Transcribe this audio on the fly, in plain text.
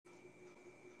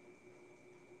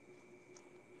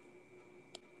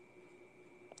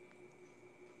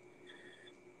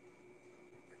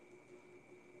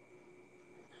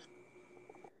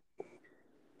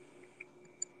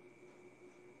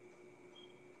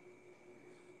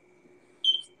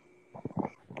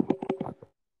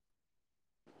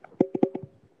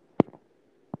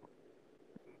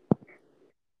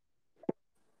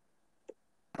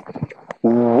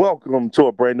Welcome to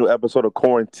a brand new episode of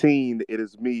Quarantine. It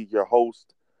is me, your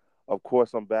host. Of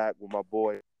course, I'm back with my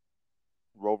boy,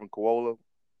 Rovin Koala.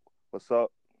 What's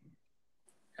up?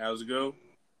 How's it go?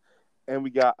 And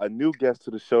we got a new guest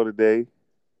to the show today,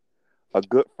 a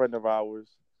good friend of ours,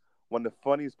 one of the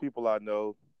funniest people I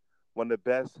know, one of the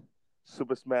best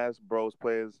Super Smash Bros.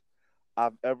 Players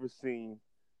I've ever seen,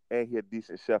 and he a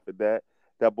decent chef at that.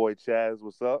 That boy Chaz,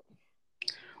 what's up?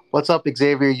 What's up,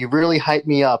 Xavier? You really hyped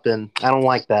me up, and I don't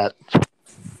like that.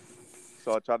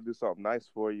 So I try to do something nice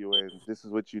for you, and this is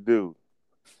what you do.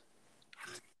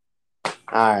 All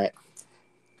right.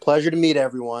 Pleasure to meet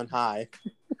everyone. Hi.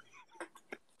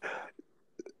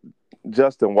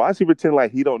 Justin, why is he pretending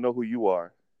like he don't know who you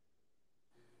are?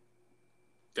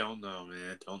 Don't know,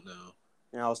 man. Don't know.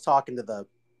 I was talking to the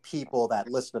people that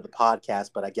listen to the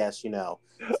podcast, but I guess,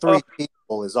 three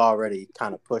people is already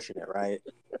kind of pushing it, right?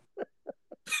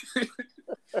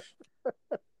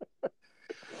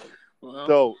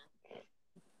 Well,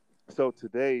 so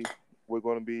today we're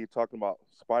going to be talking about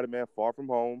Spider-Man Far From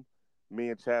Home. Me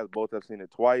and Chaz both have seen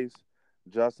it twice.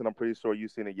 Justin, I'm pretty sure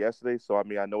you've seen it yesterday, so I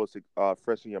know it's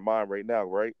fresh in your mind right now,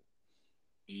 right?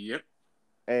 Yep.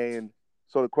 And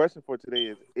so the question for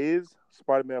today is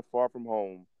Spider-Man Far From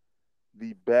Home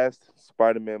the best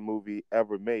Spider-Man movie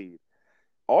ever made?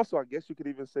 Also, I guess you could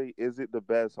even say, is it the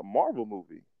best Marvel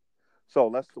movie? So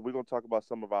we're gonna talk about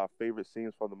some of our favorite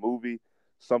scenes from the movie,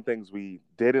 some things we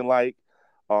didn't like.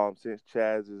 Since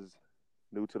Chaz is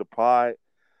new to the pod,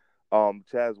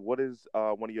 Chaz, what is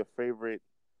one of your favorite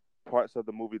parts of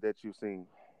the movie that you've seen?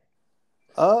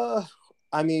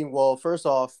 Well, first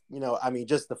off,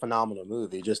 just the phenomenal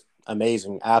movie, just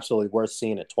amazing, absolutely worth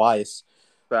seeing it twice.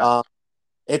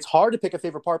 It's hard to pick a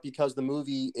favorite part because the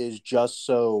movie is just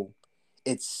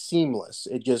it's seamless.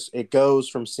 It goes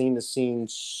from scene to scene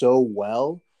so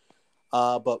well.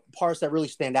 But parts that really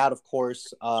stand out, of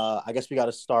course, I guess we got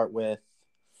to start with,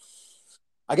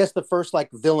 the first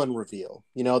villain reveal.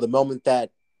 The moment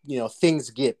that things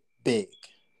get big.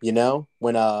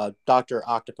 When Dr.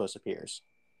 Octopus appears.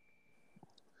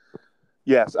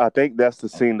 Yes, I think that's the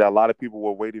scene that a lot of people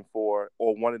were waiting for,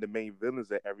 or one of the main villains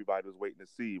that everybody was waiting to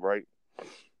see, right?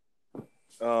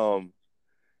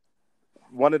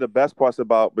 One of the best parts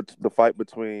about the fight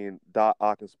between Doc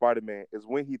Ock and Spider-Man is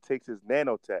when he takes his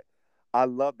nanotech. I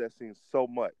love that scene so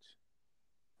much.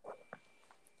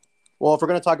 Well, if we're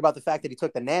going to talk about the fact that he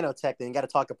took the nanotech, then you got to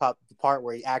talk about the part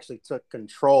where he actually took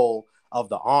control of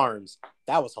the arms.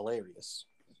 That was hilarious.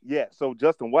 Yeah. So,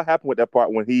 Justin, what happened with that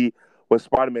part when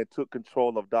Spider-Man took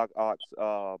control of Doc Ock's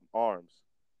arms?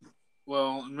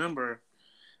 Well, remember,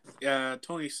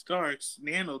 Tony Stark's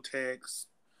nanotechs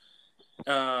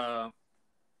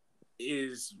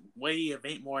is way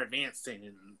more advanced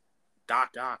than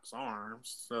Doc Ock's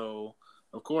arms. So,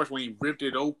 of course, when he ripped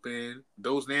it open,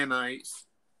 those nanites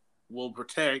will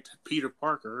protect Peter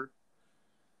Parker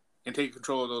and take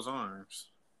control of those arms.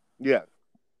 Yeah.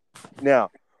 Now,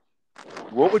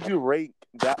 what would you rate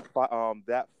that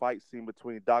fight scene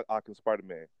between Doc Ock and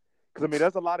Spider-Man? Because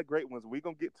there's a lot of great ones. We're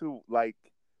gonna get to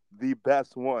the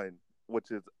best one, which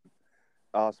is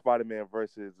Spider-Man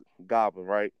versus Goblin,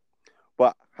 right?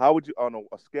 But how would you, on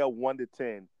a scale 1 to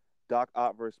 10, Doc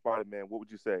Ock versus Spider-Man? What would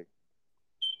you say?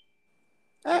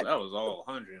 That was all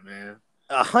 100, man.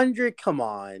 100? Come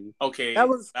on. Okay, that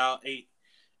was about 8.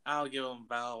 I'll give him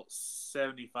about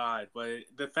 75. But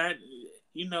the fact,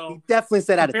 he definitely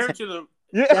said out of 10.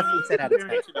 Definitely said out of 10.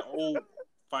 Compared to the old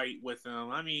fight with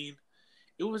him,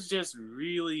 it was just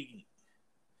really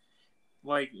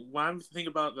when I'm thinking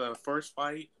about the first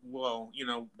fight. Well,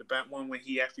 the back one when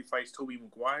he actually fights Tobey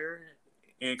Maguire,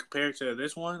 and compared to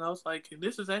this one, I was like,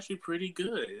 this is actually pretty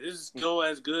good. This is still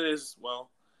as good as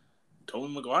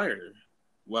Tobey Maguire.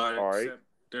 Well, all right. Except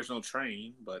there's no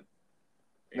train, but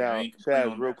now,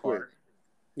 Chaz, real quick. Part.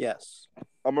 Yes.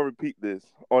 I'm gonna repeat this.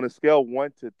 On a scale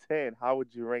 1 to 10, how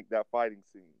would you rank that fighting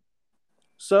scene?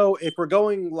 So if we're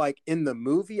going in the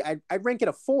movie, I'd rank it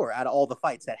a 4 out of all the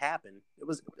fights that happened. It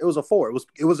was a 4.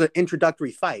 It was an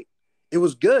introductory fight. It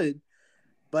was good,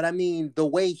 but the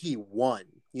way he won,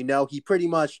 he pretty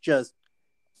much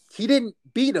he didn't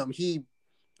beat him.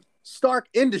 Stark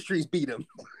Industries beat him.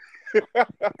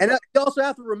 And you also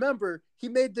have to remember, he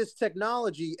made this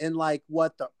technology in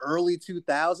the early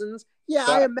 2000s. Yeah,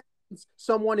 I imagine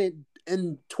someone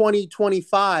in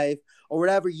 2025 or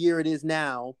whatever year it is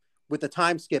now, with the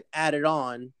time skip added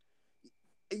on.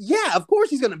 Yeah, of course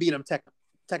he's going to beat him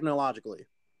technologically.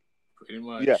 Pretty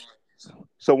much. Yeah.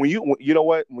 So when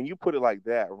you put it like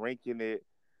that, ranking it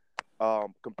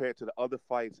compared to the other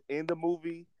fights in the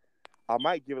movie, I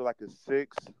might give it a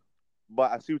 6.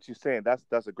 But I see what you're saying.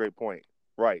 That's a great point.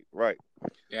 Right, right.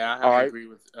 Yeah, I All have to right, agree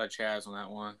with Chaz on that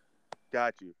one.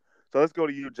 got you. So let's go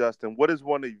to you, Justin. What is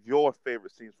one of your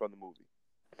favorite scenes from the movie?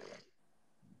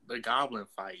 The Goblin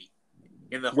fight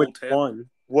in the Which hotel. one?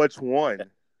 Which one?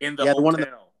 In the Yeah, the one in the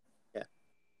hotel. yeah.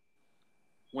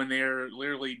 When they're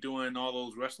literally doing all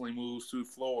those wrestling moves through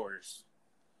floors.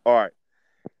 All right,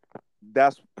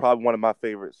 that's probably one of my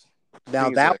favorites Now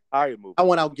scenes in the entire that movie.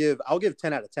 one I'll give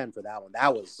 10 out of 10 for that one.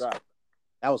 Right.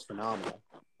 That was phenomenal.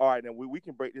 All right, now we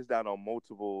can break this down on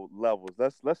multiple levels.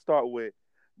 Let's start with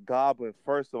Goblin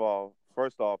first off,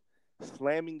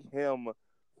 slamming him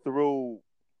through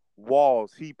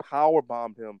walls. He power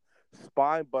bombed him,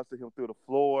 spine busted him through the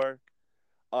floor.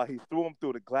 He threw him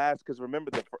through the glass because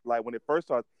remember like when it first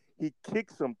starts, he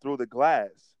kicks him through the glass,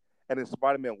 and then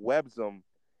Spider-Man webs him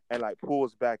and like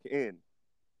pulls back in.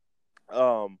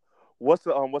 Um, what's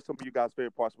some of you guys'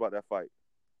 favorite parts about that fight?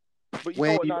 But you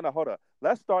know When what? No, hold up.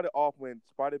 Let's start it off when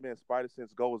Spider-Man Spider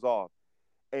Sense goes off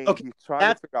and okay, he's trying to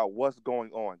that's figure out what's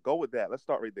going on. Go with that. Let's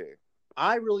start right there.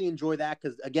 I really enjoy that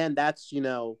because again, that's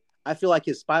I feel like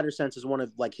his spider sense is one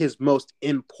of like his most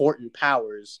important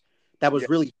powers that Yeah. was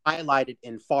really highlighted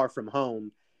in Far From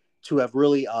Home to have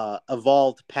really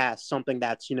evolved past something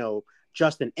that's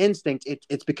just an instinct.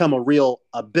 It's become a real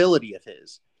ability of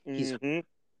his. He's Mm-hmm.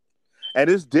 And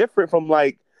it's different from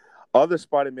like other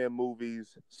Spider-Man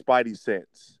movies, Spidey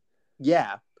sense.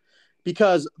 yeah,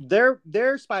 because their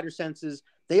spider senses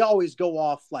they always go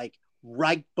off like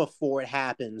right before it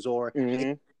happens or in Mm-hmm.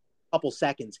 a couple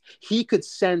seconds. He could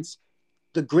sense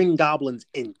the Green Goblin's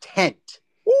intent.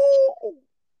 Ooh.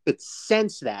 Could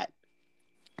sense that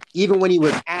even when he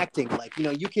was acting. Like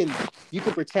you can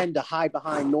pretend to hide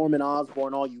behind Norman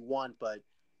Osborn all you want, but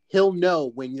he'll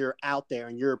know when you're out there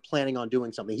and you're planning on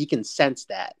doing something. He can sense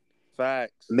that.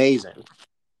 Facts. Amazing.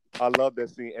 I love that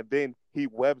scene. And then he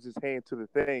webs his hand to the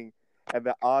thing, and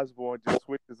the Osborn just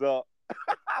switches up.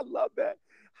 I love that.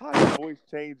 How his voice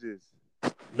changes.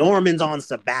 Norman's on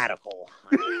sabbatical.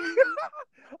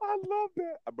 I love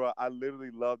that, bro. I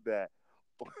literally love that.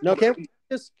 No, can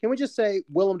we just say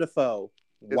Willem Dafoe?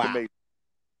 It's Wow, amazing,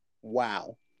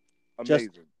 wow, just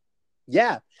amazing.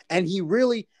 yeah, and he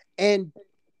really and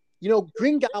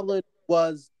Green Goblin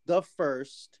was the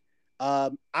first. I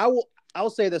will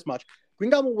say this much: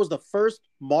 Green Goblin was the first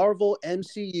Marvel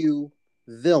MCU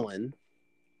villain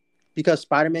because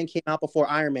Spider-Man came out before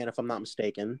Iron Man, if I'm not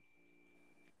mistaken.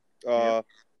 Yep.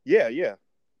 Yeah, yeah,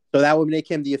 So that would make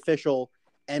him the official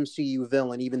MCU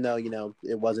villain, even though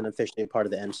it wasn't officially a part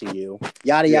of the MCU.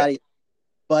 Yada yeah. yada.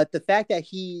 But the fact that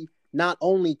he not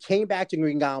only came back to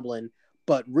Green Goblin,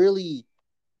 but really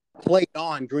played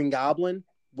on Green Goblin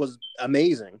was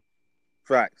amazing.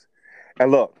 Facts. And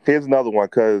look, here's another one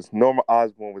because Norma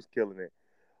Osborn was killing it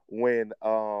when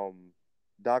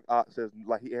Doc Ock says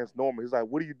like he asks Norma, he's like,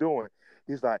 "What are you doing?"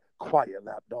 He's like, "Quiet,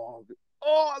 lapdog."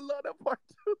 Oh, I love that part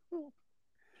too.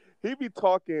 He be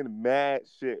talking mad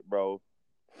shit, bro.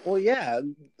 Well, yeah,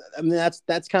 I mean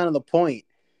that's kind of the point.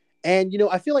 And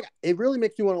I feel like it really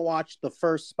makes me want to watch the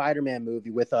first Spider-Man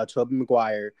movie with Tobey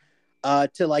Maguire,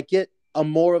 to like get a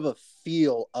more of a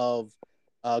feel of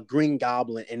Green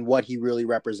Goblin and what he really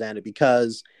represented.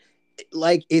 Because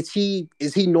like, is he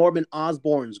Norman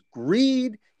Osborn's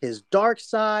greed, his dark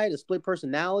side, a split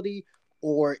personality,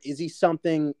 or is he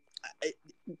something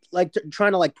like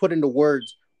trying to like put into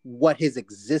words what his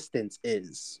existence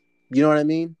is? You know what I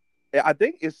mean? Yeah, I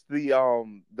think it's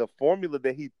the formula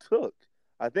that he took.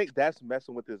 I think that's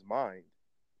messing with his mind.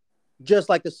 Just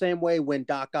like the same way when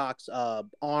Doc Ock's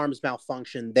arms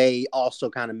malfunction, they also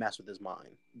kind of mess with his mind.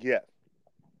 Yeah.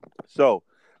 So,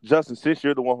 Justin, since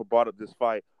you're the one who brought up this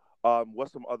fight,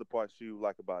 what's some other parts you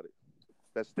like about it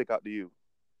that stick out to you?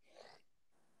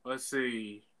 Let's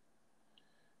see.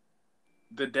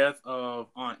 The death of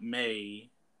Aunt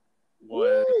May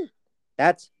was Woo!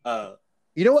 That's uh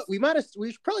you know what we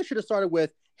probably should have started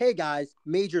with. Hey guys,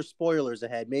 major spoilers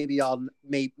ahead. Maybe y'all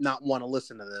may not want to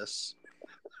listen to this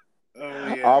oh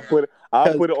I'll yeah. put it. I'll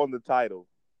because put it on the title.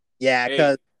 yeah, Hey,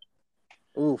 because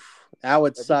oof, that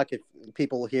would If you, suck if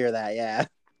people hear that. Yeah,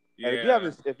 and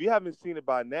yeah. if you haven't seen it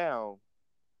by now,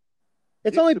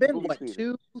 it's get only to the been movie what theater.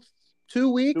 two 2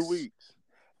 weeks. weeks,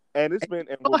 and it's And been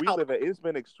and you where know we how live at, it's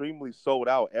been extremely sold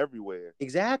out everywhere.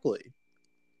 exactly.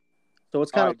 So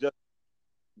it's All kind of right, just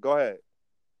go ahead.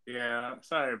 Yeah.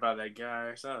 Sorry about that,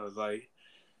 guys. I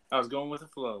was going with the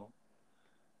flow.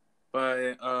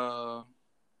 But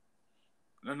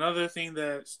another thing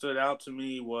that stood out to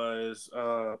me was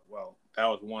well, that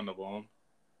was one of them.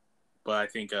 But I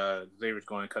think they were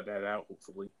going to cut that out,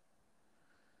 hopefully.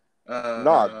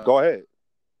 Nah, Uh, go ahead.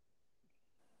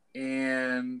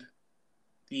 and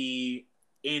the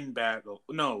in battle.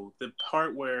 No, the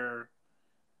part where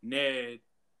Ned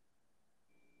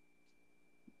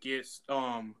gets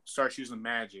starts using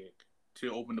magic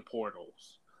to open the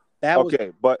portals. That was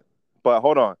Okay, but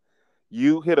hold on.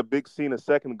 You hit a big scene a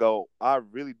second ago. I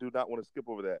really do not want to skip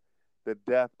over that. The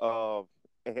death of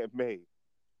Aunt May.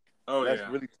 Oh Let's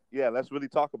yeah. really, yeah, let's really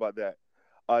talk about that.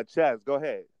 Chaz, go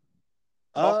ahead.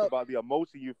 Talk uh about the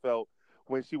emotion you felt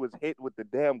when she was hit with the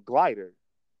damn glider.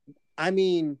 I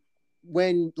mean,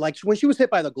 when she was hit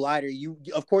by the glider, you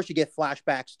of course you get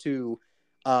flashbacks to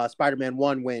Spider-Man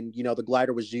 1 when, the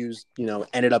glider was used,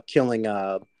 ended up killing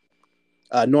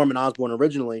Norman Osborn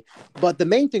originally. But the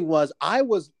main thing was I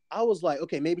was like,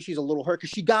 okay, maybe she's a little hurt cuz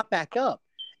she got back up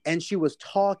and she was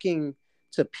talking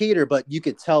to Peter, but you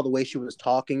could tell the way she was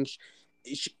talking,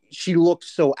 she looked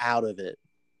so out of it.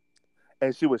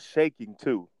 And she was shaking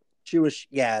too. She was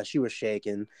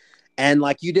shaking. And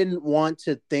like you didn't want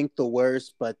to think the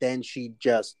worst, but then she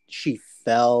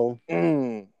fell.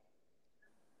 Mm,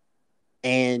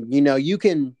 And you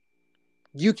can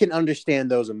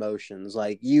understand those emotions.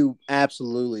 Like you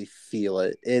absolutely feel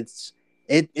it. It's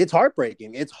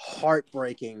heartbreaking. It's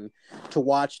heartbreaking to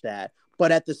watch that.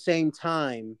 But at the same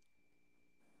time,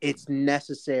 it's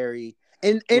necessary.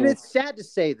 And mm, it's sad to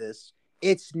say this.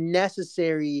 It's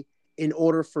necessary in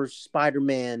order for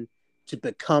Spider-Man to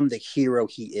become the hero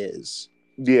he is.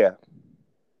 yeah.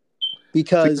 See,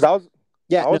 because Because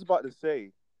yeah, I no, was about to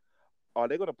say, are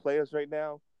they gonna play us right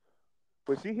now?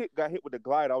 When she got hit with the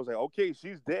glide, I was like, okay,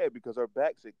 she's dead because her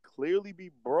back should clearly be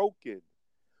broken.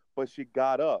 But she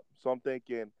got up. So I'm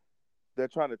thinking they're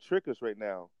trying to trick us right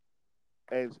now.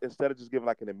 And instead of just giving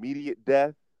like an immediate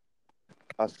death,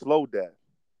 a slow death.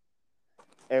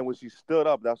 And when she stood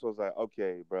up, that's what I was like,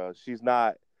 okay, bro, she's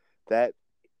not that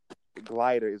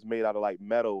glider is made out of like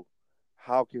metal.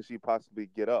 How can she possibly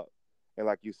get up? And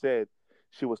like you said,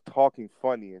 she was talking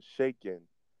funny and shaking,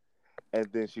 and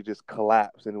then she just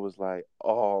collapsed, and it was like,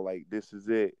 oh, like this is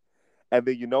it. And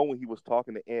then when he was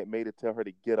talking to Aunt May to tell her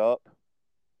to get up,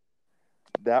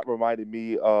 that reminded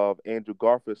me of Andrew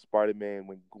Garfield's Spider Man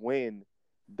when Gwen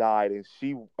died, and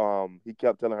he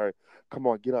kept telling her, "Come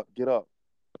on, get up."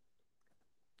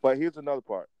 But here's another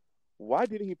part: why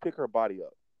didn't he pick her body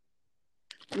up?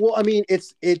 well, I mean,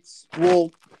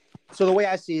 well. So the way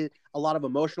I see it, a lot of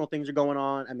emotional things are going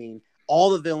on. I mean,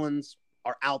 all the villains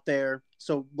are out there.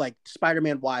 So like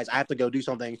Spider-Man wise, I have to go do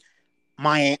something.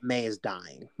 My Aunt May is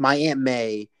dying. My Aunt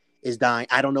May is dying.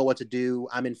 I don't know what to do.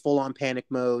 I'm in full on panic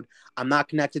mode. I'm not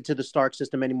connected to the Stark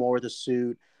system anymore with the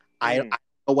suit. I Mm, don't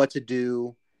know what to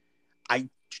do. I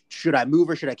should I move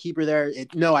her? Should I keep her there?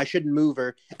 No, I shouldn't move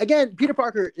her. Again, Peter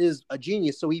Parker is a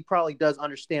genius, so he probably does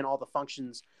understand all the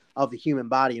functions of the human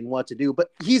body and what to do. But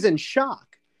he's in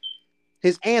shock.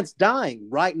 His aunt's dying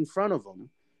right in front of him,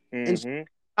 and so mm-hmm.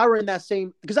 I were in that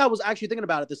same because I was actually thinking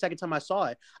about it the second time I saw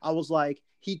it. I was like,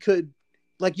 he could,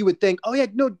 like, you would think, oh yeah,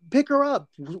 no, pick her up,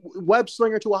 web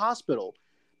sling her to a hospital.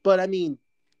 But I mean,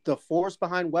 the force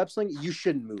behind web sling, you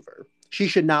shouldn't move her. She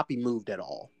should not be moved at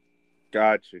all.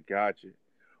 Gotcha.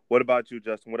 What about you,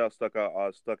 Justin? What else stuck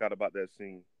out about that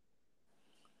scene?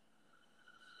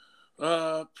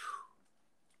 Uh,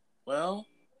 well,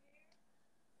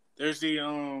 there's the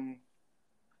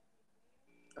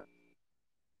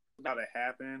about to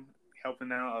happen,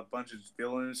 helping out a bunch of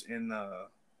villains in the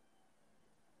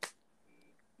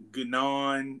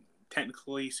non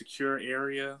technically secure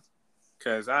area.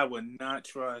 Because I would not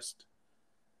trust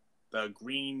the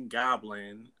Green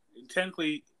Goblin.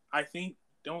 Technically, I think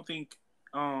don't think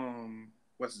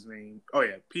what's his name? Oh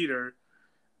yeah, Peter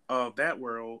of that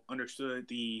world understood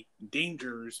the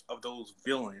dangers of those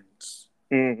villains.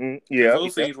 Mm-hmm. Because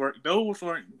Yeah, yeah.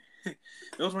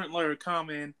 those weren't like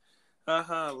common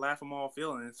laugh them all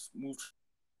villains.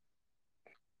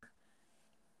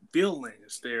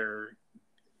 Villains.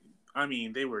 I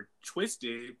mean, they were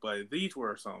twisted, but these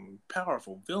were some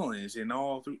powerful villains in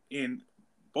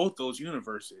both those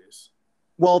universes.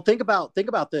 Well, think about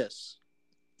this.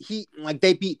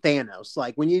 They beat Thanos.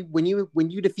 Like when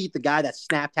you defeat the guy that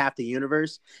snapped half the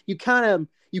universe, you kind of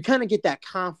get that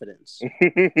confidence.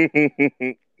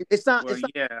 It's not Well, it's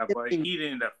not yeah, but anything- he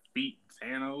didn't defeat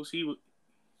Thanos.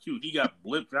 He got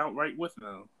blipped out right with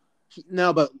them.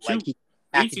 no, but like Shoot, he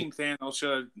acted. beating Thanos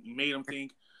should have made him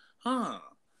think, huh,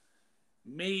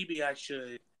 maybe I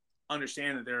should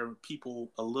understand that there are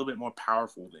people a little bit more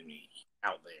powerful than me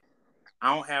out there.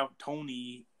 I don't have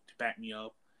Tony to back me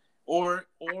up, or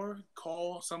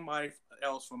call somebody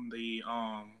else from the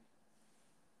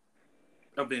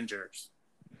Avengers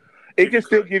if you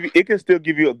could. It can still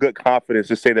give you a good confidence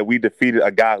to say that we defeated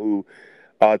a guy who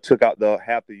took out the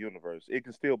half the universe. It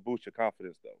can still boost your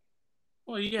confidence though.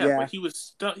 Well, yeah, but Yeah. he was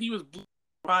stuck. He was blue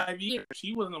for 5 years.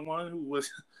 He wasn't the one who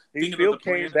was He thinking of still the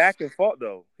came plans. back and fought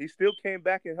though. He still came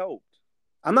back and helped.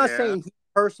 I'm not Yeah, saying he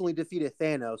personally defeated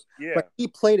Thanos, Yeah. but he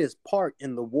played his part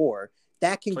in the war.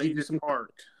 That can give played you his some.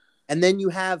 part. And then you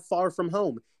have Far From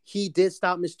Home. He did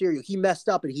stop Mysterio. He messed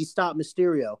up and he stopped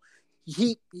Mysterio.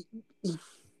 He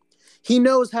he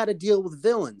knows how to deal with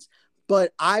villains.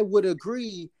 But I would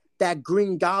agree that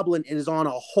Green Goblin is on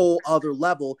a whole other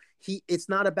level. It's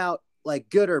not about like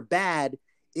good or bad.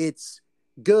 It's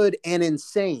good and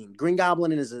insane. Green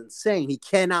Goblin is insane. He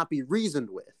cannot be reasoned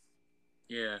with.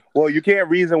 Yeah. Well, you can't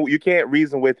reason. You can't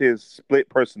reason with his split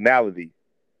personality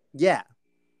Yeah.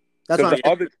 That's because what the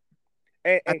I'm other.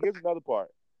 I, And here's another part.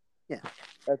 yeah.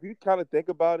 If you kind of think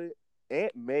about it,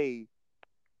 Aunt May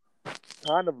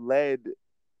kind of led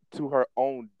to her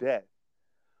own death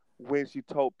when she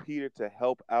told Peter to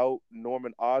help out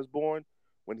Norman Osborn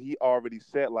when he already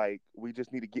said like we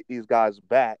just need to get these guys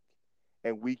back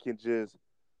and we can just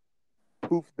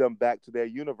poof them back to their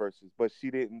universes. But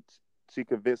she didn't. She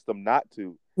convinced them not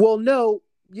to. Well, no,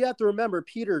 you have to remember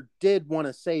Peter did want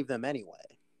to save them anyway.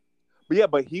 But yeah,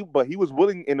 but he was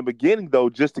willing in the beginning though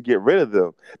just to get rid of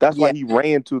them. That's why Yeah. he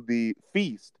ran to the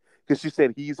feast because she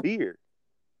said he's here.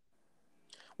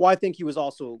 Well, I think he was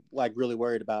also like really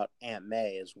worried about Aunt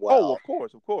May as Oh, well. of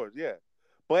course, yeah.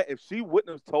 But if she wouldn't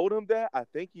have told him that, I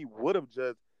think he would have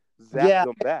just zapped Yeah,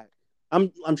 them back.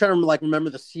 I'm trying to like remember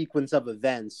the sequence of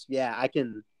events. Yeah, I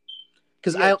can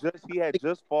because He I had just he had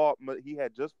just fought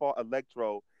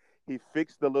Electro. He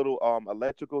fixed the little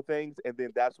electrical things, and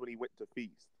then that's when he went to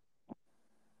feast.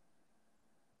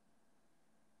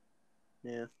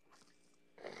 yeah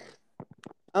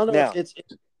I don't know. Now, It's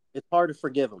hard to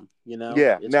forgive him. You know.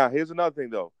 yeah. It's Now here's another thing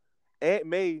though. Aunt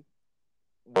May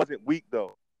wasn't weak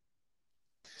though.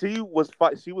 She was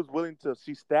willing to.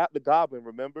 She stabbed the goblin.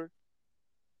 Remember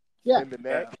yeah in the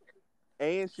neck, Yeah.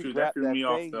 and she Shoot, that grabbed threw that me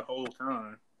off thing. the whole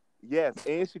time. Yes,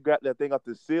 and she grabbed that thing off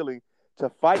the ceiling to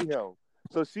fight him.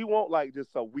 So she won't like just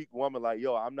a weak woman like,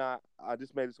 yo, I'm not.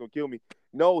 This man is gonna kill me.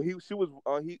 No, she was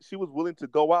willing to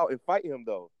go out and fight him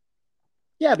though.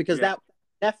 yeah because Yeah. that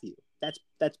nephew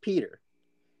that's Peter.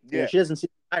 You know Yeah, she doesn't see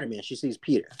Spider-Man. She sees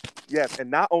Peter. yes,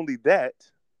 and not only that,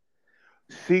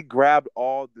 she grabbed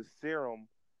all the serum.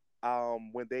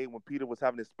 When Peter was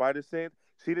having his spider sense,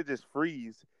 she didn't just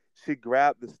freeze. She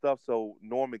grabbed the stuff so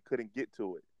Norman couldn't get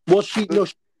to it. Well, she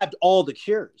grabbed all the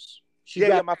cures. She Yeah,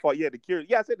 grabbed my fault. Yeah, the cure.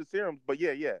 Yeah, I said the serums, but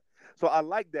yeah, yeah. So I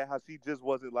like that how she just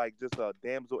wasn't like just a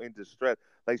damsel in distress.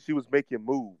 Like she was making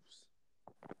moves.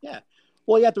 yeah.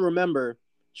 Well, you have to remember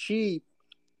she.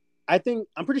 I think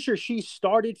I'm pretty sure she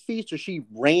started Feast or she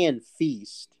ran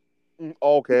Feast. You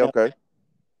Okay, know, okay,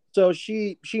 so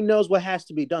she knows what has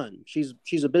to be done. She's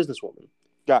a businesswoman.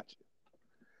 gotcha.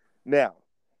 Now,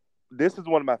 this is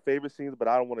one of my favorite scenes, but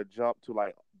I don't want to jump to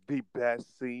like the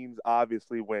best scenes.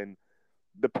 Obviously, when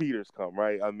the Peters come,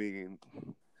 right? I mean,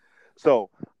 so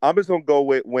I'm just gonna go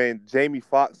with when Jamie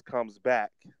Foxx comes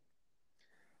back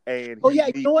and Oh he yeah,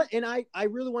 you meets. know what? And I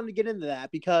really wanted to get into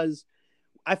that because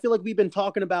I feel like we've been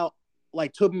talking about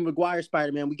like Tobey Maguire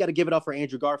Spider-Man. We got to give it up for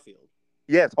Andrew Garfield.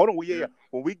 Yes, hold on. Well, yeah, yeah. Yeah.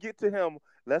 When we get to him,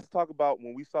 let's talk about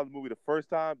when we saw the movie the first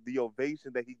time, the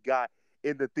ovation that he got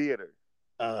in the theater.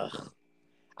 Ugh.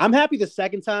 I'm happy the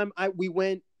second time we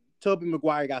went. Tobey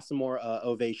Maguire got some more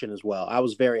ovation as well. I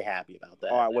was very happy about All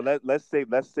that. right, well let's save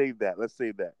that. Let's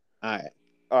save that. All right.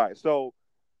 All right, so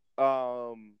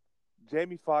um,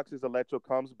 Jamie Foxx's Electro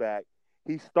comes back.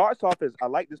 He starts off as I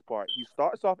like this part. He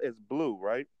starts off as blue,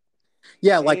 right?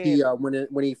 Yeah, like And the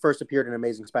when he first appeared in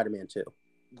Amazing Spider-Man 2.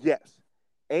 yes,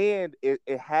 and it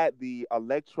had the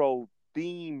Electro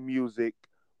theme music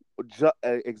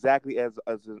exactly as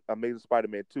Amazing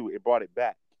Spider-Man 2. It brought it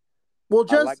back. Well,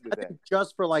 I liked I that. think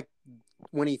just for like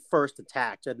when he first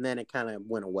attacked, and then it kind of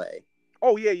went away.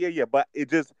 Oh yeah, yeah, yeah. But it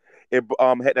had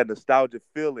that nostalgic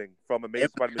feeling from Amazing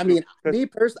Spider-Man I 2. mean, me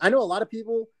personally, I know a lot of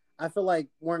people. I feel like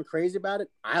weren't crazy about it.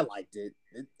 I liked it.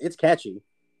 It's catchy.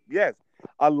 Yes,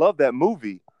 I love that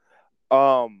movie.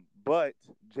 But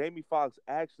Jamie Foxx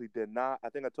actually did not. I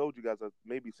think I told you guys. I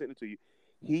maybe sent it to you.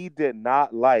 He did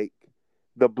not like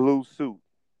the blue suit.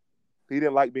 He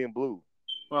didn't like being blue.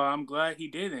 Well, I'm glad he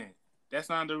didn't. That's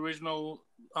not the original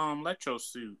Electro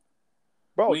suit.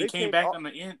 Bro, When he they came came back up. on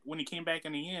the end, when he came back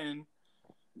in the end,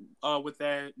 with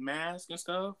that mask and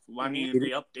stuff. Well, I Mhm. mean, they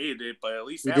updated it, but at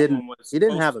least He that didn't. one was He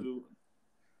didn't supposed have a to.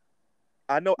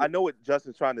 I know what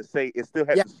Justin's trying to say. It still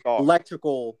had yeah the star.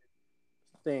 electrical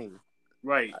thing.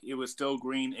 Right, it was still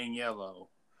green and yellow,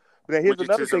 But then here's which is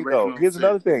another his thing, though. original Here's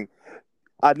another suit. thing.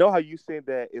 I know how you saying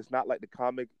that it's not like the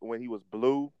comic when he was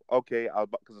blue. Okay,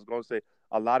 because I was going to say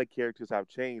a lot of characters have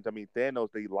changed. I mean,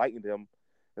 Thanos, they lightened him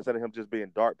instead of him just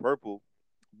being dark purple.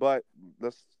 But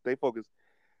let's stay focused.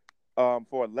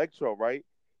 For Electro, right?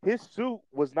 His suit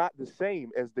was not the same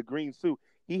as the green suit.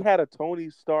 He had a Tony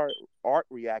Stark arc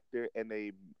reactor, and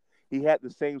he had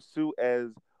the same suit as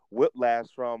Whiplash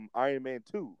from Iron Man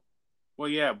 2. Well,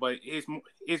 yeah, but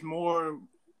it's more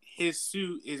his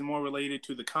suit is more related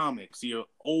to the comics, the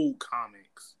old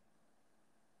comics,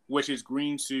 which is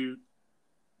green suit,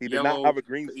 He did not yellow. have a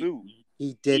green suit.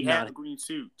 He did He not. had a green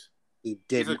suit. He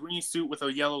did. It's a green suit with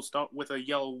a yellow star with a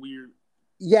yellow weird.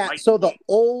 Yeah. So the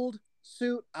old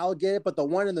suit, I'll get it, but the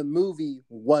one in the movie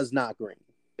was not green.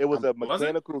 It was a Was it?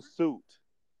 mechanical suit.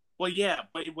 Well, yeah,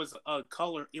 but it was a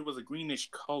color. It was a greenish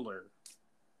color.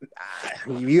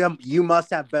 You must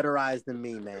have better eyes than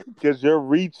me, man. Because you're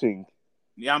reaching.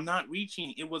 Yeah, I'm not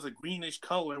reaching. It was a greenish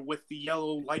color with the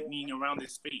yellow lightning around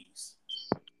his face.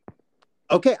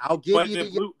 Okay, I'll give But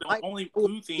you the only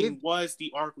blue thing was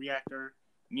the arc reactor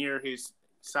near his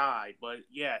side. But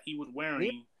yeah, he was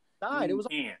wearing blue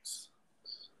pants.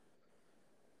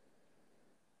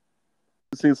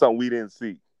 Seen something we didn't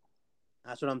see.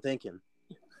 That's what I'm thinking.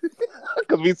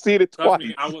 Because we've seen it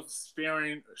twice. I was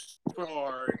staring super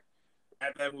hard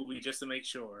at that movie just to make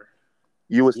sure.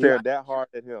 You were staring that hard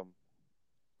at him.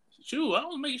 Shoot, I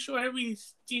was making sure every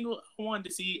single one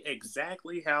to see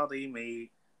exactly how they made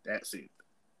that suit.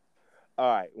 All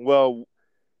right. Well,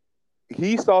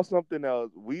 he saw something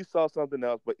else. We saw something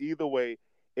else. But either way,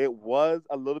 it was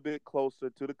a little bit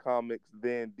closer to the comics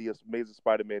than the Amazing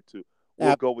Spider-Man 2.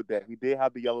 We'll go with that. He did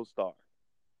have the yellow star.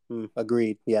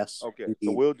 Agreed. Yes. Okay. Indeed.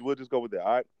 So we'll just go with that.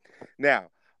 All right. Now,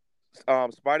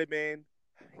 Spider-Man,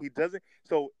 he doesn't.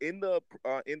 So in the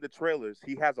trailers,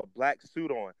 he has a black suit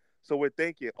on. So we're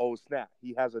thinking, oh snap,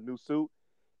 he has a new suit.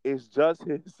 It's just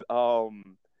his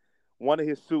one of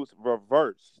his suits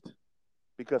reversed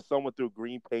because someone threw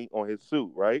green paint on his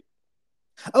suit, right?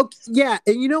 Okay, yeah,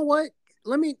 and you know what?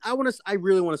 I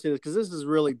really want to say this because this is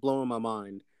really blowing my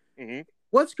mind. Mm-hmm.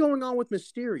 What's going on with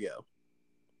Mysterio?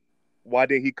 Why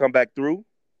didn't he come back through?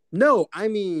 No, I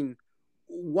mean,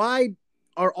 why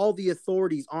are all the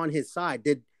authorities on his side?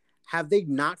 Have they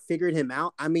not figured him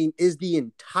out? I mean, is the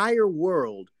entire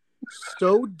world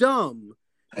so dumb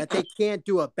that they can't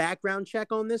do a background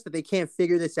check on this? That they can't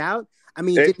figure this out? I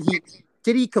mean,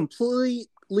 did he completely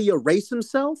erase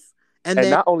himself? And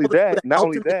then not only that,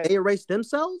 they erased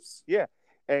themselves? Yeah,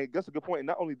 and that's a good point. And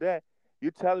not only that, you're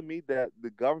telling me that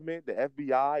the government, the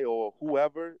FBI, or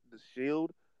whoever, the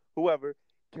Shield, whoever,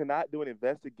 cannot do an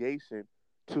investigation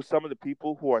to some of the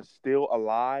people who are still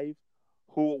alive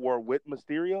who were with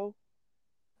Mysterio?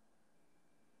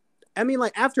 I mean,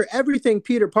 like, after everything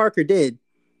Peter Parker did,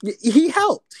 he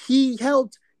helped. He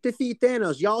helped defeat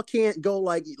Thanos. Y'all can't go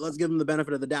like, let's give him the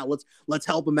benefit of the doubt. Let's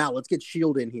help him out. Let's get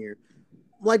Shield in here.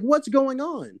 Like, what's going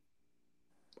on?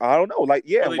 I don't know. Like,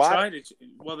 yeah,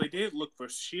 well, they did look for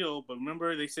Shield, but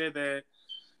remember they said that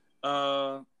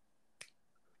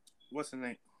what's the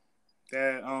name?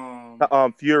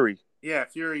 That Fury. Yeah,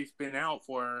 Fury's been out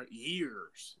for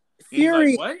years.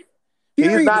 Fury, what?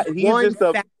 Fury is one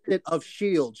facet of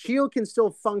Shield. Shield can still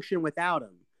function without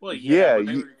him. Well, yeah, but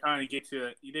they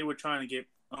were trying to get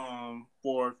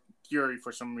for Fury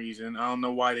for some reason. I don't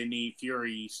know why they need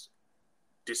Fury's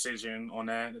decision on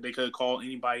that. They could have called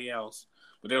anybody else,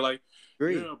 but they're like,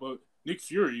 yeah, but Nick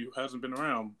Fury hasn't been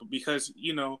around, but because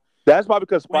that's probably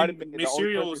because Spider-Man, the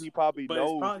only person he probably knows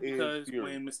it's probably because Fury.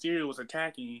 When Mysterio was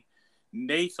attacking,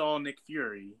 they saw Nick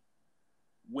Fury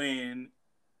when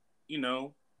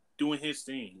doing his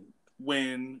thing.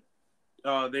 When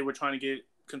they were trying to get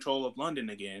control of London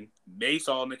again, they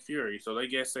saw Nick Fury, so they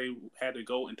guess they had to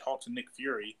go and talk to Nick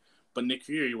Fury, but Nick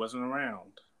Fury wasn't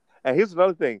around. And here's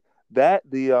another thing. That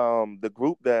the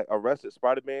group that arrested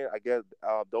Spider-Man, I guess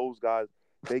those guys,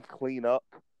 they clean up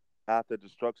after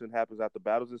destruction happens after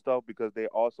battles and stuff because they're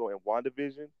also in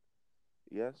WandaVision.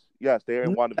 Yes, they're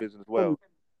in WandaVision as well.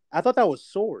 I thought that was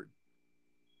Sword.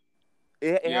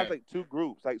 It has like two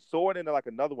groups, like Sword and like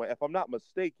another one, if I'm not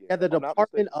mistaken. Yeah, the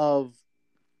Department of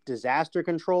Disaster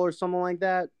Control or something like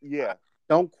that. Yeah.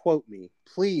 Don't quote me.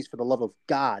 Please, for the love of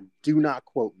God, do not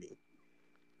quote me.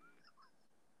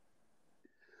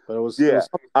 But it was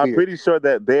I'm pretty sure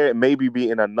that there maybe be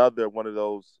in another one of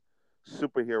those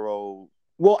superhero.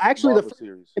 Well, actually, Marvel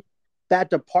series that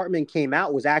department came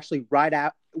out was actually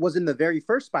was in the very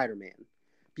first Spider-Man,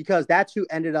 because that's who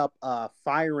ended up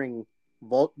firing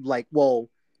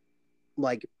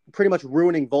pretty much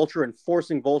ruining Vulture and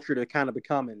forcing Vulture to kind of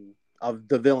become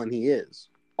the villain he is.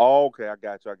 Oh, okay, I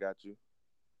got you.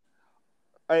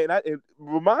 And it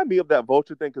remind me of that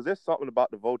Vulture thing because there's something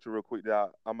about the Vulture real quick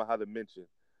that I'm gonna have to mention.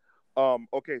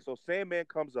 Okay, so Sandman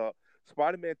comes up.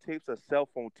 Spider-Man tapes a cell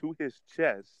phone to his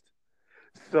chest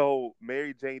so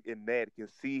Mary Jane and Ned can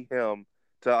see him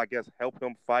to, I guess, help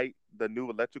him fight the new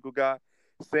electrical guy.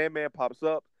 Sandman pops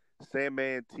up.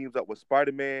 Sandman teams up with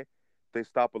Spider-Man. They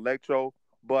stop Electro,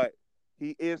 but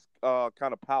he is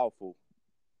kind of powerful,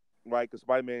 right? Because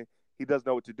Spider-Man, he doesn't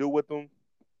know what to do with him.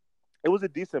 It was a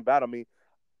decent battle. I mean,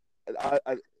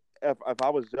 if I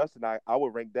was Justin, I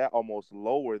would rank that almost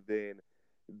lower than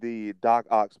the Doc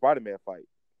Ock Spider-Man fight.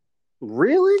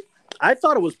 Really? I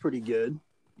thought it was pretty good.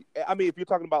 I mean, if you're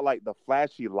talking about like the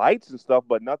flashy lights and stuff,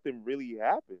 but nothing really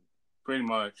happened. Pretty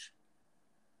much.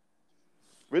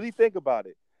 Really think about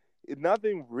it.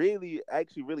 Nothing really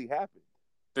actually really happened.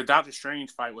 The Doctor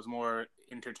Strange fight was more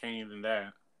entertaining than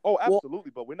that. Oh, Well,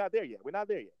 absolutely, but we're not there yet. We're not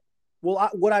there yet.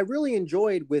 what I really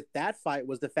enjoyed with that fight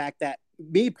was the fact that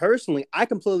me personally, I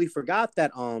completely forgot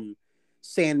that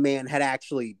Sandman had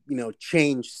actually,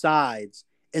 changed sides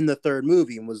in the third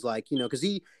movie and was like, because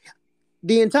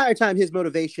the entire time his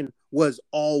motivation was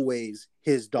always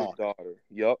his His daughter. daughter.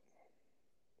 Yep.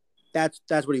 That's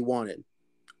what he wanted.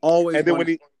 Always And then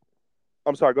wanted.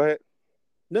 I'm sorry. Go ahead.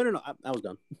 No, I was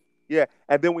done. Yeah.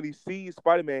 And then when he sees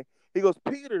Spider-Man, he goes,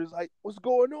 Peter's like, what's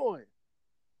going on?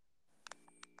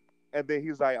 And then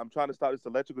he's like, I'm trying to stop this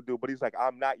electrical dude, but he's like,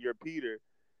 I'm not your Peter.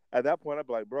 At that point, I'd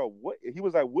be like, bro, what? He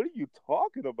was like, what are you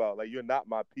talking about? Like, you're not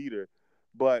my Peter.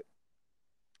 But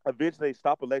eventually they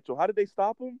stop Electro. How did they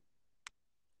stop him?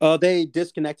 They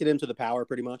disconnected him to the power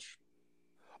pretty much.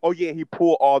 Oh, yeah, he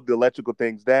pulled all the electrical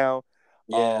things down.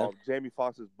 Yeah. Jamie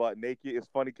Foxx is butt naked. It's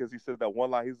funny because he says that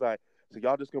one line. He's like, so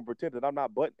y'all just going to pretend that I'm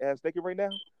not butt ass naked right now?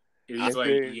 He's And like,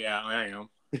 then, yeah, I am.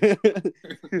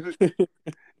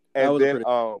 and was a then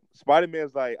pretty.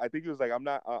 Spider-Man's like, I think he was like, I'm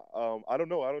not, I don't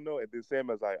know. And then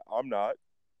Sandman's like, I'm not.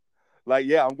 Like,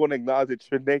 yeah, I'm going to acknowledge that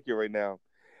you're naked right now.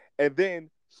 And then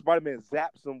Spider-Man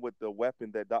zaps him with the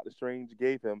weapon that Doctor Strange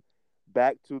gave him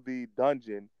back to the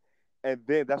dungeon. And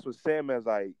then that's when Sandman's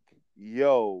like,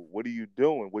 yo, what are you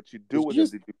doing? What you do Did with you him?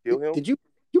 just Did you kill him? did you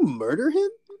murder him?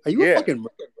 Are you a Yeah. fucking murderer?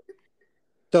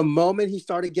 The moment he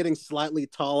started getting slightly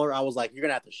taller, I was like, "You're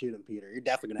gonna have to shoot him, Peter. You're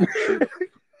definitely gonna have to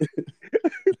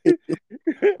shoot him."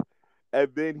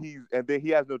 and then he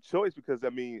has no choice because I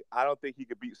mean, I don't think he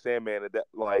could beat Sandman at that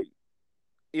like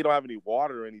he don't have any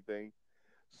water or anything.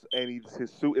 And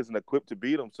his suit isn't equipped to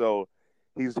beat him, so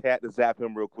he's had to zap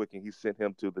him real quick and he sent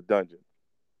him to the dungeon.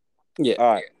 Yeah.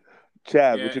 All right.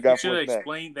 Chaz, what Yeah, you he got should for have us next?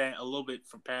 explained that a little bit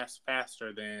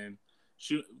faster than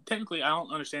shoot. Technically, I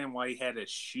don't understand why he had to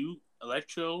shoot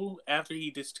Electro after he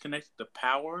disconnected the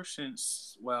power,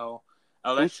 since Who shot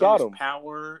Electro's him?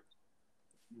 power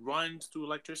runs through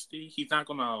electricity. He's not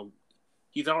gonna.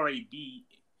 He's already beat.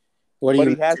 What do But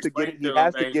you? he has to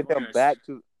get him back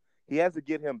to he has to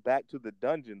get him back to the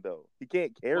dungeon though. He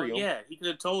can't Well, carry him. yeah, he could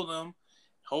have told him,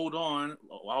 "Hold on,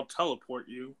 I'll teleport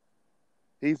you."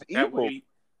 He's That evil. way,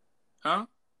 huh?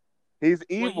 He's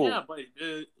Well, evil. yeah, but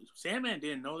Sandman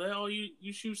didn't know that. Oh,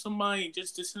 you shoot somebody and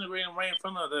just disintegrate them right in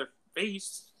front of their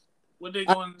face. What they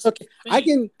going to Okay,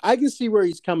 think? I can see where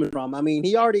he's coming from. I mean,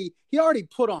 he already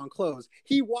put on clothes.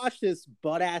 He watched this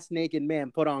butt ass naked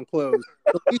man put on clothes.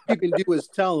 The least you can do is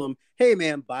tell him, "Hey,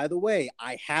 man, by the way,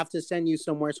 I have to send you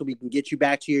somewhere so we can get you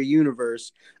back to your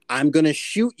universe. I'm gonna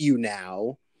shoot you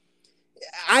now."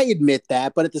 I admit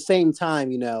that, but at the same time,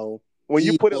 When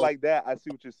you put it evil. like that, I see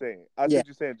what you're saying. I see Yeah, what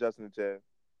you're saying, Justin and Chad.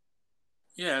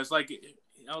 Yeah, it's like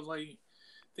I was like,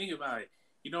 think about it.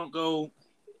 You don't go.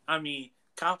 I mean,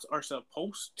 cops are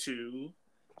supposed to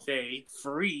say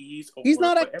freeze he's or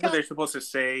not a whatever cop. they're supposed to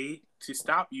say to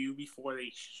stop you before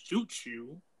they shoot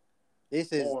you. Or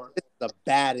This is a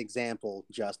bad example,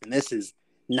 Justin. This is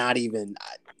not even.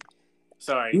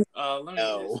 sorry,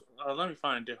 No. let me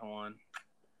find a different one.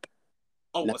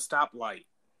 Oh, No. a stoplight.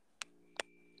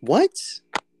 What?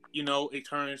 It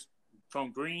turns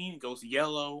from green, goes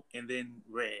yellow, and then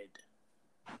red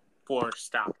for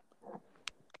stop.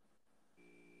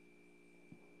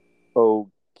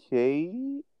 Okay.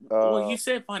 Well, you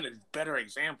said find a better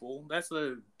example. That's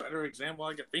a better example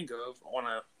I could think of on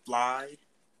a fly.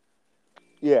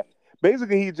 Yeah.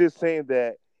 Basically, he's just saying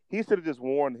that he should have just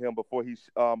warned him before he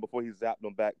zapped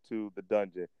him back to the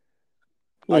dungeon.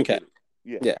 I Okay. get it.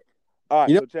 Yeah. Yeah. All right.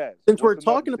 You know, So Chaz, since we're what's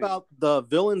another talking scene? about the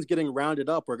villains getting rounded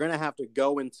up, we're gonna have to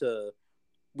go into.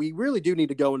 We really do need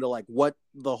to go into like what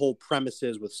the whole premise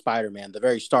is with Spider-Man, the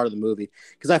very start of the movie,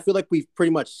 because I feel like we've pretty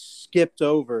much skipped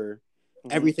over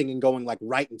everything and going like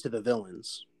right into the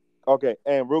villains. Okay.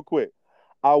 And real quick,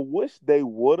 I wish they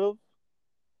would have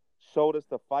showed us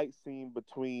the fight scene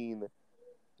between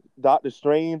Doctor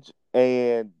Strange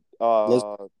and Liz-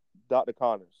 Doctor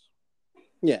Connors.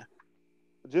 Yeah.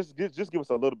 Just give us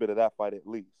a little bit of that fight at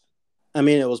least. I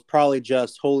mean, it was probably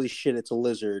just holy shit, it's a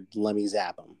lizard. Let me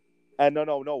zap him. And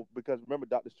no, because remember,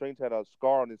 Doctor Strange had a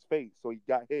scar on his face, so he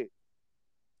got hit.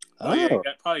 Oh yeah, he Oh,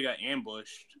 probably got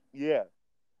ambushed. Yeah,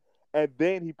 and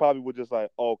then he probably would just like,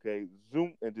 okay,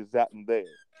 zoom, and just zap him there.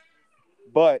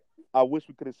 But I wish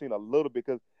we could have seen a little bit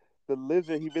because the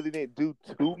lizard he really didn't do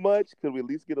too much. Could we at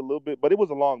least get a little bit? But it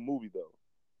was a long movie though.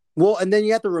 well, and then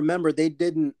you have to remember they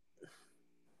didn't.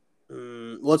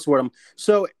 What's the word?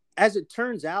 So as it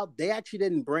turns out, they actually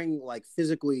didn't bring like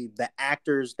physically the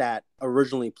actors that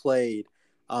originally played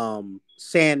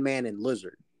Sandman and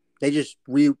Lizard. They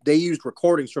used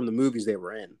recordings from the movies they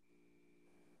were in.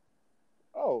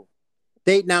 Oh,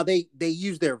 They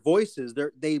used their voices.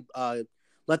 They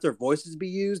let their voices be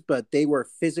used, but they were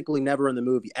physically never in the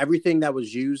movie. Everything that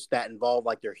was used that involved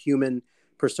like their human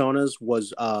personas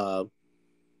was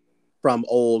from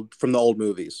the old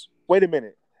movies. wait a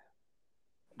minute,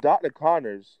 Doctor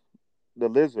Connors, the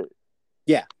lizard.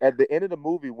 Yeah. At the end of the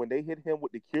movie, when they hit him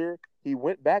with the cure, he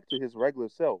went back to his regular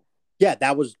self. Yeah,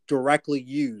 that was directly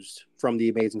used from the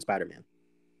Amazing Spider-Man.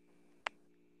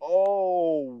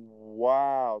 Oh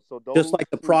wow! So Just those like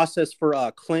the two. process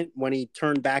for Clint when he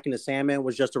turned back into Sandman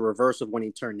was just a reverse of when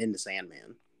he turned into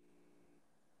Sandman.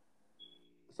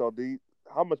 So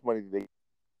how much money did they?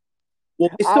 Well,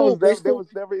 They was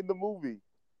never in the movie.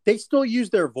 they still use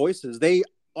their voices. They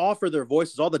offer their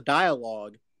voices, all the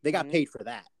dialogue. They got paid for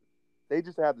that. They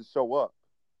just had to show up.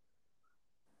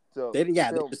 So They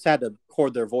just had to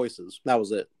record their voices. That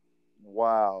was it.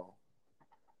 Wow,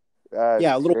 that's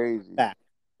Yeah, a little crazy. back.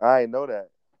 I didn't know that.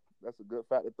 That's a good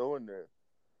fact to throw in there.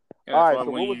 Yeah, that's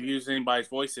why when you use anybody's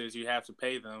voices, you have to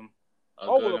pay them a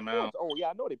good amount. Oh yeah,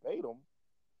 I know they paid them.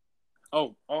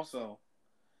 Oh, also,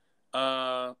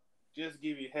 just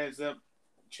give you a heads up,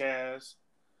 Chaz.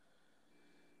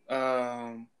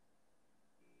 The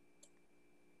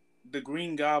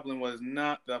Green Goblin was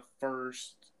not the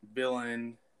first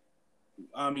villain.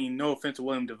 I mean, no offense to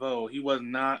William Dafoe, he was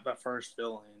not the first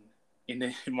villain in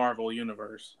the Marvel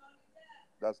universe.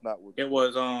 That's not what it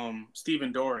was.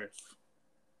 Stephen Dorff.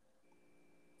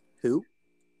 Who?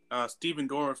 Stephen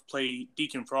Dorff played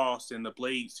Deacon Frost in the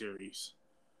Blade series.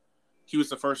 He was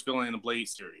the first villain in the Blade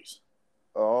series.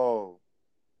 Oh.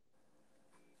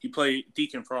 He played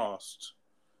Deacon Frost,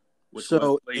 which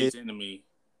was Blade's enemy,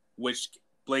 which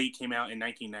Blade came out in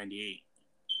 1998.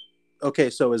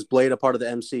 Okay, so is Blade a part of the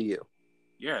MCU?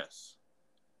 Yes.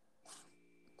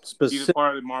 He's a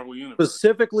part of the Marvel universe.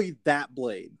 Specifically that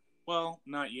Blade. Well,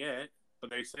 not yet, but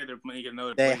they say they're making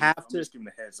another Blade. They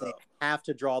have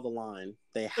to draw the line.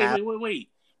 Wait.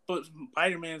 But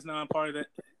Spider-Man's not a part of that.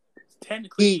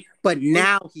 Technically.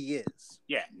 Now he is.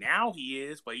 Yeah, now he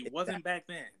is, but he wasn't back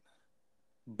then.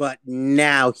 But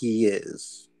now he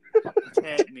is.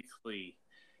 Technically.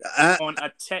 On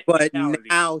a technicality. But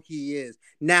now he is.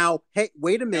 Now, hey,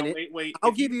 wait a minute. Now, wait.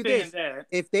 I'll give you this.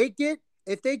 If they get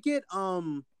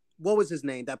what was his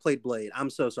name that played Blade? I'm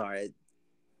so sorry.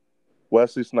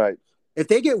 Wesley Snipes. If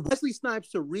they get Wesley Snipes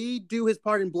to redo his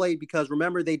part in Blade, because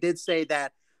remember they did say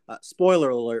that, spoiler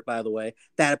alert, by the way,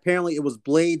 that apparently it was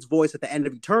Blade's voice at the end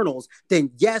of Eternals, then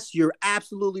yes, you're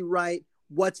absolutely right.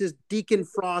 What's his Deacon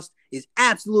Frost is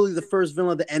absolutely the first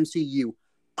villain of the MCU.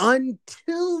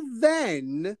 Until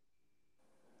then,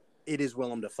 it is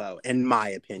Willem Dafoe, in my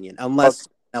opinion, unless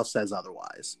someone else says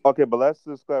otherwise. Okay, but let's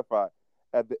just clarify.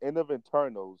 At the end of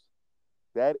Eternals,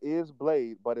 that is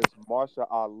Blade, but it's Marsha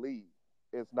Ali.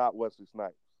 It's not Wesley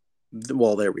Snipes.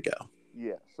 Well, there we go.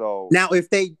 Yeah. So now, if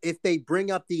they bring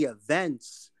up the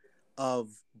events of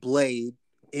Blade,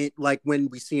 like when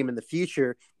we see him in the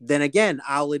future, then again,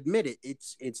 I'll admit it.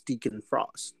 It's Deacon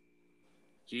Frost.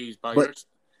 Jeez, but you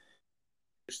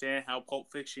understand how Pulp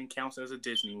Fiction counts as a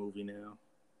Disney movie now?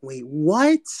 Wait,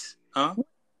 what? Huh?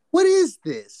 What is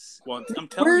this? Well, I'm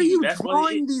telling you, that's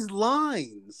what it is. These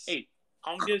lines. Hey,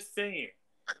 I'm just saying.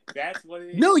 That's what it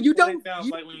is. No, you don't.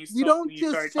 You don't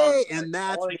just say, and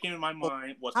that's all that came in my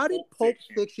mind was. How did Pulp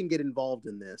Fiction get involved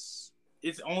in this?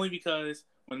 It's only because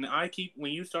when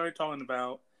you started talking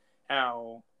about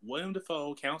how William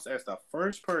Dafoe counts as the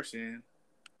first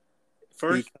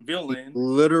villain,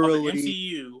 literally of the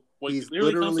MCU. He's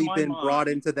literally been brought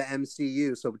into the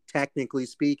MCU, so technically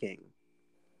speaking.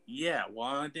 Yeah,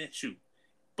 well, shoot.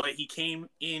 But he came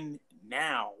in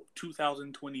now,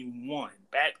 2021.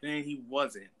 Back then, he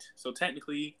wasn't. So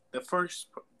technically, the first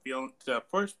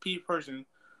person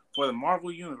for the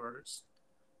Marvel Universe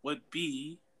would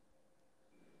be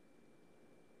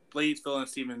Blade's villain,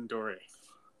 Stephen Dorff.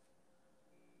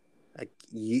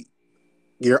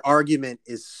 Your argument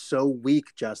is so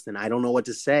weak, Justin. I don't know what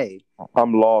to say.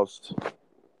 I'm lost.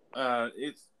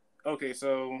 It's okay.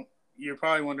 So You're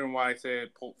probably wondering why I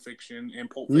said Pulp Fiction and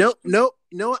Pulp No, Fiction.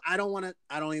 no. I don't want to.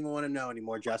 I don't even want to know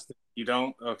anymore, Justin. You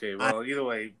don't? Okay, well, either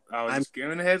way, I was just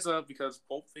giving a heads up because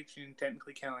Pulp Fiction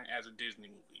technically counted as a Disney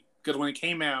movie. Because when it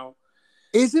came out,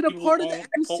 is it a part of the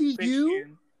Pulp MCU?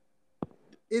 Fiction,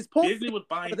 Is Pulp Disney Fiction was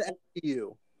buying part of the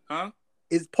MCU? Huh?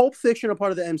 Is Pulp Fiction a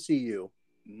part of the MCU?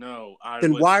 No,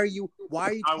 then why are you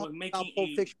talking about Pulp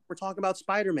Fiction? We're talking about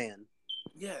Spider-Man.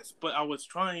 Yes, but I was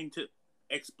trying to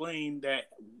explain that.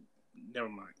 Never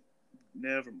mind.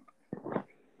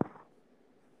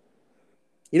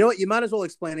 You know what? You might as well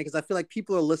explain it because I feel like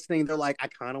people are listening. They're like, I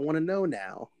kind of want to know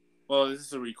now. Well, this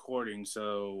is a recording,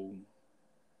 so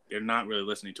they're not really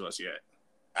listening to us yet.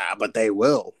 But they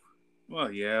will.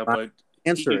 Well, yeah, but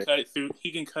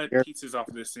he can cut pieces off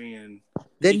of this thing, and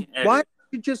then why don't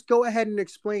you just go ahead and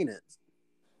explain it?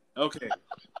 Okay.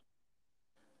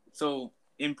 So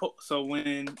when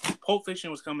Pulp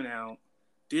Fiction was coming out,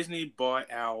 Disney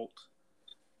bought out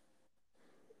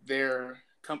the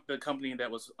company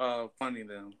that was funding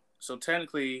them. So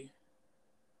technically,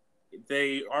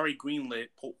 they already greenlit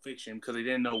Pulp Fiction because they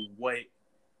didn't know what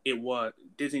it was.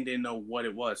 Disney didn't know what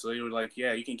it was, so they were like,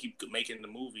 "Yeah, you can keep making the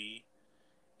movie."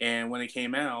 And when it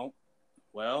came out,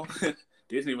 well,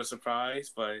 Disney was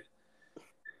surprised, but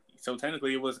so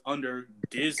technically it was under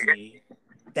Disney.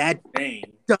 That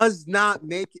does not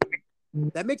make it.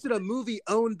 That makes it a movie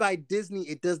owned by Disney.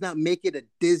 It does not make it a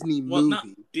Disney movie. Well, not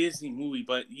Disney movie,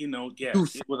 but yeah, it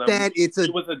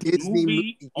was a Disney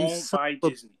movie owned by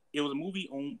Disney. It was a movie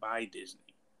owned by Disney.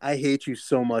 I hate you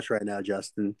so much right now,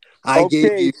 Justin.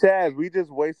 Chaz, we just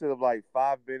wasted like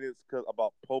 5 minutes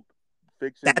about Pulp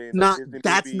Fiction.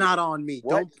 That's not on me.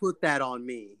 What? Don't put that on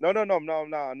me. No.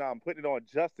 I'm putting it on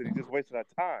Justin. He just wasted our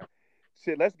time.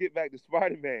 Shit, let's get back to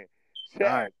Spider-Man.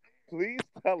 Chaz, please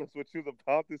tell us what you was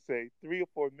about to say 3 or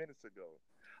 4 minutes ago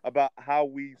about how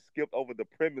we skipped over the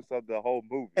premise of the whole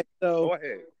movie. So, go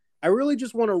ahead. I really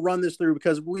just want to run this through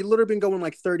because we literally been going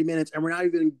like 30 minutes and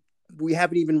we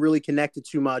haven't even really connected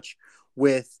too much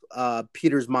with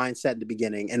Peter's mindset in the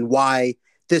beginning and why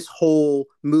this whole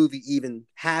movie even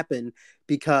happened,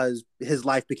 because his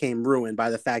life became ruined by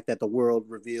the fact that the world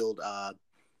revealed,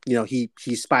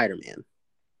 he's Spider-Man.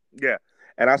 Yeah.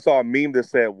 And I saw a meme that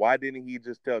said, why didn't he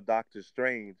just tell Doctor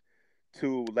Strange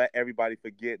to let everybody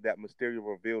forget that Mysterio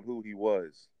revealed who he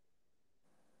was?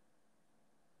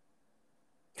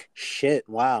 Shit,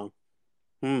 wow.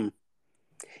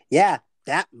 Yeah,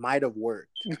 that might have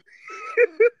worked.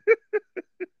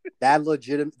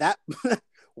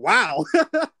 Wow.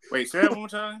 Wait, say that one more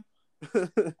time?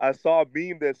 I saw a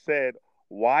meme that said,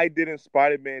 why didn't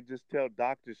Spider-Man just tell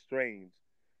Doctor Strange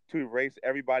to erase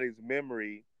everybody's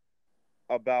memory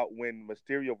about when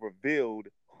Mysterio revealed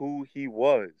who he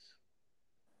was?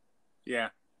 Yeah,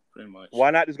 pretty much.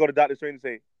 Why not just go to Doctor Strange and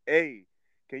say, hey,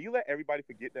 can you let everybody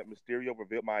forget that Mysterio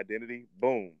revealed my identity?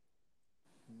 Boom.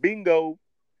 Bingo.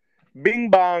 Bing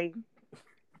bong.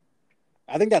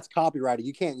 I think that's copyrighted.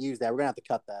 You can't use that. We're going to have to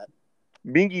cut that.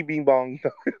 Bingy bing bong.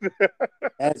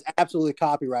 That is absolutely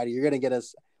copyrighted. You're going to get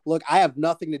us. Look, I have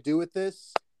nothing to do with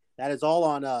this. That is all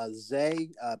on Zay.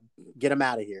 Get him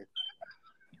out of here.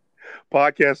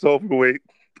 Podcast over. Wait.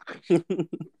 All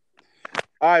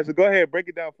right, so go ahead. Break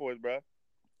it down for us, bro.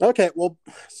 Okay, well,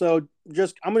 so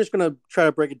I'm just going to try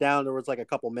to break it down. There was like a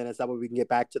couple minutes. That way we can get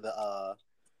back to the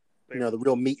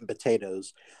real meat and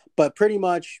potatoes. But pretty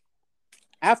much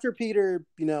after Peter,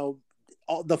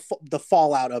 all the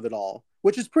fallout of it all,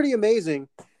 which is pretty amazing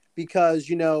because,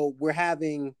 we're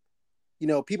having,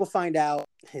 people find out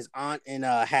his aunt and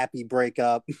Happy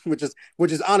breakup, which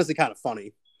is honestly kind of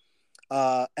funny.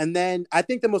 And then I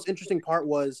think the most interesting part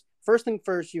was, first thing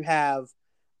first, you have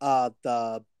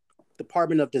the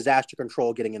Department of Disaster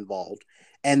Control getting involved,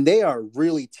 and they are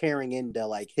really tearing into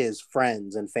like his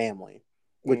friends and family,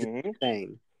 which is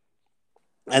insane.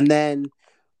 And then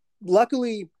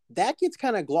luckily that gets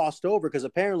kind of glossed over because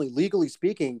apparently, legally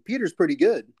speaking, Peter's pretty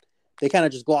good. They kind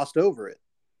of just glossed over it.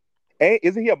 Hey,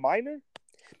 isn't he a minor?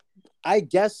 I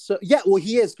guess so. Yeah, well,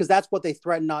 he is, because that's what they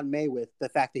threatened Aunt May with, the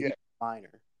fact that he's a minor.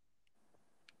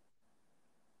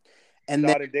 And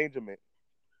child endangerment.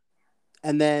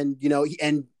 And then,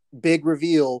 and big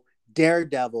reveal,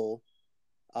 Daredevil,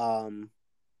 I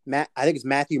think it's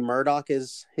Matthew Murdock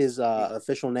is his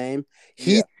official name.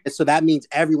 So that means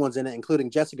everyone's in it,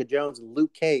 including Jessica Jones and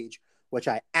Luke Cage, which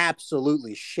I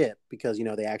absolutely ship because,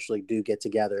 they actually do get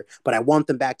together. But I want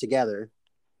them back together.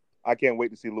 I can't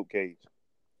wait to see Luke Cage.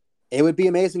 It would be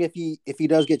amazing if he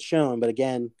does get shown, but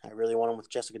again, I really want him with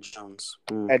Jessica Jones.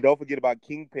 And don't forget about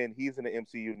Kingpin. He's in the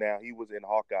MCU now. He was in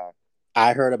Hawkeye.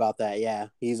 I heard about that. Yeah,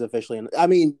 he's officially in. I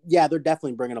mean, yeah, they're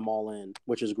definitely bringing them all in,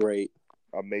 which is great.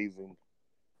 Amazing.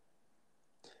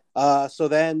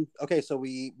 So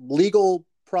we legal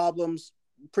problems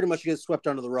pretty much get swept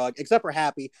under the rug, except for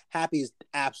Happy. Happy is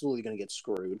absolutely going to get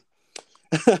screwed,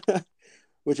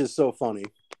 which is so funny.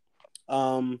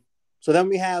 So then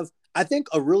we have, I think,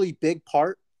 a really big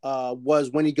part was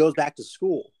when he goes back to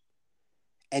school,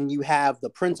 and you have the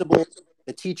principal,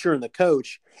 the teacher, and the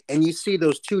coach, and you see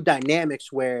those two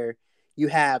dynamics where you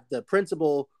have the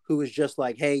principal who is just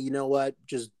like, hey, you know what,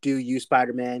 just do you,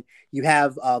 Spider-Man. You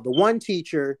have the one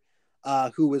teacher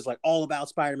who is like all about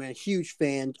Spider-Man, huge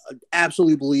fan,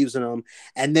 absolutely believes in him,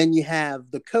 and then you have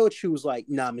the coach who was like,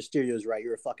 nah, Mysterio's right,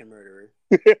 you're a fucking murderer.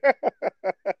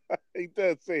 He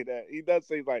does say that. He does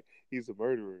say like he's a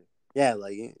murderer. Yeah,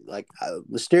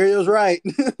 Mysterio's right.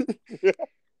 It's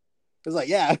like,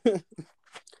 yeah.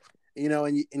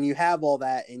 And you have all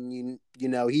that, and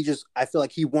he just, I feel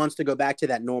like he wants to go back to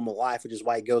that normal life, which is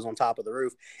why he goes on top of the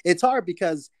roof. It's hard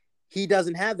because he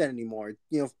doesn't have that anymore.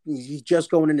 He's just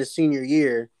going into senior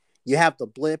year. You have the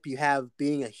blip, you have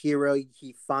being a hero.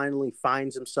 He finally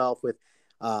finds himself with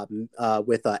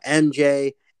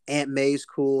MJ. Aunt May's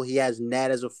cool. He has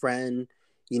Ned as a friend.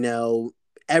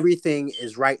 Everything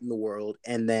is right in the world,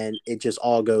 and then it just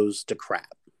all goes to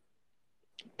crap.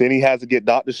 Then he has to get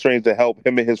Doctor Strange to help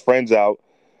him and his friends out.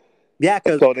 Yeah,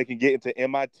 because so they can get into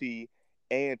MIT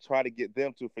and try to get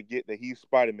them to forget that he's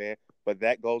Spider-Man, but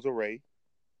that goes away.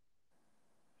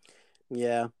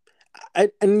 Yeah. I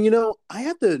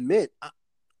have to admit, I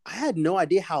had no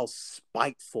idea how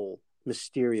spiteful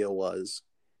Mysterio was.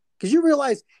 Because you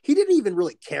realize he didn't even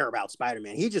really care about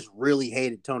Spider-Man. He just really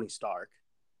hated Tony Stark.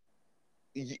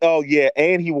 Oh yeah,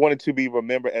 and he wanted to be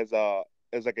remembered as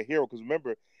like a hero. Because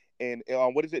remember, and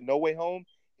what is it, No Way Home?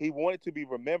 He wanted to be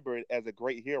remembered as a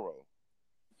great hero.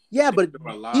 Yeah, but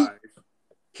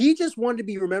he just wanted to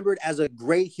be remembered as a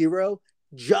great hero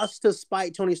just to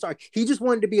spite Tony Stark. He just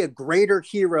wanted to be a greater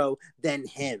hero than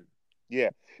him. Yeah.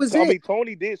 I mean,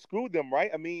 Tony did screw them, right?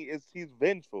 I mean, he's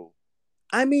vengeful.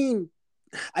 I mean,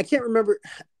 I can't remember.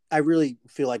 I really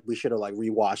feel like we should have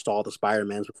rewatched all the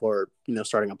Spider-Mans before,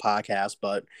 starting a podcast.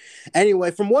 But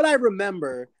anyway, from what I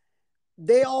remember,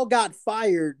 they all got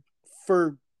fired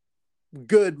for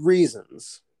good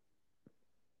reasons.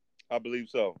 I believe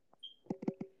so.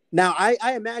 Now,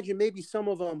 I imagine maybe some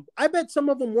of them, I bet some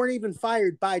of them weren't even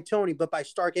fired by Tony, but by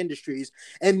Stark Industries.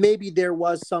 And maybe there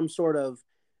was some sort of,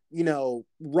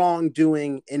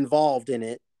 wrongdoing involved in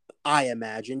it. I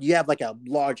imagine you have a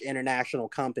large international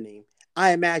company.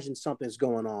 I imagine something's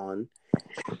going on.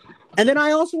 And then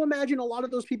I also imagine a lot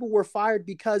of those people were fired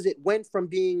because it went from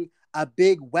being a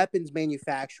big weapons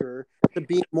manufacturer to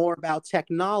being more about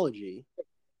technology.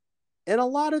 And a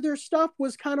lot of their stuff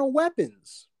was kind of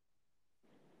weapons.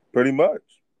 Pretty much.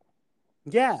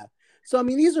 Yeah. So I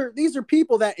mean, these are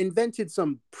people that invented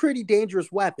some pretty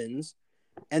dangerous weapons.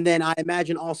 And then I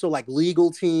imagine also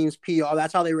legal teams, PR.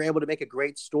 That's how they were able to make a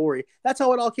great story. That's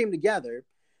how it all came together.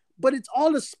 But it's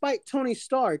all despite Tony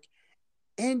Stark.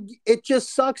 And it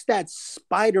just sucks that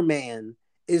Spider-Man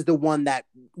is the one that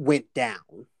went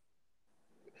down.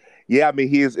 Yeah, I mean,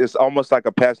 it's almost like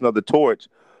a passing of the torch,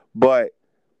 but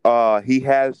he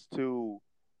has to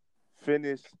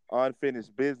finish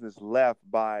unfinished business left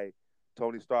by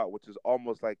Tony Stark, which is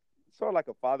almost sort of like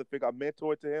a father figure, a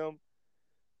mentor to him.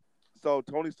 So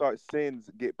Tony Stark's sins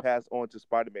get passed on to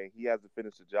Spider-Man. He has to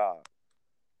finish the job.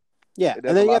 Yeah, and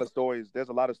there's a lot of stories. There's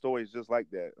a lot of stories just like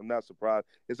that. I'm not surprised.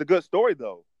 It's a good story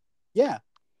though. Yeah,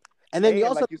 and then you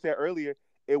also, like you said earlier,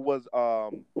 it was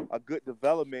a good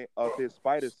development of his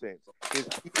spider sense, his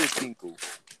Peter tinkle.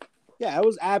 Yeah,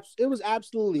 it was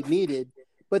absolutely needed.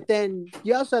 But then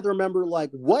you also have to remember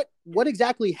what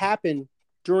exactly happened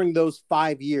during those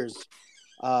 5 years,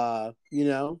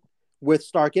 with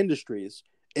Stark Industries.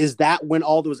 Is that when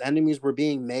all those enemies were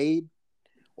being made?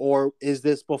 Or is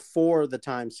this before the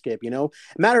time skip?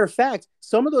 Matter of fact,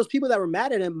 some of those people that were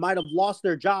mad at him might have lost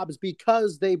their jobs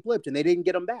because they blipped and they didn't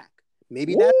get them back.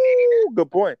 Maybe that. Good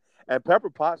point. And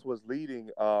Pepper Potts was leading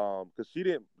because she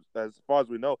didn't, as far as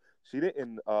we know, she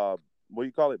didn't. What do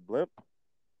you call it, blimp?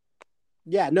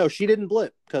 Yeah, no, she didn't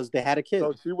blip because they had a kid.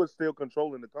 So she was still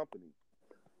controlling the company.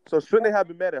 So shouldn't they have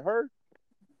been mad at her?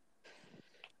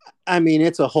 I mean,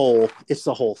 it's the whole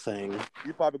thing.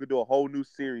 You probably could do a whole new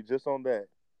series just on that.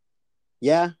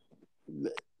 Yeah,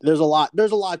 there's a lot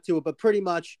to it, but pretty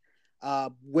much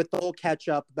with the whole catch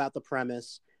up about the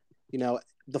premise,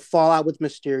 the fallout with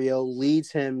Mysterio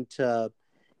leads him to,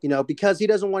 because he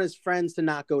doesn't want his friends to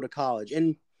not go to college.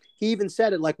 And he even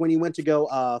said it when he went to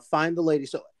go find the lady.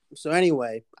 So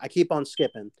anyway, I keep on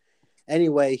skipping.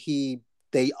 Anyway,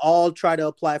 they all try to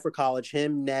apply for college,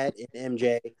 him, Ned, and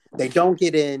MJ. They don't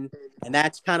get in, and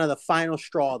that's kind of the final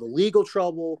straw. The legal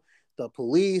trouble, the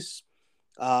police,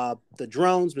 the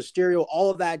drones, Mysterio, all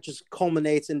of that just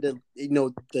culminates into,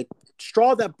 the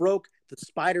straw that broke the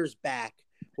Spider's back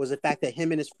was the fact that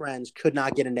him and his friends could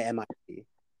not get into MIT.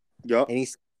 Yep. And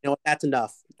he's, that's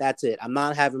enough. That's it. I'm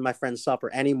not having my friends suffer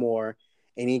anymore.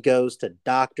 And he goes to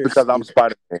Doctor Because I'm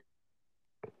Spider-Man.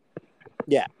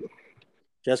 Yeah.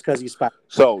 Just because he's Spider-Man.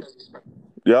 So,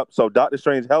 yep. So Doctor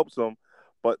Strange helps him,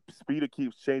 but Peter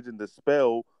keeps changing the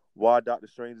spell while Doctor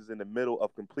Strange is in the middle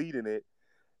of completing it,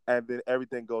 and then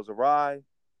everything goes awry.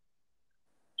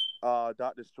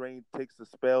 Doctor Strange takes the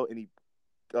spell and he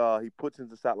puts it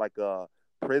inside like a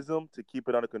prism to keep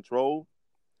it under control.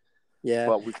 Yeah.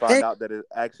 But we find out that it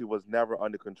actually was never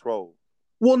under control.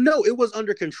 Well, no, it was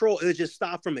under control. It just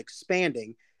stopped from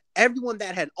expanding. Everyone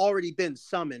that had already been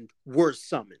summoned were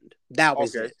summoned. That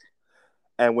was it.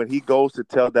 And when he goes to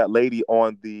tell that lady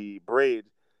on the bridge,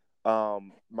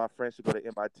 my friend should go to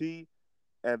MIT,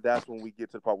 and that's when we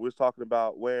get to the part we was talking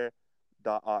about where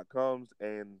Doc Ock comes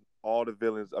and all the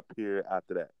villains appear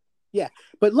after that. Yeah,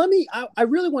 but I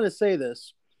really want to say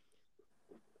this.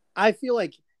 I feel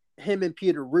like him and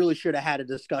Peter really should have had a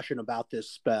discussion about this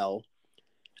spell.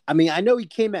 I mean, I know he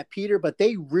came at Peter, but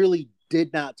they really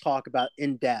did not talk about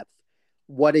in depth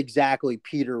what exactly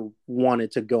Peter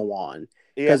wanted to go on.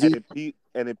 Yeah,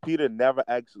 and then Peter never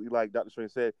actually, like Dr.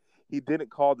 Strange said, he didn't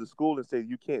call the school and say,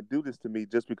 "You can't do this to me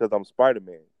just because I'm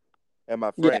Spider-Man and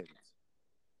my friends." Yeah.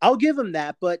 I'll give him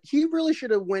that, but he really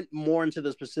should have went more into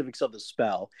the specifics of the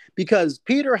spell because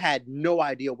Peter had no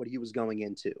idea what he was going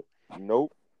into.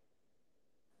 Nope.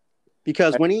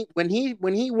 Because when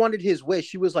he wanted his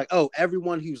wish, he was like, "Oh,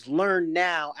 everyone who's learned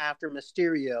now after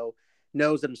Mysterio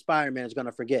knows that Spider-Man is going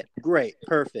to forget." Great,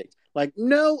 perfect. Like,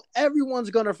 no,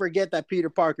 everyone's going to forget that Peter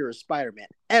Parker is Spider-Man.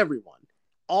 Everyone.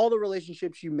 All the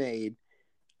relationships you made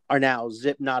are now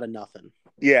zip not a nothing.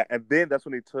 Yeah, and then that's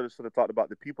when they sort of talked about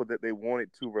the people that they wanted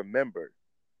to remember.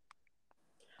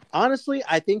 Honestly,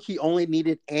 I think he only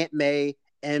needed Aunt May,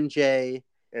 MJ,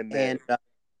 and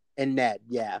Ned.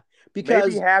 Yeah,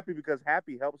 because maybe Happy, because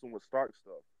Happy helps him with Stark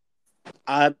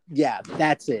stuff. Yeah,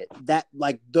 that's it. That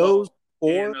like those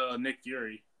four. And Nick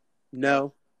Fury.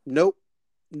 No, nope.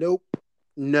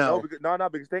 No,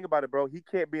 because think about it, bro. He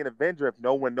can't be an Avenger if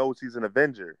no one knows he's an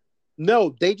Avenger.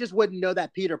 No, they just wouldn't know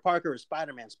that Peter Parker is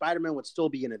Spider-Man. Spider-Man would still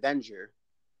be an Avenger.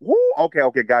 Woo! Okay,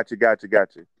 got you.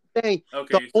 Okay,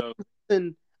 so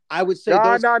I would say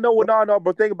no.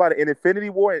 But think about it. In Infinity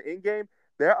War and Endgame,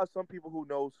 there are some people who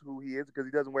knows who he is because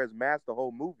he doesn't wear his mask the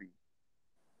whole movie.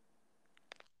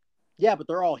 Yeah, but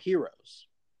they're all heroes.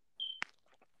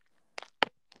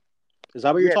 Is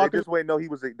that what you're talking? They just wouldn't know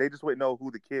They just wouldn't know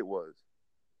who the kid was.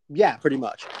 Yeah, pretty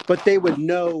much. But they would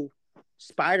know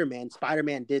Spider-Man.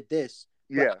 Spider-Man did this.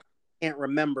 Yeah, I can't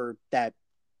remember that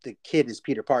the kid is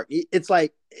Peter Parker. It's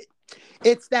like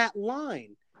it's that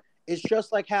line. It's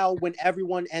just like how when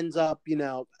everyone ends up,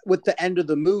 with the end of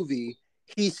the movie,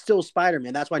 he's still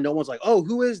Spider-Man. That's why no one's like, "Oh,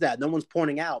 who is that?" No one's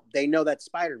pointing out. They know that's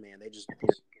Spider-Man. They just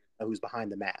know who's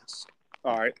behind the mask.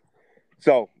 All right.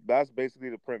 So that's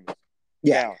basically the premise.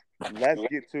 Yeah. Now, let's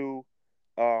get to,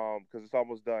 because it's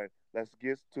almost done. Let's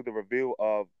get to the reveal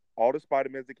of all the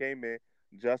Spider-Mans that came in.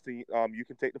 Justin, you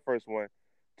can take the first one,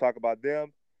 talk about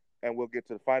them, and we'll get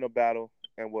to the final battle,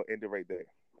 and we'll end it right there.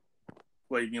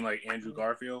 What, you mean like Andrew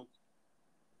Garfield?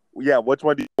 Yeah, which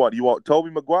one do you want? You want Tobey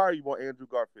Maguire or you want Andrew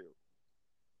Garfield?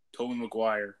 Tobey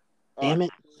Maguire. Damn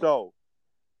it. So,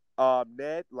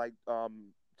 Ned, like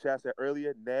Chaz said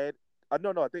earlier, Ned, I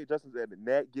think Justin said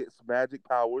Ned gets magic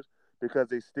powers because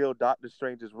they steal Doctor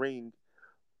Strange's ring.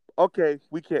 Okay,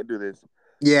 we can't do this.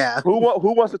 Yeah. Who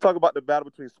wants to talk about the battle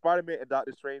between Spider-Man and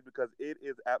Doctor Strange, because it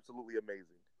is absolutely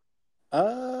amazing.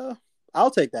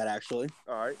 I'll take that actually.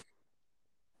 All right.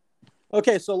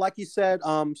 Okay, so like you said,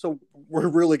 so we're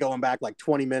really going back like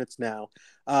 20 minutes now.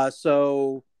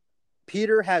 So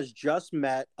Peter has just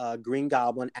met Green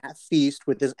Goblin at Feast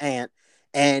with his aunt,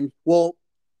 and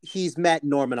he's met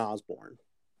Norman Osborn.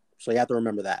 So you have to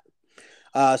remember that.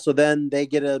 So then they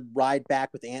get a ride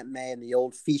back with Aunt May in the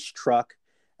old Feast truck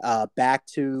back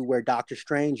to where Doctor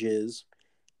Strange is.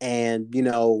 And,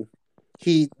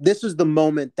 this is the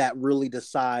moment that really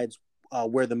decides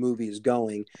where the movie is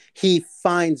going. He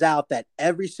finds out that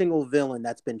every single villain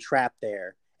that's been trapped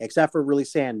there, except for really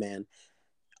Sandman,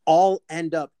 all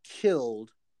end up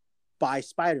killed by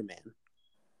Spider-Man.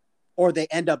 Or they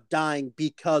end up dying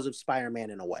because of Spider-Man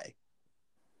in a way.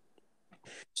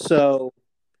 So,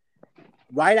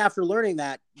 right after learning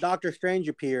that, Doctor Strange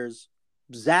appears,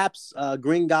 zaps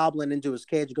Green Goblin into his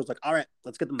cage, and goes like, "All right,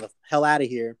 let's get them the hell out of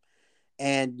here."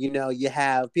 And, you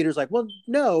have Peter's like, "Well,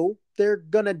 no, they're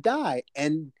going to die."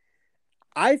 And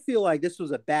I feel like this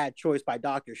was a bad choice by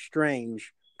Doctor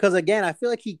Strange because again, I feel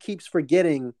like he keeps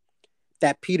forgetting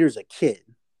that Peter's a kid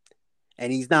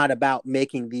and he's not about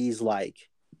making these like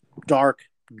dark,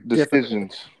 difficult,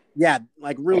 Decisions. yeah,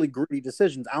 like really gritty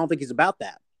decisions. I don't think he's about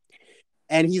that.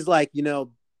 And he's like,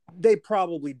 they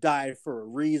probably died for a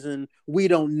reason. We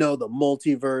don't know the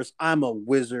multiverse. I'm a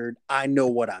wizard. I know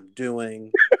what I'm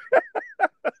doing.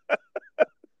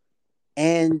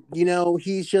 And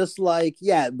he's just like,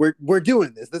 yeah, we're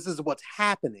doing this. This is what's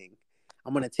happening.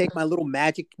 I'm gonna take my little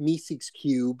magic Meeseeks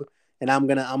cube and I'm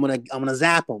gonna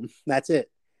zap him. That's it.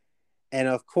 And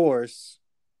of course,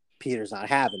 Peter's not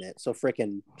having it. So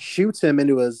frickin'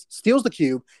 steals the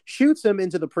cube, shoots him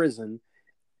into the prison,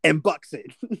 and bucks it.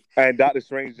 And Doctor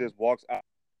Strange just walks out.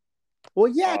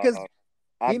 Well, yeah, because he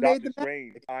I'm made Doctor the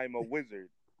Strange. I'm a wizard.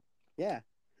 Yeah.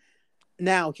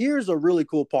 Now, here's a really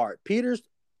cool part. Peter's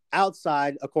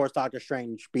outside. Of course, Doctor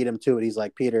Strange beat him to it. He's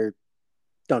like, Peter,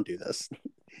 don't do this.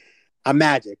 I'm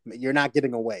magic. You're not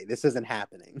getting away. This isn't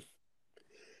happening.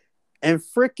 And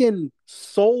freaking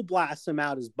soul blasts him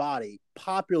out his body.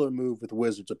 Popular move with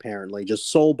wizards, apparently. Just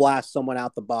soul blast someone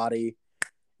out the body.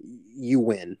 You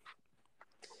win.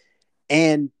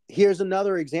 And here's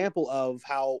another example of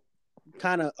how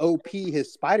kind of OP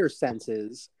his spider sense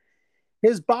is.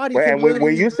 His body Wait, can and when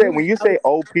literally you say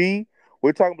OP,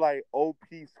 we're talking like OP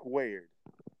squared.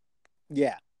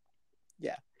 Yeah.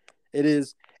 Yeah. It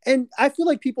is. And I feel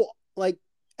like people like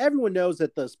everyone knows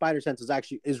that the spider sense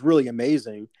is really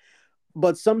amazing.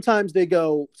 But sometimes it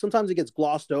gets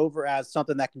glossed over as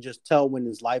something that can just tell when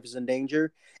his life is in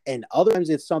danger. And other times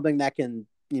it's something that can,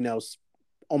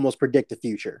 almost predict the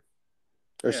future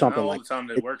or something not all like the time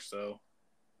that. that works though.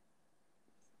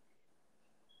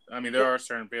 I mean, there are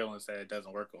certain villains that it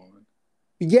doesn't work on.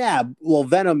 Yeah, well,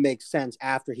 Venom makes sense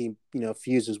after he,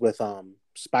 fuses with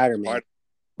Spider-Man.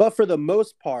 But for the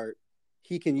most part,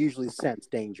 he can usually sense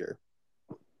danger.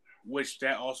 Which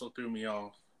that also threw me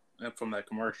off from that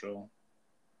commercial.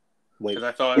 Wait, because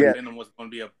I thought Venom was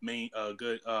going to be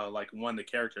good, like one of the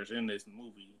characters in this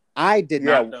movie. I did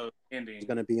not know the ending. He was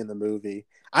going to be in the movie.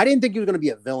 I didn't think he was going to be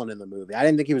a villain in the movie. I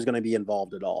didn't think he was going to be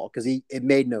involved at all because it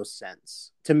made no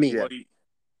sense to me. Yeah.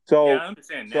 I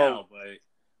understand now, but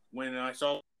when I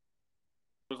saw it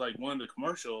was like one of the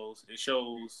commercials, it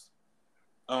shows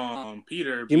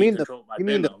Peter being controlled by Venom.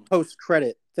 You mean the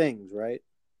post-credit things, right?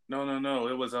 No.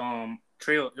 It was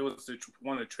trailer. It was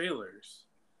one of the trailers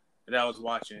that I was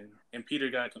watching, and Peter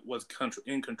was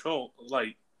in control,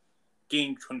 like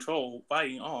getting control,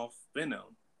 fighting off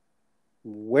Venom.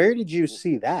 Where did you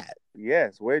see that?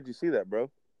 Yes, where did you see that,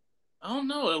 bro? I don't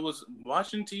know. It was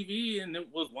watching TV, and it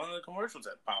was one of the commercials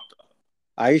that popped up.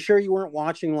 Are you sure you weren't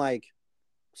watching like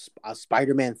a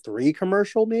Spider-Man 3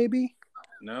 commercial, maybe?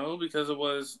 No, because it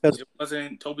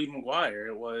wasn't Tobey Maguire.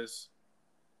 It was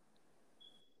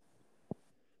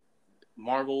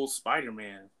Marvel's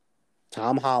Spider-Man.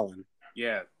 Tom Holland.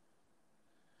 Yeah.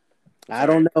 I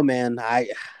don't know, man.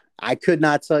 I could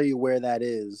not tell you where that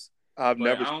is. I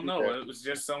don't know. That. It was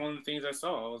just some of the things I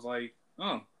saw. I was like,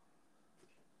 oh.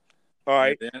 All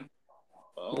right. Then,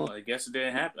 I guess it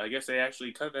didn't happen. I guess they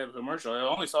actually cut that commercial. I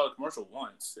only saw the commercial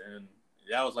once, and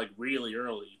that was like really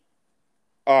early.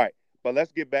 All right. But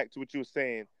let's get back to what you were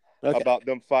saying about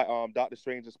them fight. Doctor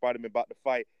Strange and Spider-Man about to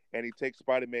fight, and he takes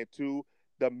Spider-Man to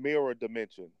the mirror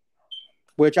dimension,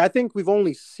 which I think we've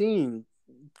only seen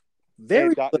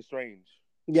in Doctor Strange.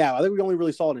 Yeah, I think we only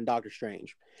really saw it in Doctor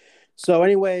Strange. So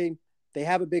anyway, they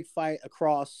have a big fight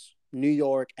across New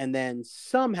York, and then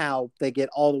somehow they get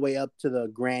all the way up to the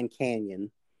Grand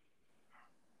Canyon.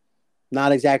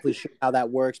 Not exactly sure how that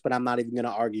works, but I'm not even going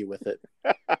to argue with it.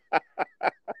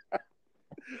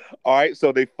 All right,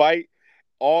 so they fight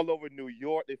all over New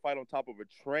York. They fight on top of a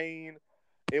train.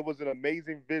 It was an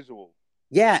amazing visual.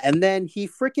 Yeah, and then he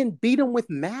freaking beat him with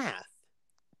math.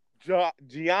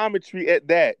 Geometry at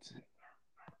that.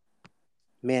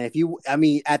 Man,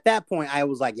 at that point, I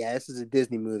was like, yeah, this is a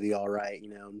Disney movie, all right,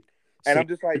 And I'm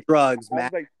just like, drugs, I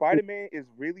was like, Spider-Man is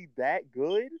really that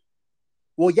good?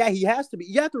 Well, yeah, he has to be.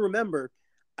 You have to remember,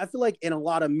 I feel like in a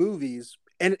lot of movies,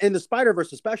 and in the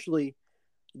Spider-Verse especially,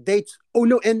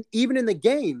 and even in the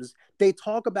games, they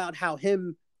talk about how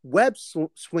him web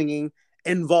swinging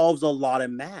involves a lot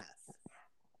of math.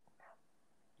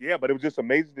 Yeah, but it was just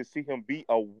amazing to see him beat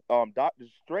a Doctor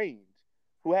Strange,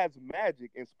 who has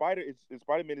magic, and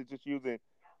Spider-Man is just using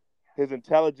his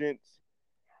intelligence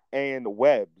and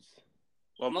webs.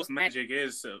 Well, most magic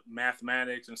is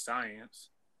mathematics and science.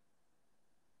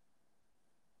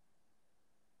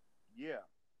 Yeah,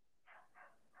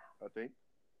 I think.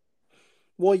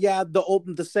 Well, yeah,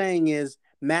 the saying is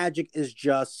magic is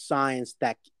just science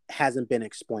that hasn't been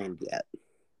explained yet.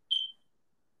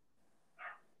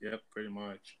 Yep, pretty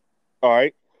much. All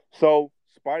right. So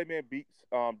Spider-Man beats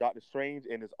Doctor Strange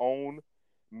in his own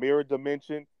mirror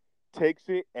dimension, takes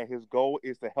it, and his goal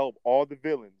is to help all the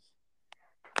villains.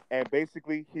 And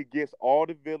basically, he gives all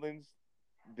the villains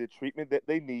the treatment that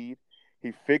they need.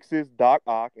 He fixes Doc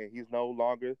Ock, and he's no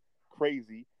longer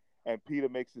crazy. And Peter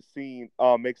makes the scene,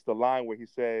 makes the line where he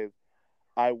says,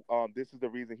 "I this is the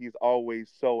reason he's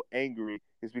always so angry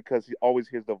is because he always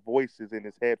hears the voices in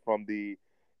his head from the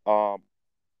um."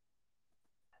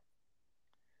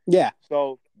 Yeah.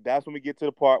 So that's when we get to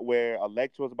the part where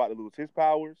Electro is about to lose his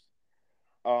powers.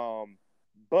 Um,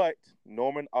 but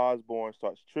Norman Osborn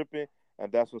starts tripping,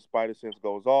 and that's when Spider Sense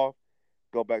goes off.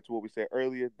 Go back to what we said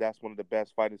earlier. That's one of the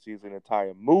best fighting scenes in the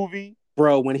entire movie.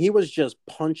 Bro, when he was just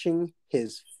punching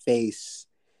his face,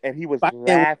 And he was Spider-Man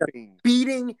was laughing.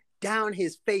 beating down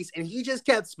his face, and he just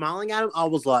kept smiling at him. I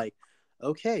was like,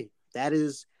 okay, that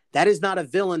is not a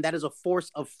villain. That is a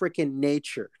force of freaking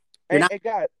nature. And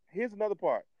God, here's another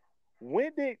part.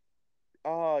 When did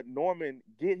Norman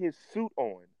get his suit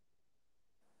on?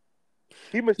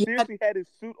 He mysteriously had his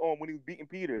suit on when he was beating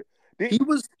Peter. He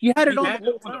had it on had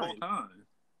the the whole whole time. time.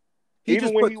 He Even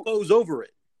just when put clothes over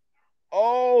it.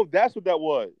 Oh, that's what that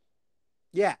was.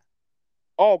 Yeah.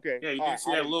 Oh, okay. Yeah, you All didn't right.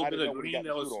 see that little I bit didn't know of when he green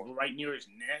got that the suit was on. right near his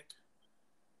neck.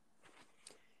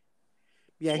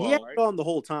 Yeah, he Well, had it on the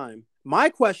whole time. My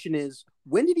question is,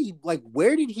 where did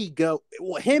he go?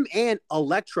 Well, him and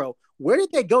Electro, where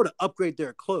did they go to upgrade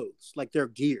their clothes, like their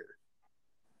gear?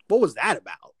 What was that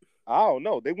about? I don't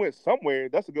know. They went somewhere.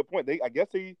 That's a good point. I guess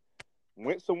he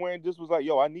went somewhere and just was like,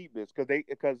 "Yo, I need this," because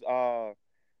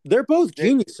They're both they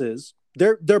geniuses.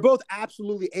 They're both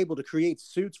absolutely able to create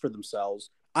suits for themselves.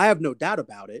 I have no doubt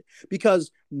about it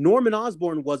because Norman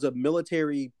Osborn was a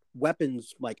military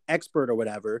weapons like expert or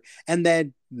whatever, and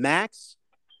then Max,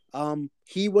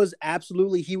 he was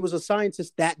a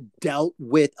scientist that dealt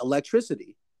with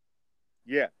electricity.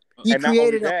 yeah. He And not only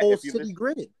created a that, whole city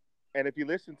grid. if you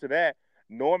listen to that,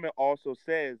 Norman also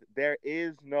says there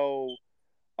is no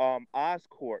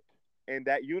Oscorp in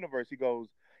that universe.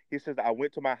 He says, "I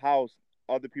went to my house.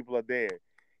 Other people are there."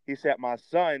 He said, "My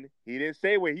son." He didn't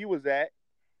say where he was at,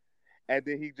 and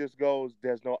then he just goes,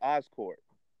 "There's no Oscorp."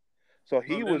 So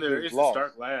he well, then was there just is the lost.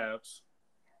 Stark Labs.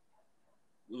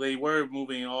 They were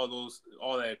moving all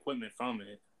that equipment from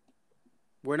it.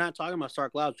 We're not talking about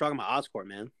Stark Labs. We're talking about Oscorp,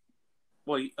 man.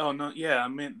 Well, oh no, yeah, I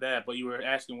meant that, but you were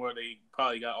asking where they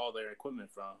probably got all their equipment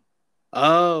from.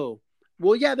 Oh,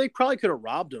 well, yeah, they probably could have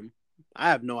robbed him. I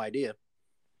have no idea.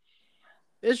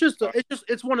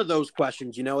 It's one of those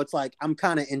questions, you know. It's like I'm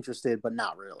kind of interested, but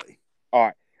not really. All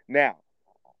right, now,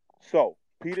 so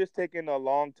Peter's taking a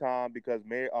long time because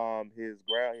his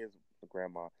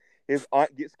grandma, his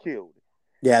aunt gets killed.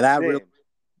 Yeah, that really Then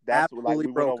that's like absolutely we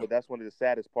went broke over. him. That's one of the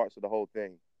saddest parts of the whole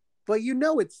thing. But you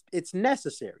know, it's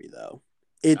necessary though.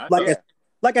 It I like thought, I,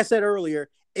 like I said earlier,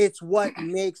 it's what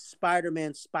makes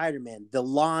Spider-Man Spider-Man. The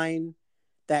line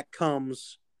that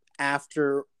comes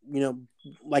after,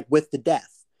 like with the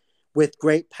death, with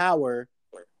great power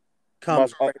comes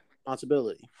Must great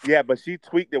responsibility. Yeah, but she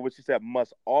tweaked it. What she said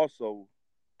must also.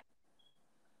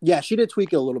 Yeah, she did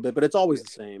tweak it a little bit, but it's always Yeah,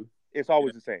 the same. it's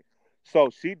always the same. So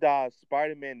she dies.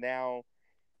 Spider Man now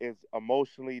is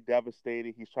emotionally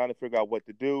devastated. He's trying to figure out what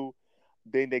to do.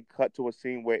 Then they cut to a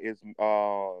scene where it's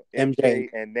MJ. MJ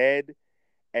and Ned,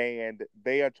 and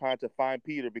they are trying to find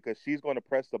Peter because she's going to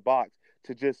press the box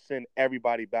to just send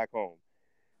everybody back home.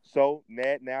 So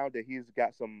Ned, now that he's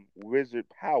got some wizard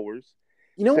powers,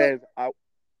 You know what? says, "I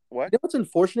what You know what's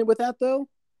unfortunate with that though?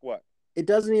 what." It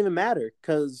doesn't even matter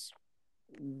because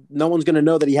no one's gonna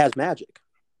know that he has magic.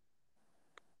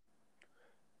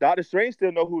 Doctor Strange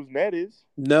still know who Ned is.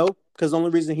 No, because the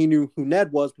only reason he knew who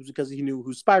Ned was because he knew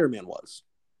who Spider-Man was.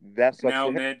 That sucks now for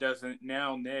him. Ned doesn't.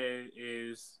 Now Ned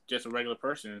is just a regular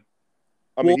person.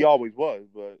 I mean, Well, he always was,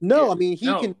 but no, yeah. I mean he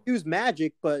can No, use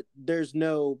magic, but there's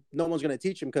no one's gonna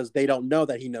teach him because they don't know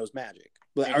that he knows magic.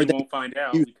 and Or he they won't find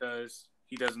out use, because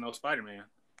he doesn't know Spider-Man.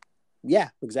 yeah,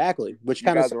 exactly. Which You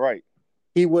kind of guys are right.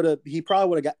 he probably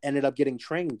would have ended up getting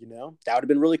trained. That would have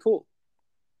been really cool.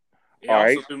 It All also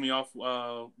right. threw me off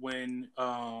when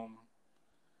Aunt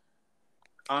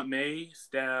May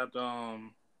stabbed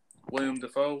William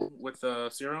Defoe with the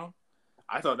serum.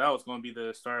 I thought that was going to be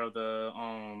the start of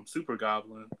the Super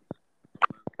Goblin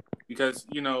because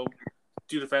due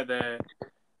to the fact that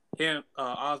him,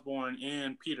 Osborn,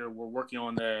 and Peter were working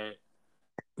on that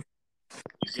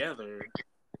together.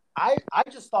 I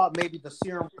just thought maybe the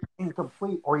serum was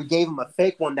incomplete, or he gave him a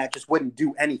fake one that just wouldn't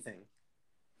do anything.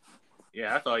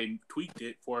 Yeah, I thought he tweaked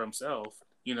it for himself,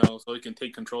 so he can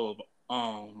take control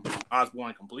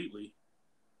Osborn completely.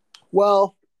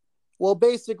 Well,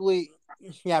 basically,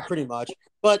 yeah, pretty much.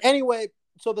 But anyway,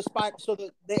 so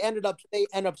they end up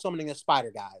summoning the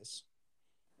spider guys.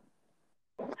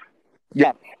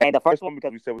 Yeah, and the first one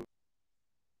because we said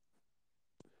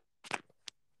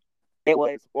it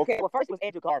was okay. Well, first it was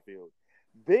Andrew Garfield,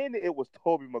 then it was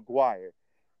Tobey Maguire.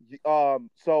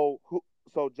 So who?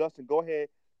 So Justin, go ahead.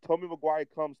 Tobey Maguire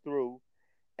comes through,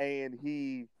 and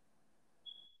he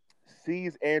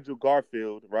sees Andrew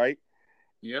Garfield, right?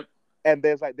 Yep. And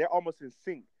there's like they're almost in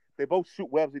sync. They both shoot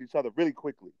webs at each other really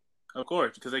quickly. Of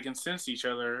course, because they can sense each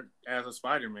other as a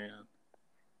Spider-Man.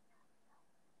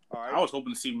 All right. I was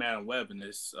hoping to see Madam Web in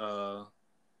this.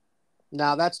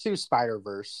 Now that's too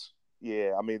Spider-Verse.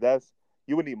 Yeah, I mean that's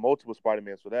you would need multiple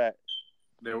Spider-Mans for that.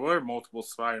 There were multiple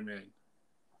Spider-Men.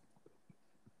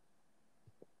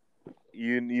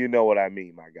 You know what I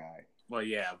mean, my guy. Well,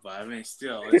 yeah, but I mean,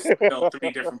 still, it's still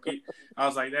three different. I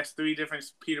was like, that's three different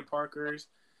Peter Parkers.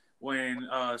 When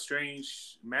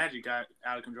Strange Magic got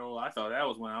out of control, I thought that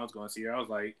was when I was going to see her. I was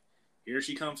like, here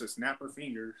she comes to snap her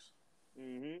fingers.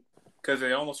 Because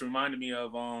it almost reminded me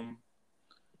of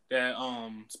that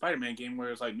Spider-Man game where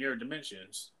it's like mirror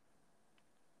dimensions.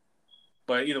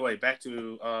 But either way, back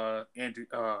to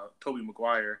Tobey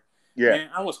Maguire. Yeah, Man,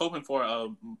 I was hoping for a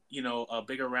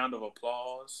bigger round of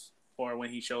applause for when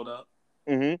he showed up.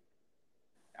 I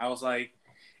was like,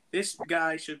 this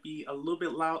guy should be a little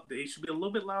bit loud. They should be a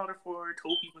little bit louder for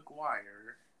Tobey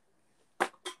Maguire.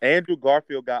 Andrew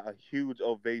Garfield got a huge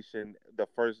ovation the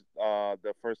first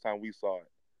time we saw it,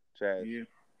 Chaz.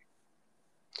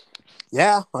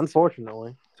 Yeah,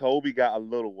 unfortunately. Toby got a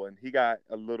little one. He got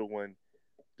a little one,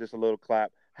 just a little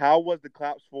clap. How was the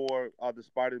claps for the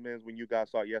Spider-Mans when you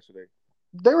guys saw it yesterday?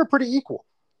 They were pretty equal.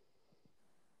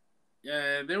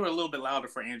 Yeah, they were a little bit louder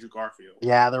for Andrew Garfield.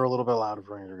 Yeah, they were a little bit louder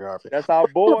for Andrew Garfield. That's our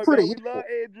boy, man. We love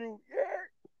Andrew. Yeah.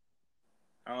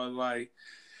 I was like,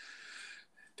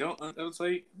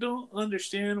 don't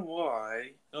understand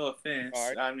why. No offense.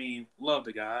 Right. I mean, love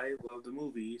the guy, love the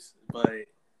movies, but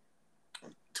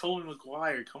Tobey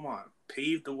Maguire, come on,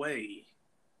 paved the way.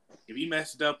 If he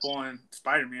messed up on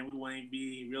Spider-Man, we wouldn't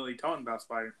be really talking about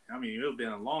Spider-Man. I mean, it would have been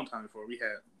a long time before we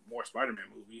had more Spider-Man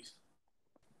movies.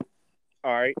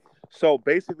 All right. So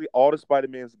basically, all the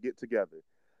Spider-Mans get together.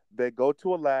 They go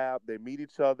to a lab. They meet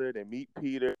each other. They meet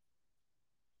Peter.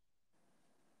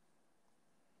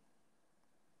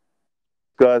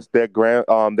 Discuss their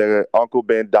Uncle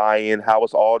Ben dying. How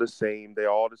it's all the same.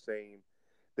 They're all the same.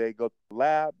 They go to the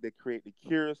lab. They create the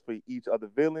cures for each other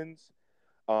villains.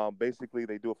 Basically,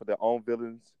 they do it for their own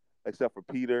villains, except for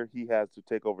Peter. He has to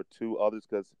take over two others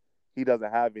because he doesn't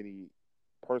have any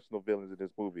personal villains in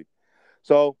this movie.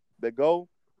 So they go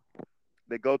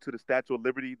to the Statue of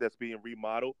Liberty that's being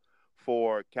remodeled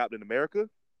for Captain America.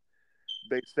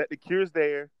 They set the cures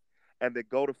there, and they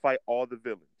go to fight all the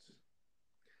villains.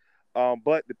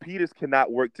 But the Peters cannot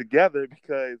work together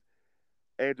because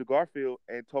Andrew Garfield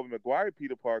and Tobey Maguire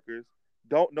Peter Parkers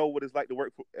don't know what it's like to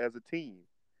work as a team.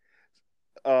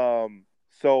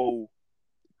 So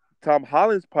Tom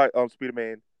Holland's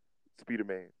Spider-Man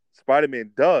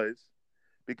does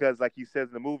because, like he says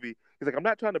in the movie, he's like, I'm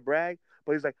not trying to brag,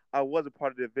 but he's like, I was a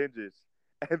part of the Avengers,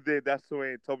 and then that's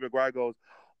when Tobey Maguire goes,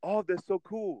 "Oh, that's so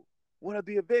cool. What are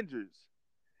the Avengers?"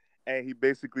 And he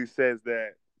basically says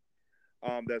that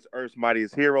that's Earth's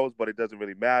mightiest heroes, but it doesn't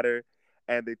really matter.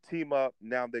 And they team up.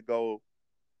 Now they go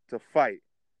to fight.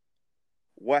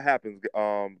 What happens,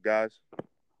 guys?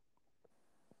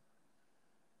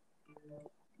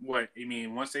 What, you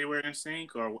mean once they were in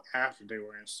sync or after they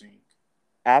were in sync?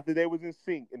 After they was in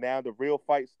sync, and now the real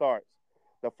fight starts.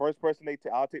 The first person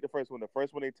I'll take the first one. The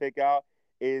first one they take out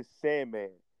is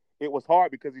Sandman. It was hard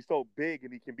because he's so big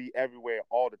and he can be everywhere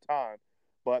all the time.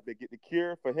 But they get the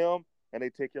cure for him and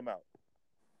they take him out.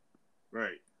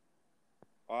 Right.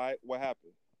 All right, what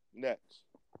happened next?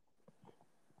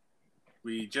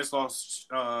 We just lost.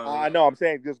 I know. I'm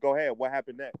saying, just go ahead. What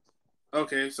happened next?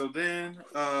 Okay, so then,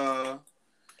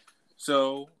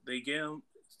 so they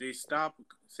stop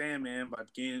Sandman by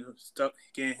getting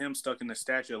him stuck in the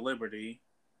Statue of Liberty.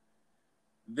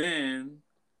 Then,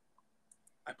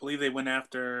 I believe they went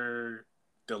after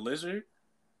the Lizard.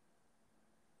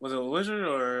 Was it a Lizard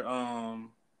or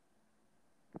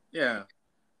yeah?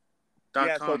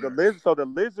 Doc Connors. So the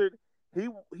lizard, he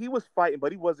was fighting,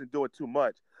 but he wasn't doing too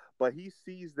much. But he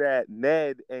sees that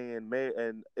Ned and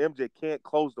MJ can't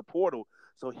close the portal,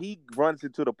 so he runs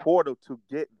into the portal to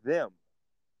get them.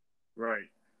 Right.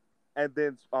 And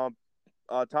then Tom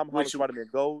Holland Spider-Man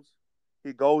goes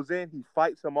in, he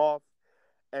fights him off,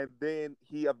 and then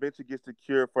he eventually gets the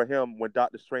cure for him when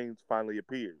Doctor Strange finally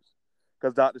appears.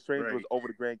 because Doctor Strange was Right. over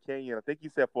the Grand Canyon. I think he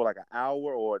said for like an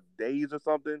hour or days or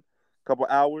something, a couple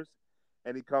hours,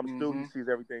 and he comes through. He Mm-hmm. sees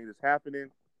everything that's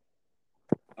happening.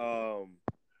 Um.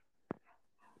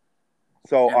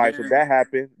 So all And right, so then that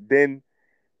happened. Then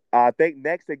I think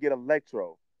next they get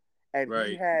Electro, and he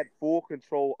right. had full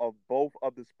control of both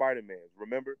of the Spider Mans.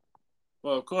 Remember?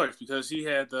 Well, of course, because he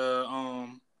had the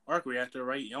arc reactor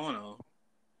right on him.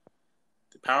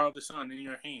 The power of the sun in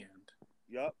your hand.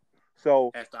 Yep.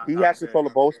 So As he Doc has said. control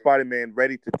of both Spider Man,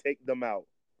 ready to take them out.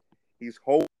 He's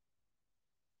holding,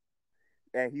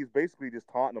 and he's basically just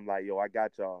taunting them like, "Yo, I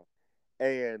got y'all."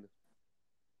 And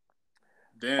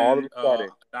all of Then a sudden,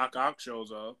 Doc Ock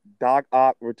shows up. Doc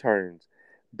Ock returns.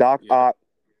 Doc Yep. Ock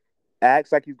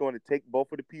acts like he's going to take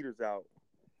both of the Peters out,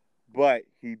 but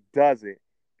he doesn't,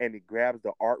 and he grabs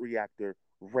the art reactor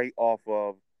right off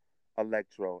of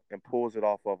Electro and pulls it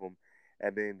off of him,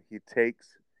 and then he takes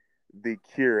the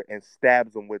cure and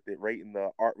stabs him with it right in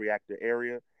the art reactor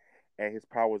area, and his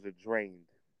powers are drained.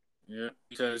 Yeah.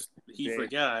 Because he Then,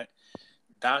 forgot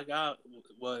Doc Ock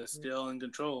was still in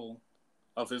control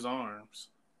of his arms.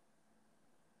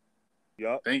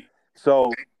 yep. Thank.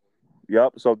 So,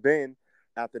 yep. So then,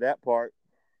 after that part,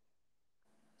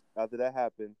 after that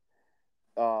happened,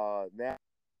 now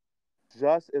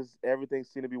just as everything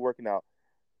seemed to be working out,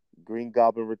 Green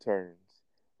Goblin returns.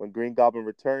 When Green Goblin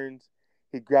returns,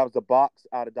 he grabs the box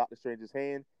out of Doctor Strange's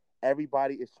hand.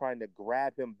 Everybody is trying to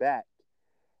grab him back,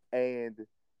 and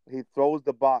he throws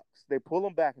the box. They pull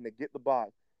him back and they get the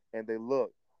box, and they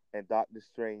look, and Doctor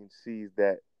Strange sees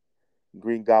that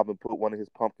Green Goblin put one of his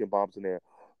pumpkin bombs in there.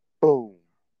 Boom!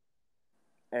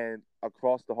 And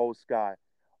across the whole sky,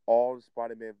 all the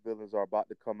Spider-Man villains are about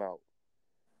to come out.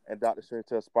 And Doctor Strange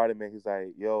tells Spider-Man, he's like,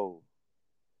 "Yo,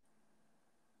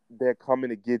 they're coming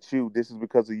to get you. This is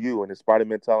because of you." And the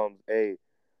Spider-Man tells him, "Hey,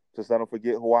 just let them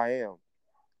forget who I am."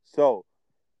 So,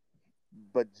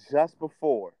 but just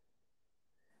before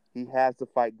he has to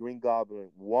fight Green Goblin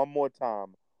one more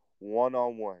time, one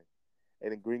on one,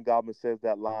 and then Green Goblin says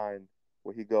that line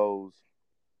where he goes,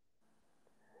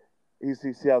 he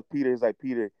tells Peter, he's like,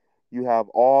 "Peter, you have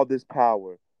all this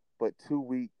power, but too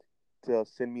weak to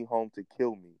send me home to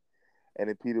kill me." And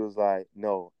then Peter was like,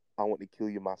 "No, I want to kill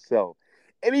you myself."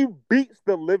 And he beats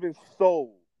the living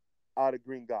soul out of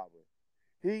Green Goblin.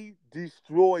 He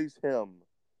destroys him.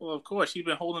 Well, of course, he's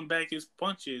been holding back his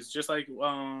punches, just like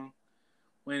when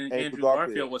Andrew Andrew Garfield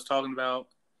Garfield. was talking about.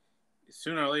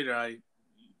 Sooner or later, I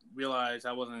realized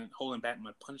I wasn't holding back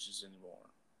my punches anymore,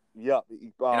 Yep.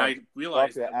 and I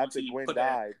realized Garfield, that once he put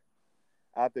that.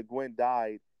 after Gwen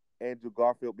died, Andrew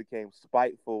Garfield became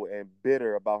spiteful and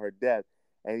bitter about her death,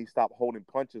 and he stopped holding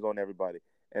punches on everybody.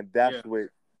 And Yeah, that's what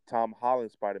Tom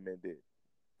Holland Spider-Man did.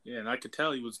 yeah, and I could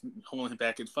tell he was holding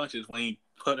back his punches when he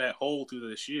put that hole through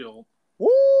the shield.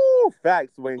 Woo!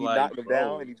 Facts. When he Like, knocked him down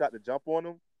bro, and he tried to jump on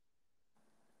him,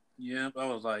 yeah, I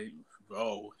was like,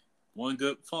 bro, one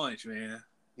good punch, man.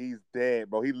 he's dead,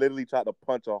 bro. He literally tried to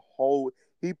punch a hole.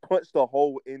 He punched a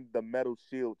hole in the metal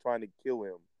shield trying to kill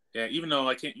him. Yeah, even though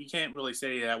you can't really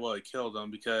say that well, it killed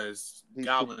him because He's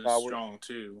super Goblin is powered. strong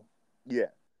too. Yeah.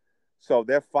 So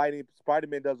they're fighting.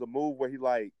 Spider-Man does a move where he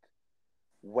like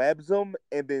webs him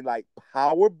and then like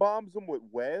power bombs him with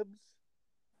webs,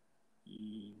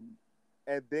 Mm,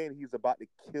 and then he's about to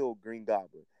kill Green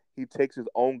Goblin. He takes his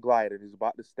own glider and he's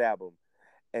about to stab him,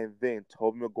 and then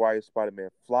Tobey Maguire's Spider-Man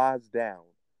flies down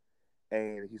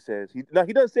and he says he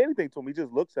doesn't say anything to him. He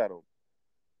just looks at him.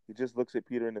 He just looks at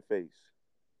Peter in the face.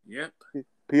 Yep.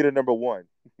 Peter number one,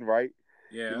 right?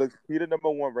 He Yeah. looks Peter number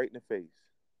one right in the face,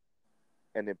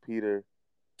 and then Peter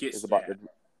Get is about stabbed.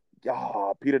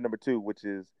 to Peter number two, which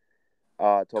is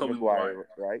Tobey Toby Maguire, Maguire.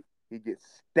 right? He gets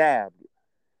stabbed,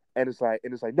 and it's like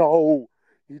no,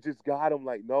 he just got him.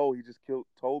 Like no, he just killed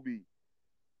Tobey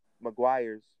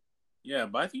Maguire's. Yeah,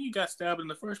 but I think he got stabbed in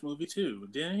the first movie too,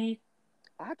 didn't he?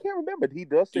 I can't remember. He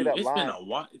does say Dude, that it's been line. a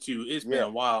while. Dude, it's been Yeah, a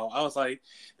while. I was like,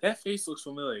 that face looks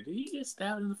familiar. Did he get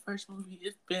stabbed in the first movie?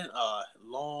 It's been a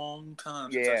long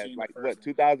time since I've yeah. seen the Like first what? one.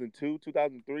 2002,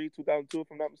 2003, 2002, if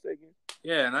I'm not mistaken.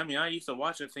 Yeah, and I mean, I used to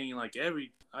watch that thing like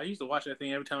every. I used to watch that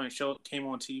thing every time it came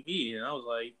on TV, and I was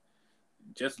like,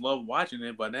 just loved watching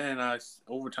it. But then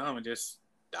over time, I just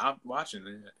stopped watching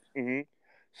it, Hmm.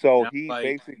 So and I was he like,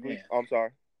 basically, man, I'm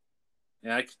sorry.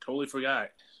 and I totally forgot.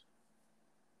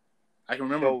 I can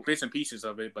remember So bits and pieces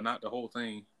of it, but not the whole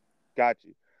thing. got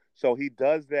you. So he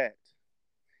does that,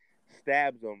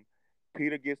 stabs him.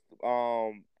 Peter gets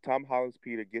Tom Holland's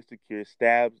Peter gets the cure,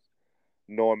 stabs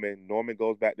Norman. Norman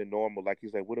goes back to normal. Like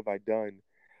he's like, what have I done?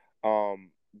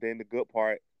 Then the good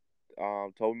part,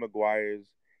 Tobey Maguire's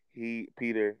he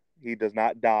Peter, he does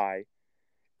not die.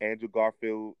 Andrew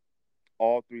Garfield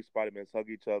All three Spider-Mans hug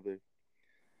each other.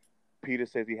 Peter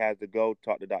says he has to go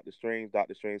talk to Doctor Strange.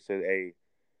 Doctor Strange says, "Hey,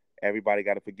 everybody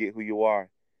got to forget who you are."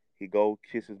 He go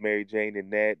kisses Mary Jane and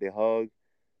Ned. They hug.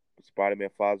 Spider-Man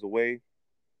flies away.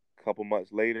 A couple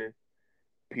months later,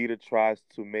 Peter tries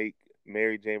to make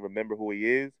Mary Jane remember who he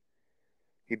is.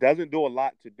 He doesn't do a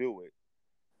lot to do it,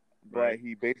 but Right.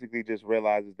 he basically just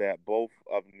realizes that both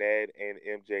of Ned and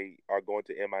MJ are going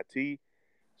to MIT.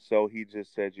 So he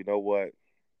just says, "You know what?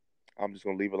 I'm just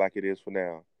gonna leave it like it is for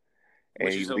now." And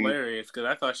Which he is leaves. hilarious because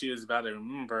I thought she was about to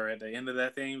remember at the end of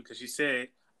that thing because she said,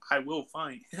 "I will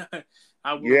find,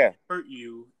 I will Yeah, hurt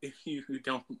you if you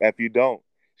don't." if you don't,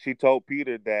 she told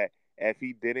Peter that if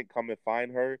he didn't come and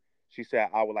find her, she said,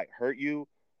 "I would like hurt you,"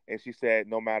 and she said,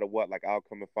 "No matter what, like I'll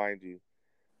come and find you."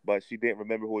 But she didn't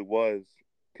remember who he was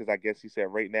because I guess he said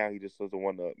right now he just doesn't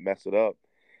want to mess it up.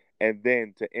 And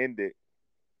then to end it,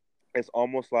 it's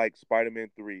almost like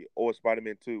Spider-Man 3 or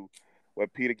Spider-Man 2, where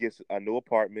Peter gets a new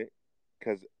apartment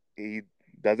because he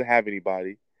doesn't have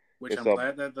anybody. Which It's I'm a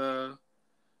glad that the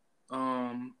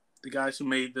guys who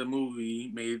made the movie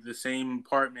made the same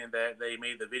apartment that they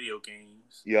made the video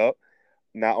games. yup.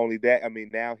 Not only that, I mean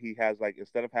now he has like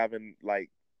instead of having like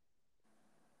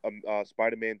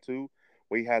Spider-Man 2,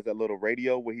 where he has that little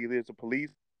radio where he hears the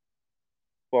police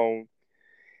phone,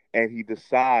 and he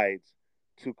decides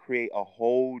to create a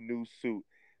whole new suit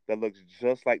that looks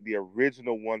just like the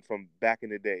original one from back in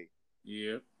the day.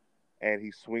 Yep. And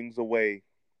he swings away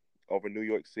over New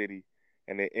York City,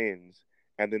 and it ends.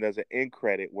 And then there's an end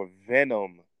credit where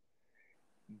Venom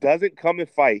doesn't come and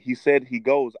fight. He said he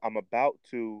goes, "I'm about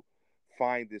to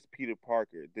find this Peter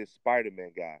Parker, this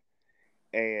Spider-Man guy,"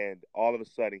 and all of a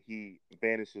sudden he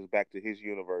vanishes back to his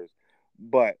universe.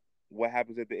 But what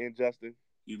happens at the end, Justin?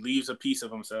 He leaves a piece of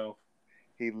himself.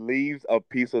 He leaves a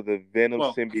piece of the Venom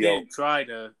Well, he symbiote. didn't try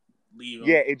to leave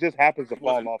Yeah, him. it just happens to He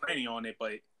fall wasn't off him. planning on it,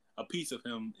 but a piece of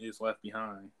him is left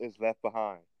behind. It's left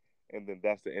behind, and then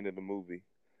that's the end of the movie.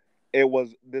 It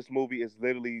was this movie is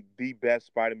literally the best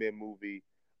Spider-Man movie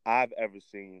I've ever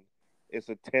seen. It's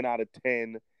a 10 out of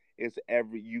 10. It's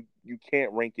every you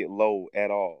can't rank it low at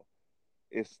all.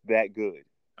 It's that good.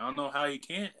 I don't know how you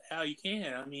can't. How you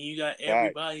can? I mean, you got Facts.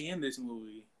 everybody in this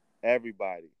movie.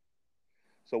 Everybody.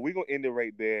 So we're gonna end it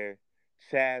right there.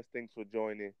 Chaz, thanks for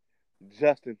joining.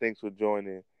 Justin, thanks for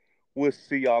joining. We'll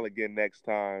see y'all again next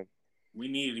time. We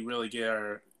need to really get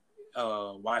our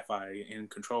Wi-Fi in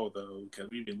control though, because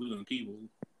we've been losing people.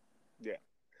 Yeah.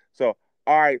 So,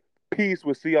 all right. Peace.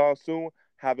 We'll see y'all soon.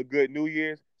 Have a good New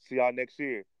Year's. See y'all next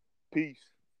year. Peace.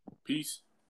 Peace.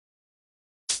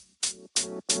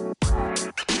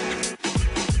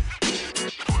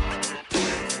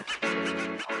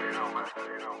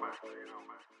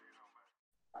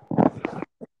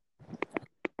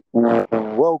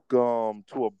 Welcome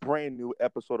to a brand new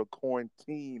episode of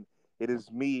Quarantine. It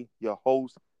is me, your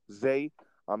host, Zay.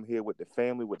 I'm here with the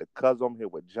family, with the cousin. I'm here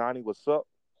with Johnny. What's up?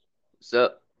 What's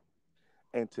up?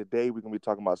 And today we're going to be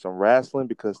talking about some wrestling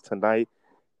because tonight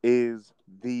is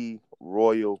the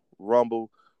Royal Rumble.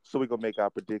 So we're going to make our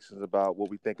predictions about what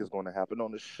we think is going to happen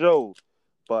on the show.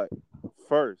 But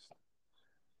first,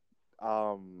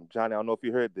 Johnny, I don't know if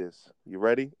you heard this. You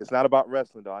ready? It's not about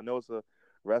wrestling, though. I know it's a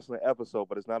wrestling episode,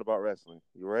 but it's not about wrestling.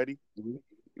 You ready? Mm-hmm.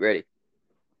 Ready?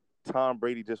 Tom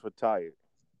Brady just retired.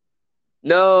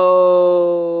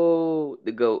 No,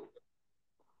 the goat,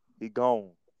 He gone.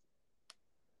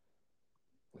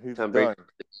 He's Tom Brady, done.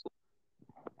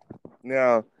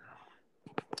 Now,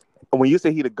 when you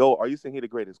say he the GOAT, are you saying he the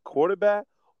greatest quarterback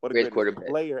or the greatest greatest quarterback,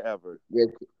 player ever?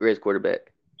 greatest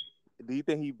quarterback. Do you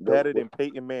think he No, better than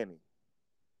Peyton Manning?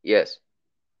 yes,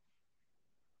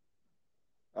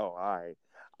 Oh, all right.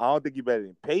 I don't think he better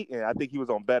than Peyton. I think he was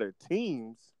on better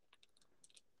teams.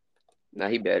 now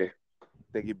he better. I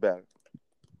think he better.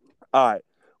 All right.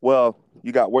 Well,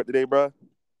 you got work today, bro?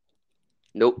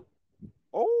 Nope,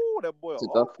 Oh, that boy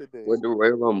took off off today. for the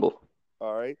Royal Rumble.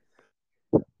 All right.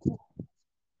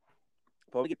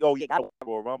 Oh, yeah, got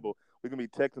Royal Rumble. We're going to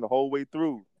be texting the whole way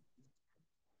through.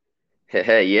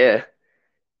 Yeah,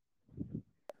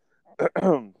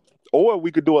 Or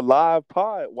we could do a live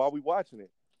pod while we watching it.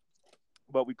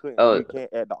 But we couldn't. oh We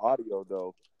can't add the audio,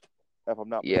 though, if I'm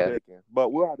not yeah, mistaken.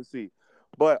 But we'll have to see.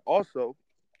 But also,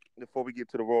 before we get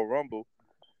to the Royal Rumble,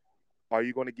 are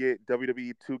you going to get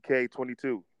WWE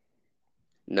 2K22?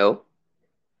 no.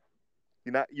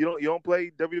 You not you don't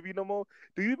play WWE no more?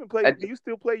 Do you even play? I Do you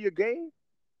still play your game?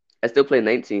 I still play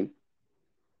 19.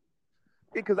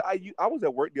 Because I was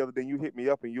at work the other day. You hit me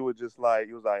up and you were just like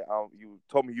you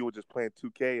told me you were just playing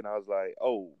 2K and I was like,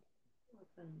 oh,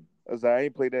 I was like, I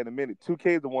ain't played that in a minute. 2K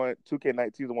is the one. 2K19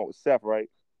 is the one with Seth, right?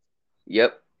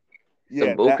 Yep, Some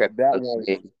Yeah, bullcrap that on this one.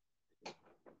 game.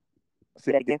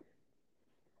 Say that again.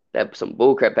 That some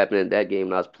bullcrap happened in that game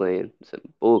when I was playing. Some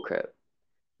bullcrap.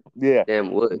 Yeah,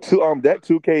 Damn wood. that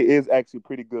 2K is actually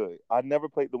pretty good. I never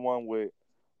played the one with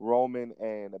Roman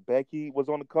and Becky was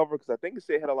on the cover because I think it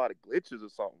said it had a lot of glitches or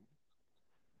something.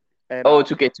 And Oh,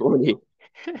 2K20.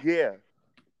 yeah,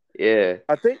 Yeah.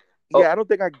 I think Oh, I don't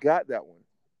think I got that one.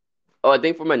 oh, I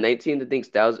think for my 19, I think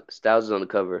Styles is on the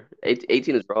cover.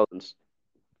 18 is Rollins.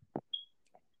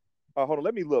 Hold on,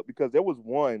 let me look because there was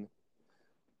one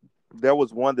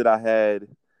that I had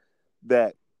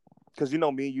that because you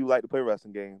know me and you like to play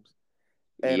wrestling games,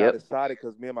 and I Yep. decided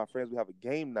because me and my friends we have a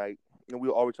game night and we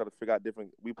always try to figure out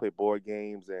different. We play board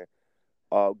games and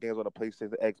games on the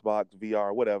PlayStation, Xbox,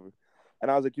 VR, whatever. And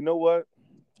I was like, you know what?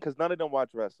 Because none of them watch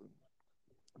wrestling,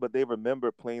 but they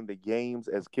remember playing the games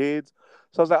as kids.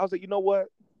 So I was like, you know what?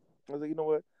 I was like, you know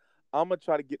what? I'm gonna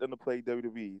try to get them to play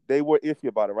WWE. They were iffy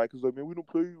about it, right? Because like, man, we don't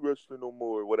play wrestling no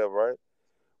more, or whatever, right?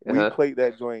 We Uh-huh. played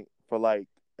that joint for like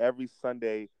every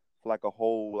Sunday for like a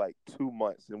whole like 2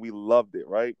 months, and we loved it,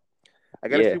 right? I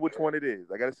got to see Yeah. which one it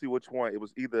is. I got to see which one. It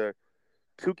was either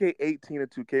 2K18 or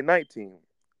 2K19,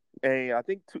 and I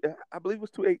believe it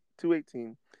was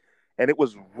 218, and it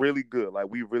was really good. Like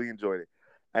we really enjoyed it.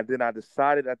 And then I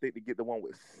decided I think to get the one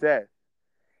with Seth,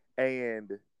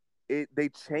 and they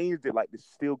changed it like the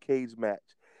steel cage match.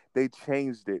 They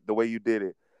changed it the way you did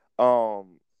it.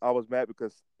 I was mad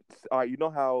because you know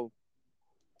how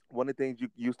one of the things you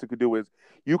used to could do is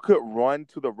you could run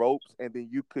to the ropes and then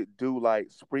you could do like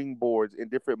springboards and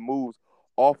different moves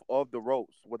off of the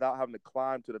ropes without having to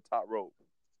climb to the top rope.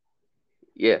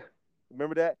 Yeah.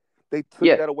 Remember that? They took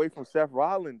Yeah. that away from Seth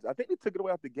Rollins. I think they took it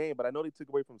away off the game, but I know they took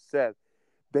it away from Seth.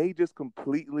 They just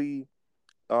completely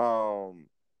um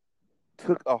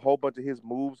took a whole bunch of his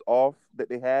moves off that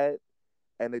they had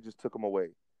and they just took him away.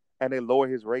 And they lowered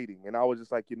his rating. And I was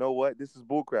just like, you know what? This is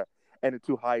bullcrap. And the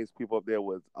two highest people up there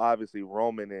was obviously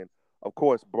Roman and of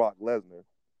course Brock Lesnar.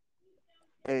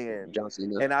 And John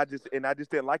Cena. I just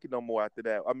didn't like it no more after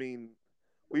that. I mean,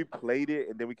 we played it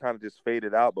and then we kind of just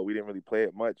faded out, but we didn't really play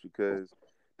it much because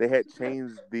they had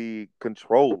changed the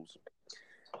controls.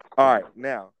 All right,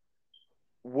 now,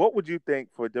 what would you think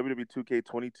for WWE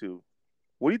 2K22?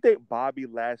 What do you think Bobby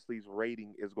Lashley's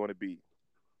rating is going to be?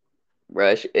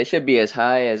 Bro, it should be as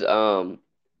high as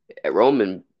at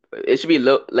Roman. It should be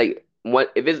low like one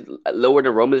if it's lower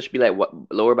than Roman, it should be like what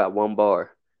lower by one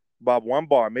bar. Bob, one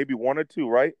bar, maybe one or two,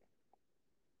 right?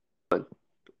 One.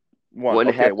 One. One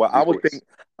and a Okay. half Well, max.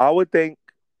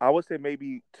 I would say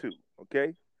maybe two.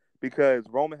 Okay, because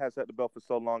Roman has had the belt for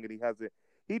so long and he hasn't.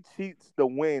 He cheats the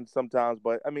win sometimes,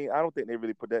 but I mean, I don't think they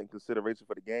really put that in consideration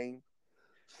for the game.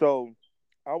 So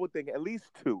I would think at least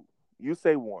two. You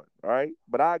say one, all right?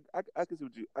 But I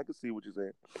can see what you're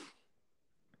saying.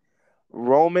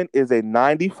 Roman is a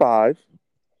 95.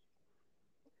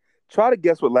 Try to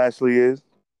guess what Lashley is.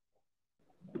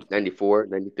 94,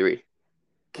 93.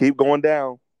 Keep going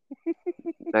down.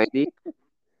 90.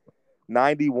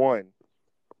 91.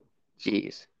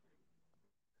 Jeez.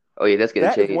 Oh yeah, that's gonna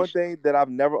That is one change. thing that I've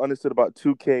never understood about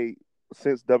 2K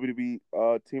since WWE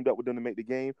teamed up with them to make the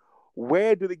game.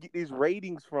 Where do they get these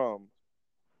ratings from?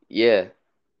 Yeah,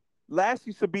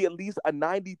 Lashley should be at least a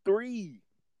 93.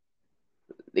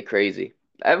 they crazy.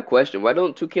 I have a question. Why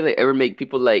don't 2K like ever make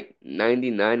people like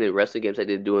 99 in wrestling games like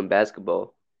they do in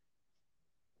basketball?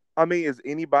 I mean, is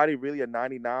anybody really a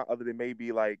 99 other than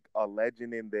maybe like a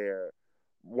legend in their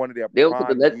one of their They don't put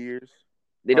the prime let years?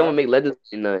 they Huh? don't make legends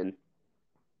 99.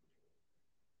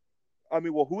 I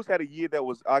mean, well, who's had a year that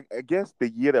was I guess the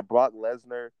year that Brock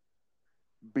Lesnar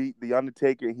beat the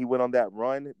Undertaker and he went on that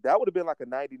run? That would have been like a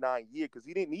 99 year because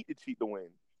he didn't need to cheat to win.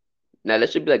 Now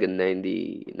that should be like a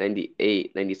 90,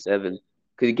 98, 97.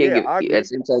 Because you can't Yeah, give I at the agree.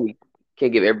 same time you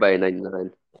can't give everybody a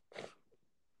 99.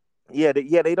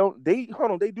 They don't they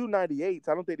hold on, they do 98s.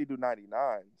 I don't think they do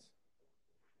 99s.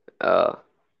 Uh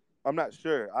I'm not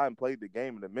sure. I haven't played the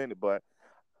game in a minute, but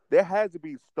there has to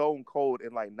be Stone Cold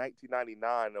in like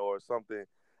 1999 or something,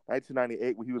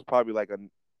 1998, when he was probably like a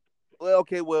well,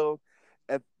 okay, well,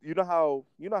 if, you know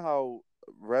how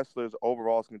wrestlers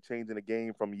overalls can change in a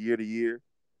game from year to year.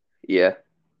 yeah,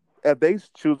 If they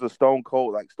choose a Stone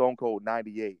Cold like Stone Cold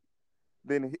 98,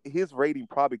 then his rating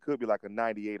probably could be like a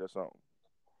 98 or something.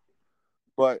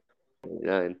 But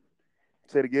 99.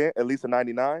 say it again, at least a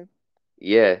 99.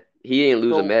 Yeah, he didn't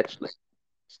lose a So match. Like,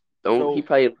 don't he so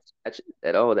probably didn't lose a match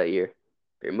at all that year.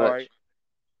 Very all right. much.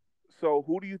 So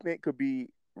who do you think could be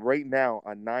right now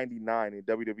a 99 in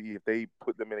WWE if they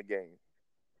put them in a game?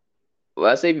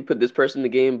 Well, I say if you put this person in the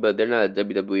game, but they're not a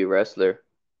WWE wrestler.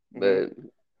 Mm-hmm. But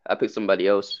I pick somebody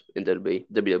else in WWE.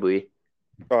 WWE.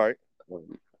 All right. Let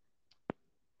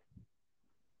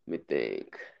me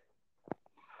think.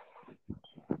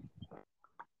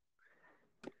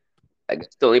 I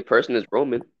guess the only person is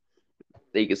Roman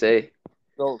that you can say.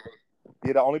 So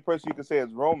yeah, the only person you can say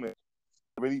is Roman.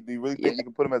 Really, do you really Yeah. think you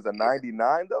can put him as a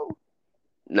 99 though?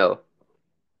 No.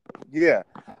 Yeah,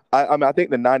 I mean I think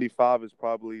the 95 is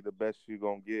probably the best you're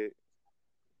gonna get.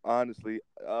 Honestly,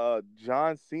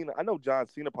 John Cena. I know John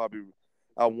Cena probably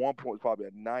at one point was probably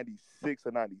at 96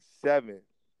 or 97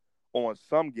 on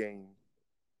some game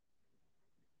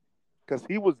because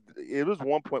he was. It was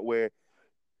one point where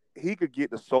he could get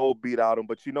the soul beat out of him,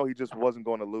 but you know he just wasn't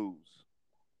going to lose.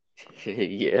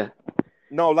 Yeah.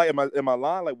 No, like in my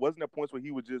line, like wasn't there points where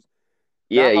he would just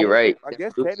Yeah, not? I you're wouldn't say. right. I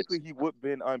guess technically he would have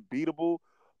been unbeatable,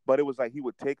 but it was like he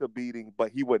would take a beating,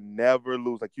 but he would never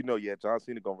lose. Like yeah, John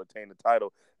Cena gonna retain the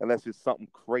title unless it's something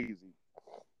crazy.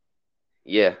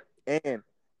 Yeah. And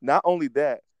not only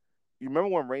that, you remember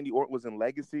when Randy Orton was in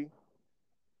Legacy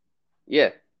Yeah.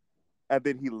 and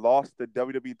then he lost the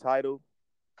WWE title?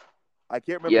 I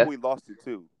can't remember Yeah. who he lost it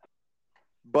to,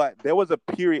 but there was a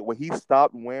period where he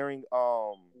stopped wearing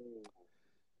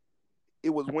it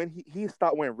was when he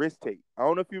stopped wearing wrist tape. I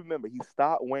don't know if you remember. He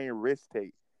stopped wearing wrist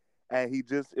tape and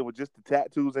it was just the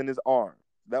tattoos in his arm.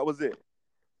 That was it.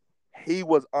 He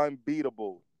was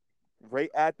unbeatable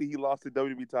right after he lost the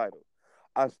WWE title.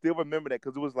 I still remember that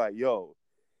because it was like, yo,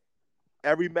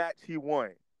 every match he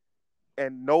won,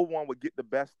 and no one would get the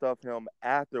best of him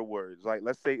afterwards. Like,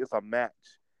 let's say it's a match,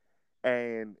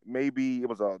 and maybe it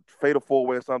was a fatal four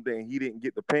way or something, and he didn't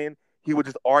get the pin. He would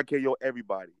just RKO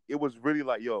everybody. It was really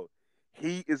like, yo,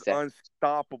 he is Exactly.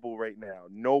 unstoppable right now.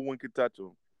 No one could touch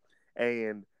him.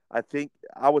 And I think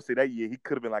I would say that year he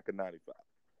could have been like a 95.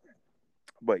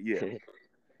 But yeah.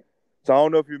 So I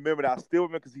don't know if you remember that. I still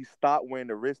remember because he stopped wearing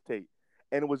the wrist tape.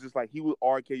 And it was just like he would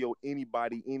RKO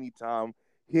anybody anytime.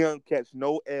 He didn't catch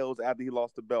no L's after he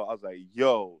lost the belt. I was like,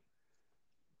 yo,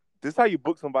 this is how you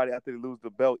book somebody after they lose the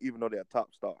belt, even though they're a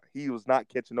top star. He was not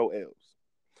catching no L's.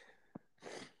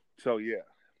 So yeah.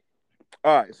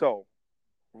 All right. So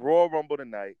Royal Rumble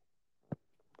tonight.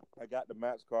 I got the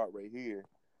match card right here.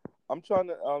 I'm trying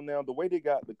to now the way they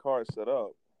got the card set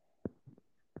up.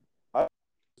 I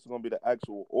this is gonna be the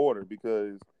actual order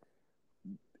because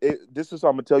this is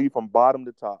I'm gonna tell you from bottom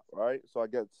to top, right? So I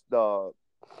guess the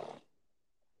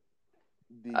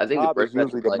I think the top is first match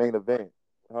usually would the probably. main event,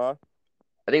 huh?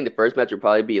 I think the first match would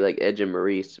probably be like Edge and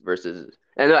Maurice versus.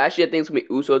 And no, actually, I think it's gonna be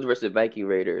Usos versus Viking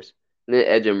Raiders, and then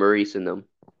Edge and Maurice in them.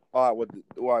 All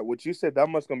right, what you said that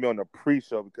must gonna be on the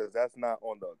pre-show because that's not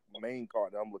on the main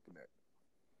card that I'm looking at.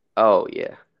 Oh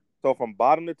yeah. So from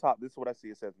bottom to top, this is what I see.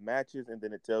 It says matches, and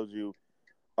then it tells you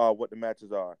what the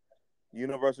matches are.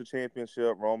 Universal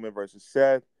Championship, Roman versus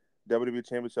Seth. WWE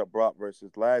Championship, Brock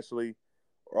versus Lashley.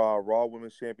 Raw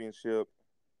Women's Championship,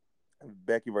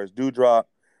 Becky versus Doudrop.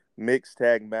 Mixed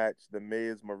tag match, The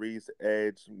Miz, Maurice,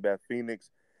 Edge, Beth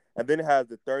Phoenix. And then it has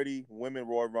the 30 women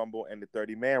Royal Rumble and the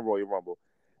 30-man Royal Rumble.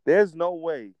 There's no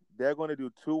way they're going to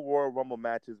do two Royal Rumble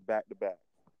matches back to back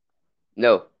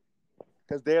No.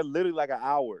 because they're literally like an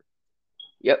hour.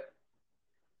 Yep.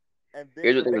 And then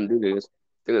Here's what so they're they gonna do.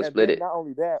 They're gonna and split then it. not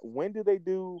only that, when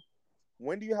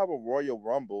do you have a Royal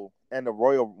Rumble and the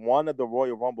Royal one of the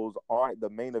Royal Rumbles aren't the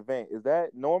main event? Is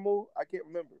that normal? I can't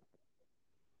remember.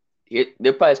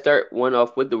 They'll probably start one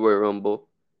off with the Royal Rumble,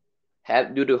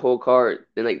 have do the whole card,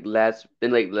 then last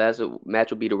match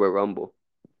will be the Royal Rumble,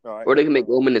 All right. or they can make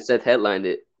Roman and Seth headline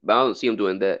it, but I don't see them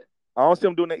doing that. I don't see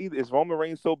him doing that either. Is Roman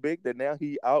Reigns so big that now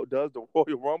he outdoes the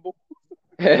Royal Rumble?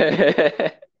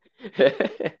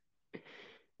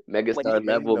 Like he Megastar named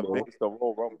level the mo. biggest the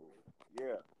Royal Rumble.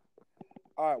 Yeah.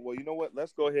 All right. Well, you know what?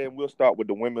 Let's go ahead and we'll start with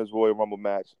the women's Royal Rumble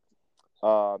match.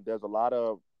 There's a lot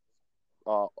of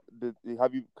uh,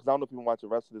 have you? Because I don't know if you been watching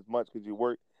wrestling as much because you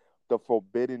work the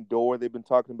Forbidden Door they've been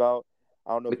talking about.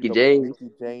 I don't know if you Mickey know, but James.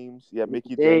 Mickey James, yeah, Mickey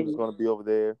Mickey James is James. going to be over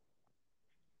there.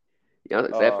 Yeah, I'm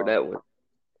excited for Uh, that one.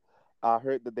 I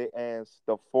heard that they asked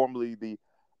formerly the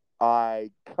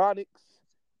Iconics,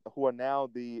 who are now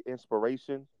the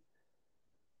Inspiration.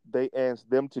 They asked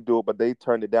them to do it, but they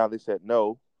turned it down. They said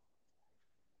no.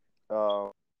 Uh,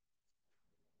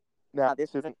 Now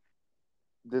this isn't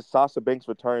this Sasha Banks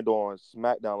returned on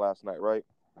SmackDown last night, right?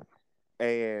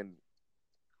 And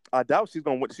I doubt she's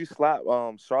gonna win. She slapped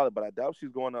Charlotte, but I doubt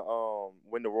she's going to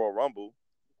win the Royal Rumble.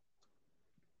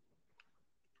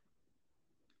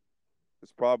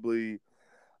 It's probably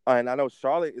and I know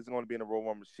Charlotte is going to be in the Royal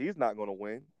Rumble. She's not going to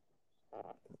win.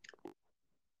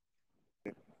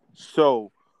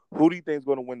 So, who do you think is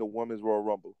going to win the Women's Royal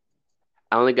Rumble?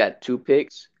 I only got two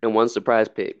picks and one surprise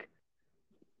pick,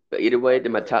 but either All way, right, they're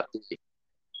go my ahead. top three.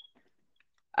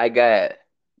 I got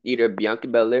either Bianca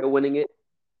Belair winning it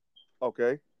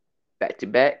Okay. back to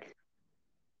back,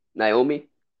 Naomi,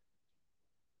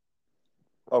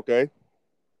 Okay.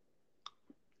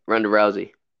 Ronda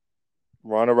Rousey.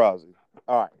 Ronda Rousey.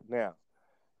 All right. Now,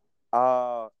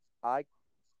 I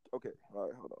okay. All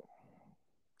right. Hold on.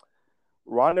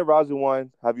 Ronda Rousey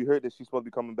won. Have you heard that she's supposed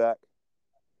to be coming back?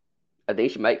 I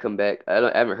think she might come back. I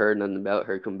haven't heard nothing about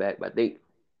her come back, but I think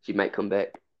she might come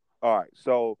back. All right.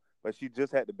 So, but she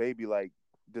just had the baby like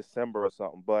December or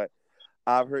something. But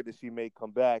I've heard that she may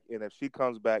come back, and if she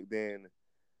comes back, then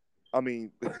I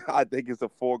mean, I think it's a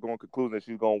foregone conclusion that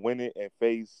she's gonna win it and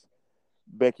face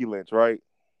Becky Lynch, right?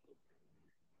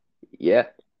 Yeah,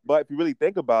 But if you really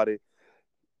think about it,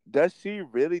 does she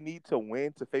really need to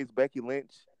win to face Becky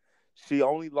Lynch? She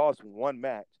only lost one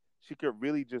match. She could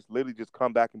really just literally just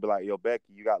come back and be like, "Yo,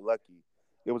 Becky, you got lucky.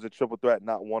 It was a triple threat,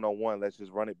 not one on one. Let's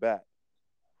just run it back."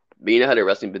 but you know how the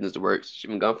wrestling business works. She's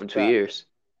been gone for two Fact. years.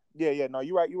 Yeah, yeah. No,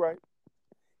 you're right. You're right.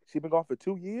 She been gone for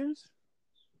 2 years.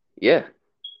 Yeah,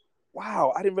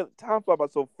 Wow, I didn't really time fly by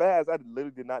so fast. I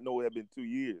literally did not know it had been 2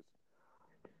 years.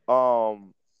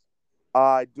 Um,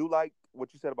 I do like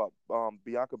what you said about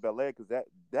Bianca Belair because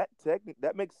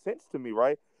that makes sense to me,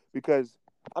 right? Because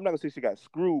I'm not gonna say she got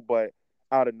screwed, but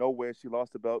out of nowhere she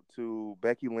lost the belt to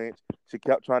Becky Lynch. She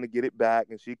kept trying to get it back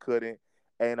and she couldn't.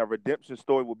 And a redemption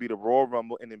story would be the Royal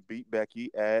Rumble and then beat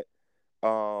Becky at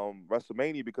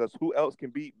WrestleMania because who else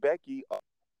can beat Becky?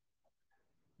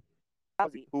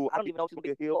 Who I don't even know if she's gonna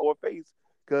be a heel or a face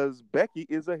because Becky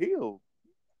is a heel.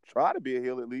 Try to be a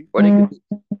heel at least. or they could,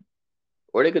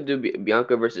 or they could do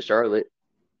Bianca versus Charlotte.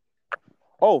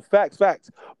 Oh, facts,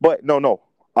 facts. But no, no,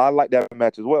 I like that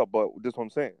match as well. But this is what I'm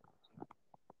saying.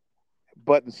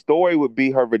 But the story would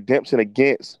be her redemption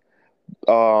against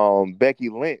Becky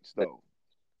Lynch, though.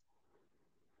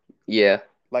 Yeah,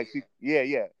 Like she, yeah,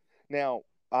 yeah. Now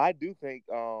I do think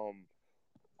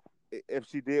if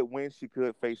she did win, she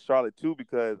could face Charlotte too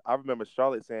because I remember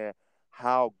Charlotte saying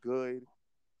how good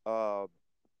uh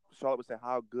Charlotte was saying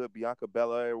how good Bianca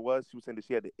Belair was. She was saying that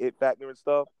she had the it factor and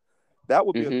stuff. That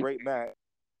would be a hmm great match.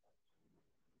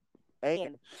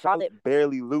 And Charlotte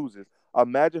barely loses.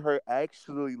 Imagine her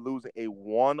actually losing a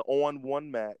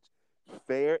one-on-one match,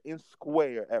 fair and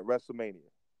square at WrestleMania.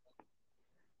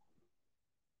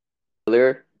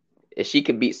 Belair. If she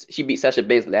beat Sasha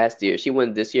Banks last year. She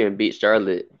won this year and beat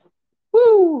Charlotte.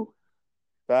 Woo!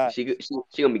 Facts,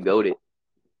 She gonna be goaded.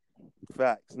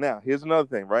 facts. Now, here's another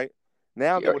thing, right?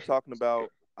 Now She, that we're talking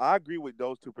about, I agree with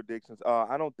those two predictions.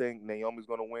 I don't think Naomi's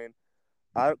gonna win.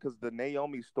 I because the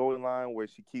Naomi storyline where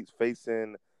she keeps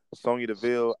facing Sonya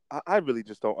Deville, I really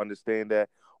just don't understand that.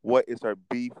 What is her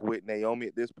beef with Naomi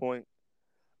at this point?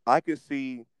 I could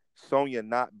see Sonya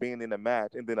not being in the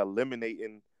match and then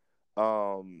eliminating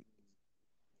um,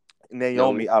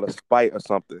 Naomi Naomi, out of spite or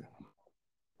something.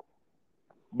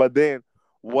 But then,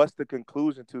 what's the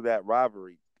conclusion to that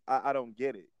rivalry? I don't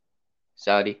get it.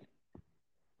 Saudi.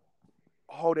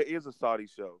 Oh, there is a Saudi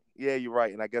show. Yeah, you're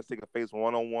right. And I guess they could face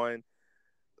one on one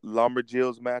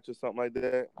Lumberjills match or something like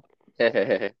that.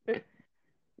 I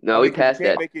No, we mean, because passed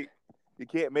that. you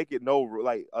can't make it no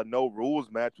like a no rules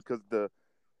match because the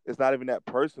it's not even that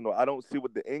personal. I don't see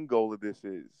what the end goal of this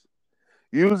is.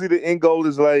 Usually, the end goal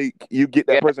is like you get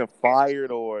that Yeah, person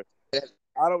fired or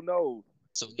I don't know.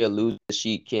 so she'll lose.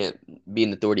 She can't be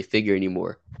an authority figure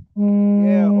anymore.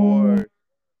 Yeah, or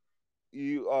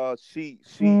you she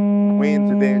wins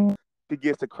and then she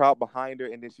gets the crowd behind her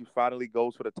and then she finally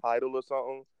goes for the title or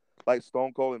something like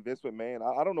Stone Cold and Vince McMahon.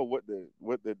 I don't know what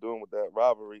they're doing with that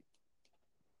rivalry.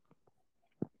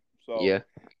 So Yeah.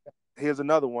 here's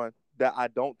another one that I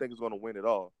don't think is going to win at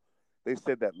all. They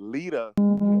said that Lita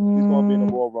she's going to be in the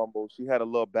Royal Rumble. She had a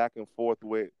little back and forth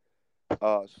with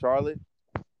Charlotte,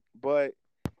 but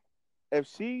if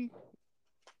she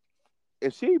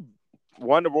if she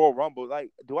won the Royal Rumble,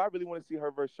 like, do I really want to see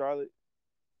her versus Charlotte?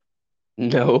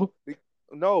 No.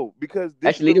 No, because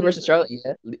this is Actually, the Lita versus reason. Charlotte.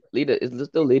 Yeah, Lita is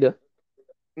still Lita.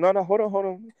 No, no, hold on, hold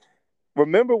on.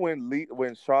 Remember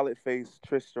when Charlotte faced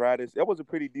Trish Stratus? That was a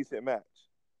pretty decent match.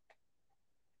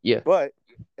 Yeah. But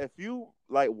if you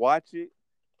like watch it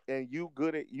and you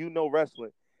good at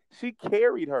wrestling, she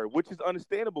carried her, which is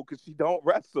understandable because she don't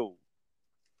wrestle.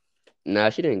 Nah,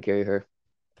 she didn't carry her.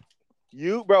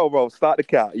 Bro, stop the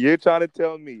count. You're trying to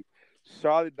tell me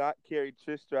Charlotte not carried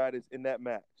Trish Stratus in that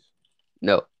match.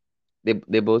 No, they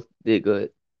both did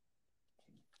good.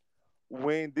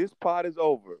 When this pod is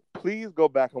over, please go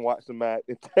back and watch the match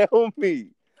and tell me.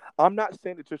 I'm not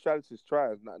saying that Trish Stratus is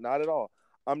trash, not at all.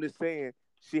 I'm just saying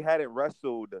she hadn't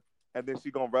wrestled, and then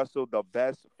she gonna wrestle the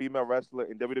best female wrestler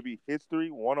in WWE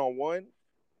history one on one.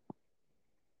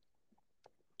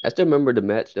 I still remember the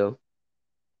match though.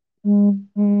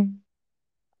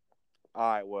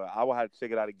 All right, well, I will have to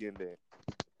check it out again then.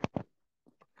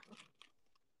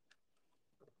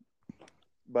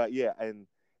 But yeah, and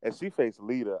she faced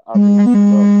Lita. I mean,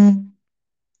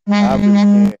 I really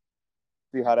can't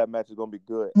see how that match is gonna be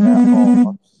good at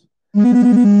all.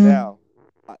 Now,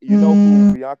 you know who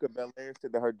Bianca Belair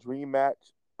said that her dream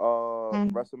match,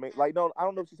 WrestleMania. Like, no, I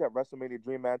don't know if she said WrestleMania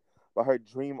dream match, but her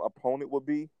dream opponent would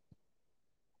be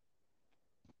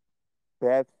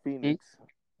Beth Hmm? Phoenix.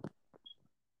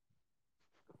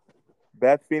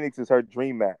 Beth Phoenix is her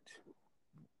dream match.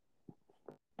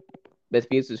 Beth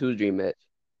Phoenix is whose dream match?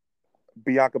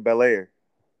 Bianca Belair.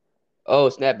 Oh,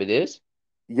 snap! It is.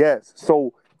 Yes.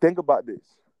 So think about this.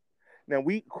 Now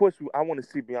of course, I want to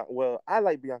see Bianca. Well, I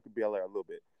like Bianca Belair a little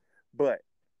bit, but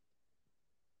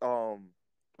um,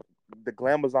 the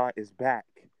Glamazon is back.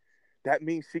 That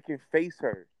means she can face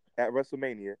her at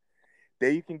WrestleMania.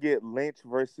 Then you can get Lynch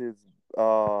versus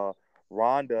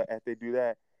Ronda if they do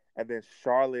that, and then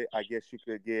Charlotte. I guess you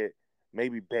could get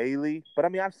maybe Bailey, but I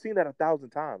mean I've seen that 1,000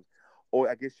 times. Or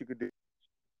I guess you could do.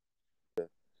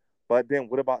 But then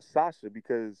what about Sasha?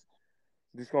 Because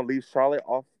you're just gonna leave Charlotte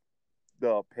off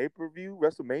the pay per view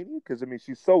WrestleMania? Because I mean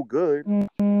she's so good.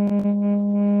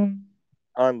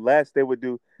 Unless they would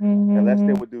do, unless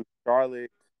they would do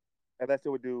Charlotte, unless they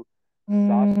would do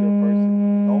Sasha versus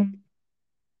Naomi.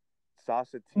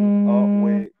 Sasha teams up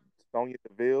with Sonya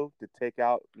Deville to take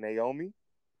out Naomi.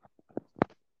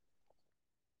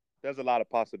 There's a lot of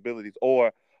possibilities.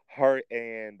 Or her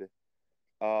and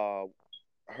uh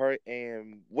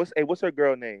what's her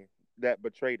girl name that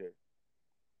betrayed her?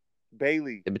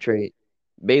 Bailey. They betrayed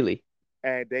Bailey.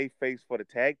 And they face for the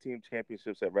tag team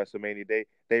championships at WrestleMania.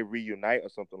 They reunite or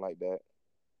something like that.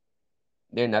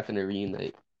 They're not gonna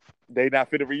reunite. They not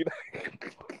fit to reunite.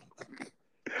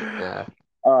 Nah.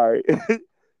 All right.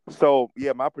 So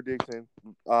yeah, my prediction,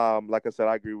 like I said,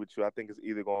 I agree with you. I think it's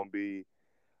either gonna be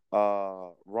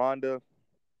Ronda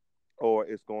or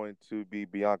it's going to be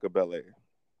Bianca Belair.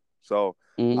 So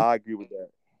Mm, I agree with that.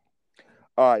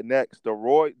 All right, next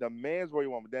the man's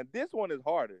Royal Rumble. Then this one is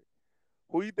harder.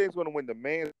 Who you think's gonna win the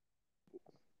man's?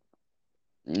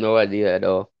 no idea at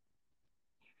all.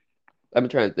 I've been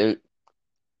trying to think.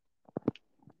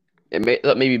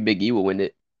 Thought maybe Big E will win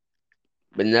it,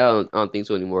 but now I don't think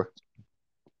so anymore.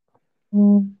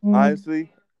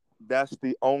 Honestly, that's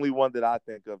the only one that I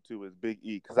think of too is Big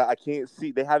E because I can't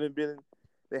see they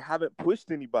haven't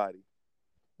pushed anybody.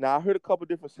 Now I heard a couple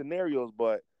different scenarios,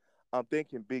 but I'm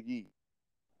thinking Big E.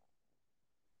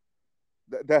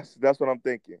 That's what I'm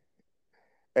thinking.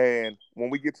 And when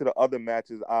we get to the other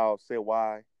matches, I'll say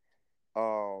why.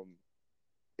 Um,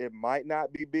 it might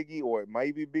not be Big E or it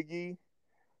might be Big E,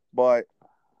 but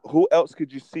who else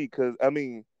could you see? Because I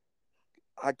mean,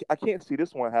 I can't see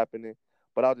this one happening,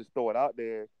 but I'll just throw it out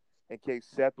there in case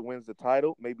Seth wins the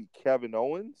title. Maybe Kevin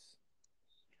Owens.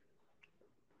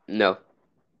 No,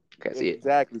 can't see it.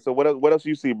 Exactly. So what else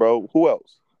you see, bro? Who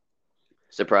else?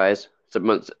 Surprise!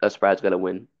 A surprise gonna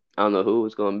win. I don't know who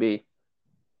it's gonna be.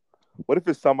 What if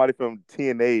it's somebody from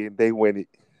TNA and they win it?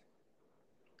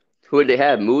 Who did they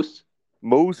have? Moose.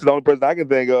 Moose is the only person I can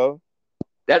think of.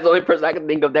 That's the only person I can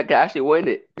think of that can actually win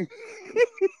it.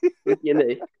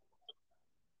 TNA.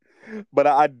 But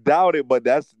I doubt it. But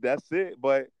that's it.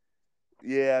 But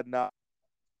yeah,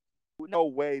 no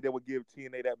way they would give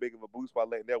TNA that big of a boost by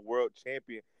letting their world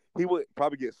champion. He would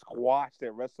probably get squashed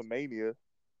at WrestleMania.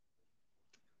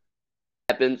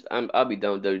 Happens. I'll be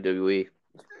done with WWE.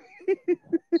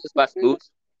 Just watch Moose.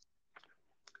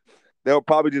 They'll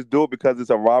probably just do it because it's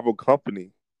a rival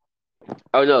company.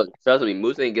 Oh no, trust me,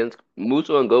 Moose ain't against Moose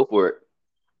won't go for it.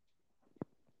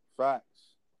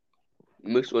 Facts.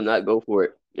 Moose will not go for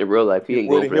it in real life. He He ain't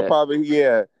going would. for He'll that. probably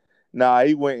yeah. Nah,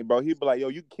 he went, bro. He'd be like, "Yo,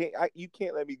 you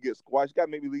can't let me get squashed. You got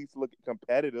to make me at least look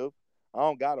competitive. I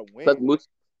don't gotta Plus win." Moose,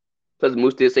 plus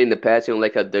Moose did say in the past he don't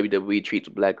like how WWE treats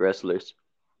black wrestlers.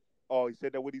 Oh, he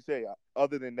said that. What he say?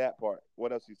 Other than that part,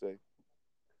 what else he say?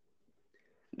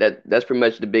 That's pretty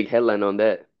much the big headline on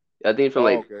that. I think it's from Oh,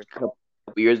 like okay. a couple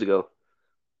years ago.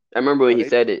 I remember when Well, he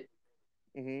said it.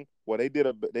 well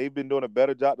they've been doing a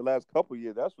better job the last couple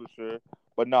years, that's for sure.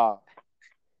 But nah,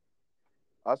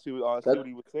 I see Plus, what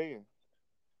he was saying.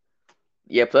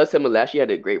 yeah, plus him and Lashley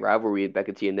had a great rivalry back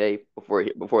in TNA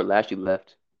before Lashley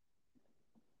left.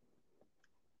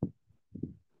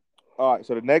 All right,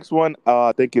 so the next one,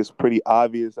 I think is pretty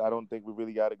obvious. I don't think we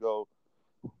really got to go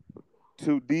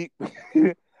too deep.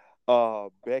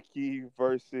 Becky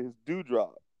versus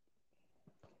Dewdrop.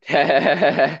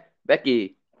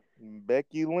 Becky.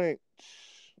 Becky Lynch.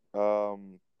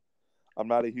 Um, I'm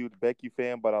not a huge Becky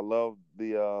fan, but I love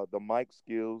the mic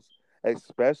skills,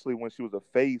 especially when she was a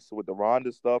face with the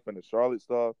Ronda stuff and the Charlotte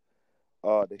stuff,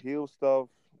 the heel stuff.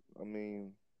 I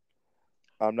mean,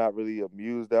 I'm not really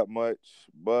amused that much,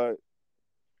 but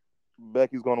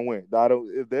Becky's gonna win. I don't.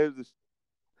 If there's a,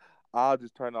 I'll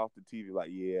just turn off the TV. Like,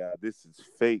 yeah, this is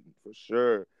fake for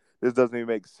sure. This doesn't even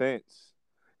make sense.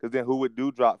 Because then who would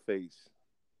do drop face?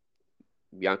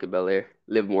 Bianca Belair,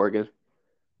 Liv Morgan.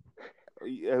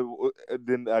 Yeah,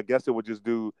 then I guess it would just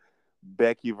do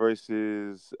Becky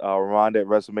versus Ronda at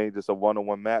WrestleMania, just a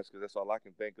one-on-one match. Because that's all I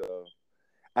can think of.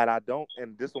 And I don't.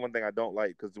 And this is the one thing I don't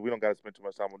like because we don't got to spend too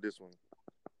much time on this one.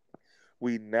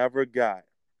 We never got.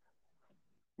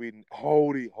 We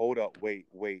hold up, wait,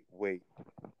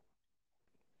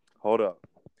 hold up.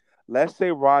 Let's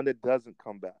say Ronda doesn't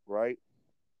come back, right?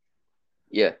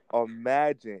 Yeah.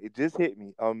 Imagine it just hit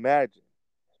me. Imagine,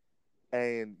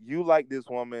 and you like this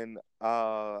woman.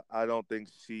 I don't think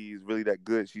she's really that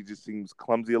good. She just seems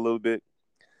clumsy a little bit.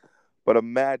 But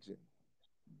imagine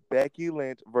Becky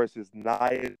Lynch versus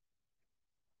Nia.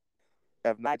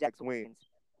 If Nia Jax wins,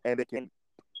 and they can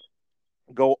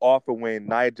go off and win,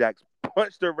 Nia Jax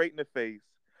punched her right in the face,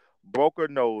 broke her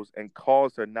nose, and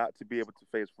caused her not to be able to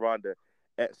face Ronda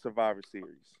at Survivor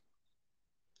Series.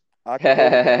 I could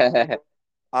go with that.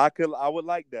 I could. I would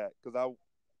like that because I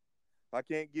if I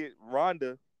can't get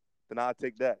Ronda, then I'll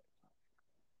take that.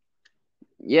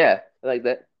 Yeah, I like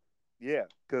that. Yeah,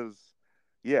 because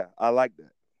yeah, I like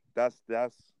that.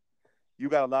 That's you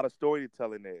got a lot of story to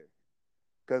tell in there.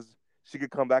 Because she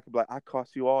could come back and be like, I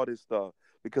cost you all this stuff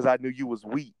because I knew you was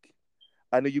weak.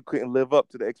 I knew you couldn't live up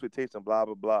to the expectation. Blah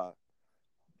blah blah.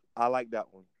 I like that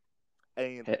one.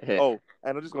 And oh,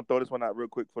 and I'm just gonna throw this one out real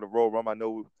quick for the Royal Rumble. I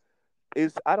know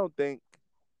it's. I don't think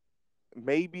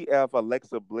maybe if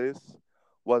Alexa Bliss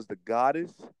was the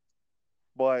goddess,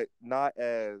 but not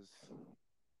as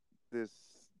this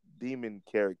demon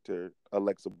character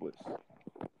Alexa Bliss.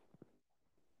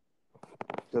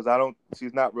 Because I don't.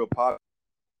 She's not real popular.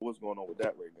 What's going on with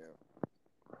that right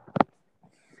now?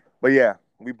 But yeah,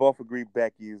 we both agree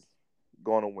Becky's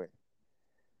gonna win.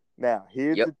 Now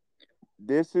here's Yep. the.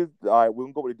 This is all right. We're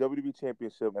gonna go with the WWE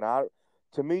Championship, and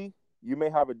to me, you may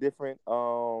have a different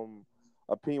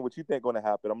opinion what you think gonna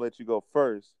happen. I'm gonna let you go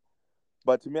first,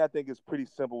 but to me, I think it's pretty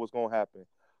simple what's gonna happen.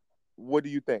 What do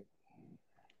you think?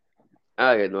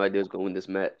 I had no idea who's going to win this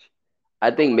match. I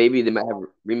think maybe they might have a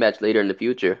rematch later in the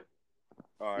future,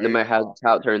 All no right. matter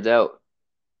how it turns out.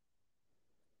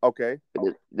 Okay.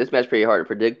 But this match pretty hard to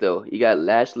predict though. You got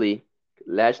Lashley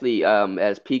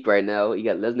as peak right now. You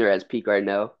got Lesnar as peak right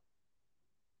now.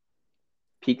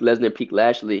 Peak Lesnar, peak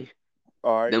Lashley.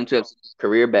 All right. Them two have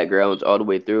career backgrounds all the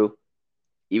way through,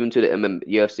 even to the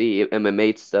UFC,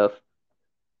 MMA stuff,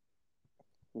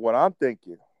 What I'm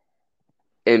thinking,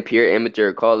 and pure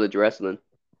amateur college wrestling,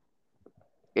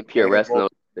 and pure and wrestling.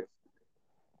 both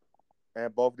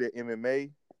and both did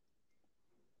MMA.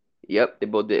 Yep, they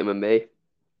both did MMA.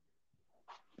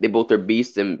 They both are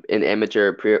beasts in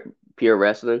amateur pure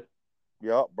wrestling.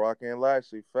 Yup, Brock and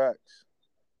Lashley. Facts.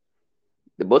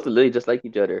 They both are literally just like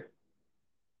each other.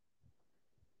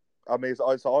 I mean,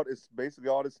 it's basically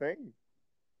all the same,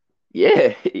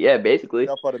 Yeah, yeah, basically.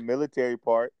 except for the military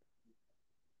part.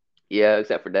 Yeah,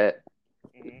 except for that.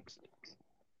 Mhm.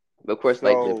 But of course,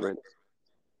 slight So difference.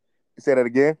 say that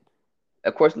again.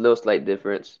 Of course, a little slight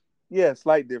difference. Yeah,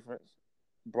 slight difference.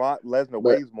 Brock Lesnar But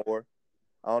weighs more.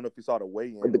 I don't know if you saw the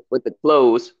weigh with in the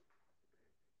clothes,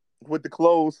 with the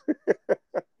clothes.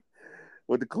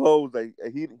 With the clothes, like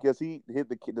he because he hit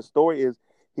the story is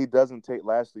he doesn't take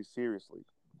Lashley seriously.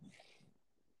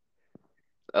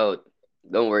 oh,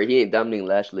 don't worry, he ain't dominating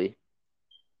Lashley.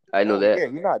 I know Oh yeah,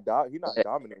 that. he not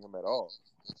dominating him at all.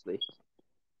 Lashley.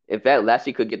 In fact,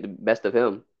 Lashley could get the best of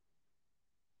him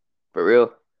for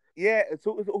real. Yeah,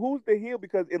 so who's the heel?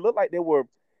 Because it looked like they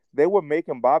were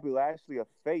making Bobby Lashley a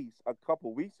face a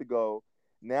couple weeks ago.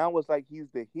 Now it's like he's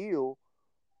the heel,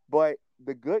 but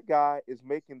the good guy is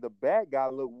making the bad guy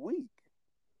look weak.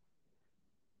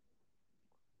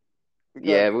 Because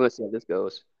Yeah, we're gonna see how this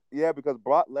goes. yeah, because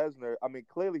Brock Lesnar, I mean,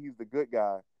 clearly he's the good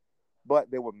guy, but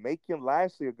they were making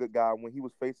Lashley a good guy when he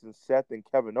was facing Seth and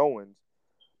Kevin Owens.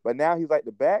 But now he's like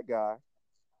the bad guy,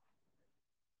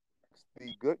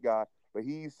 the good guy, but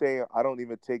he's saying, I don't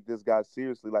even take this guy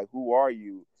seriously. Like, who are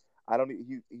you? I don't.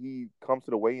 He comes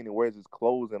to the weigh-in and wears his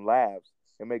clothes and laughs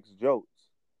and makes jokes.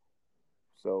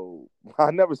 So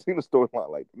I never seen a storyline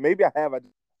like that. Maybe I have,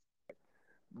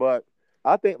 but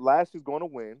I think Lashley's going to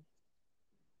win,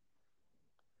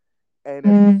 and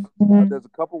there's a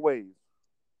couple ways.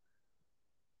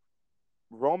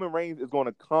 Roman Reigns is going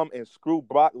to come and screw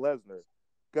Brock Lesnar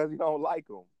because he don't like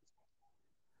him.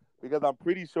 because I'm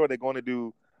pretty sure they're going to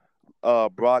do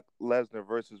Brock Lesnar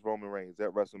versus Roman Reigns at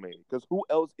WrestleMania. Because who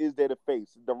else is there to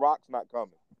face? The Rock's not coming.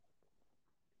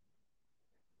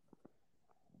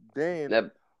 Then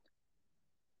That,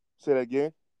 say that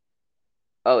again.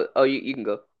 you can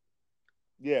go.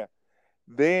 Yeah.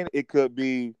 Then it could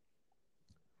be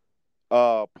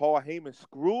Paul Heyman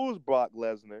screws Brock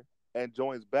Lesnar and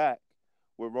joins back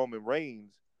with Roman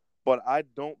Reigns. But I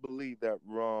don't believe that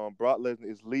Brock Lesnar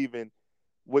is leaving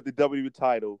with the WWE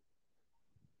title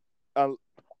uh,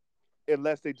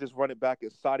 unless they just run it back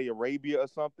at Saudi Arabia or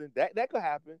something. That could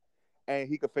happen, and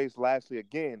he could face Lashley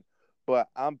again. But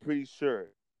I'm pretty sure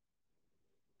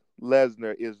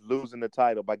Lesnar is losing the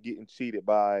title by getting cheated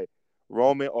by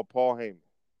Roman or Paul Heyman.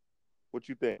 What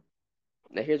you think?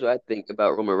 Now here's what I think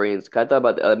about Roman Reigns. 'Cause I thought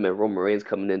about the element of Roman Reigns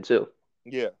coming in too.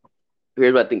 Yeah.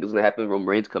 Here's what I think is gonna happen when Roman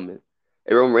Reigns come in.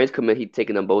 If Roman Reigns come in, he's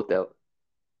taking them both out.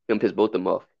 He's gonna piss both of them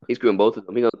off. He's screwing both of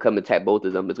them. He's gonna come attack both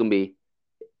of them. It's gonna be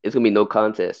no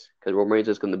contest because Roman Reigns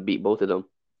is gonna beat both of them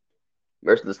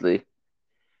mercilessly.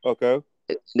 Okay.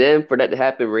 Then for that to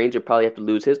happen, Reigns would probably have to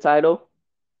lose his title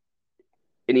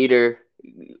and either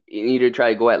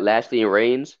try to go at Lashley and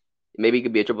Reigns. Maybe it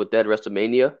could be a triple threat at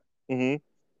WrestleMania Mm-hmm.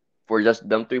 for just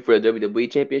them three for the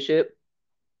WWE Championship,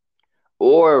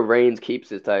 or Reigns keeps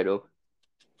his title,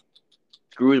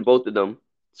 screws both of them,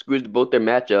 screws both their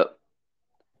matchup,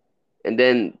 and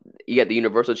then you got the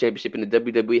Universal Championship and the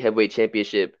WWE Heavyweight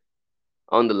Championship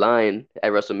on the line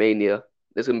at WrestleMania.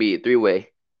 This gonna be a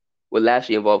three-way with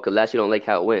Lashley involved because Lashley don't like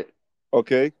how it went.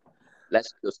 Okay.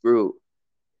 Lashley was screwed.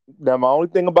 Now my only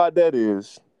thing about that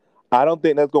is I don't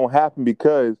think that's gonna happen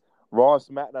because Raw and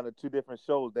SmackDown are two different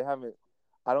shows. They haven't.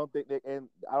 I don't think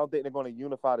I don't think they're going to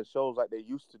unify the shows like they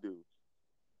used to do.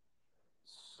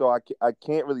 So I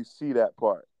can't really see that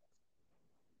part.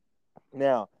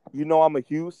 Now I'm a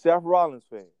huge Seth Rollins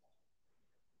fan.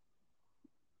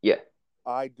 Yeah,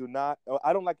 I do not.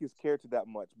 I don't like his character that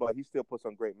much, but he still puts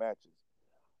on great matches.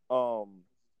 Um,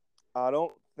 I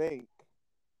don't think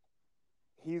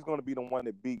he's going to be the one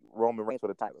that beat Roman Reigns for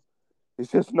the title.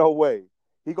 It's just no way.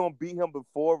 He gonna beat him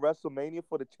before WrestleMania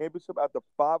for the championship after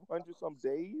 500 some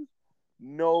days?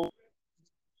 No.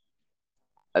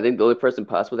 I think the only person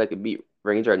possible that could beat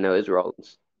Reigns right now is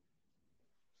Rollins.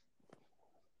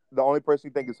 The only person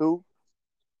you think is who?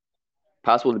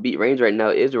 Possible to beat Reigns right now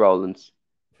is Rollins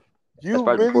as You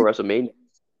far as before really, WrestleMania.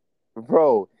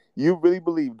 bro? You really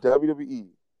believe WWE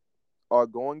are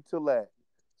going to let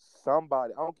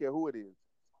somebody, I don't care who it is,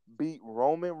 beat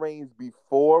Roman Reigns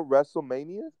before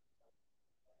WrestleMania?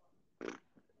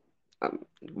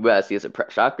 Well, I see it's a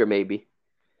shocker, maybe,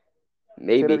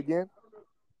 Say that maybe again.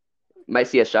 might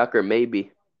see a shocker,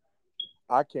 maybe.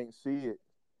 I can't see it.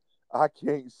 I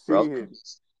can't see Bro,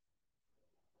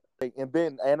 it.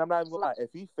 And I'm not even gonna lie, if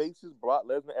he faces Brock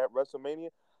Lesnar at WrestleMania,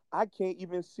 I can't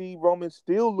even see Roman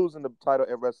still losing the title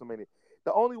at WrestleMania.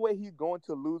 The only way he's going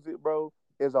to lose it, bro,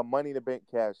 is a Money in the Bank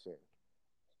cash in.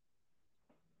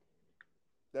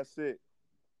 That's it.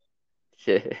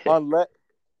 Unless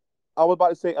I was about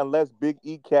to say, unless Big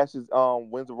E cashes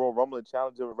wins the Royal Rumble and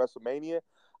challenges at WrestleMania,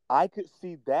 I could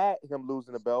see that him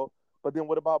losing the belt. But then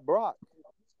what about Brock?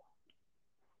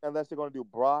 Unless they're gonna do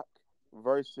Brock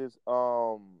versus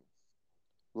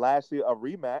Lashley a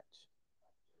rematch.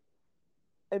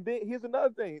 And then here's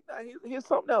another thing. Now, here's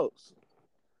something else.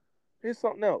 Here's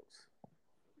something else.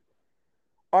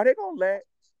 Are they gonna let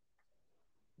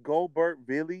Goldberg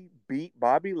really beat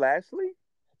Bobby Lashley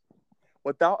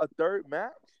without a third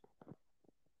match?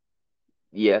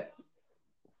 yeah,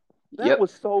 That yep,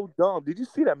 was so dumb. Did you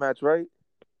see that match, right?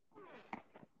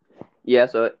 yeah.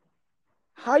 So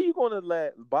How you gonna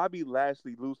let Bobby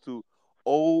Lashley lose to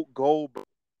old Goldberg?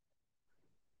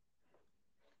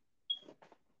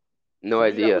 no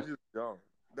To me, that was idea. just dumb.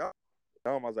 That was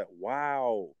dumb. I was like,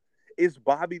 wow, it's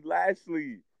Bobby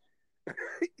Lashley.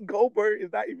 Goldberg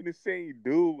is not even the same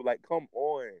dude. Like, come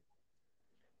on.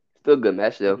 Still a good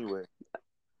match though. Anyway,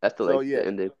 I still so like the yeah,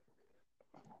 ending.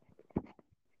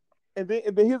 and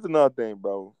then here's another thing,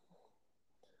 bro.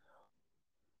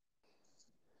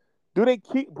 Do they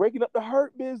keep breaking up the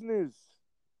Hurt business?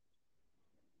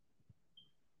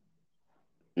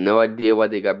 No idea why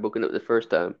they got broken up the first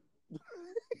time.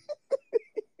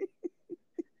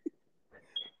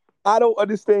 I don't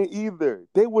understand either.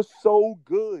 They were so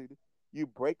good. You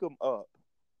break them up,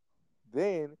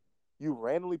 then you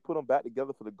randomly put them back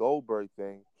together for the Goldberg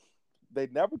thing. They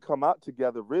never come out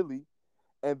together really,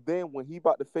 and then when he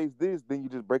about to face this, then you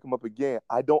just break them up again.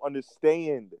 I don't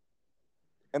understand.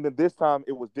 And then this time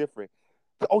it was different.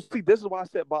 Oh, see, this is why I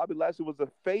said Bobby Lashley was a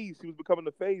face. He was becoming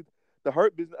the face. The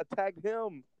Hurt Business attacked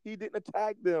him. He didn't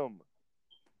attack them.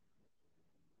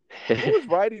 Who is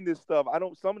writing this stuff? I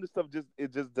don't. Some of this stuff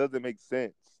just doesn't make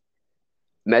sense.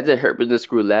 Imagine Hurt Business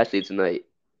screw Lashley tonight.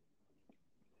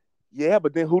 Yeah,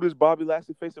 but then who does Bobby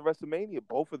Lashley face at WrestleMania?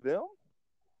 Both of them?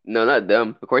 No, not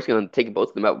them. Of course, he's gonna take both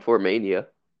of them out before Mania.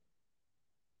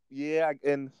 Yeah,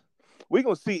 and we're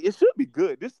gonna see. It should be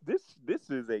good. This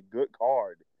is a good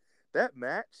card. That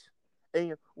match,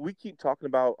 and we keep talking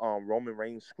about Roman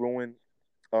Reigns screwing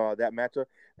that matchup.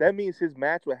 That means his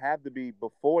match would have to be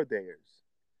before theirs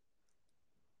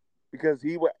because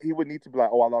he would need to be like,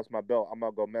 oh, I lost my belt. I'm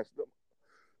gonna go mess them.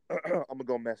 I'm gonna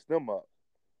go mess them up.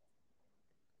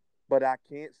 But I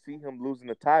can't see him losing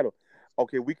the title.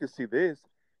 Okay, we can see this.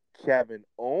 Kevin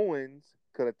Owens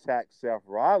could attack Seth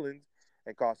Rollins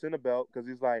and cost him the belt because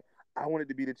he's like, I wanted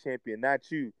to be the champion, not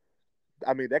you.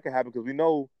 I mean, that could happen because we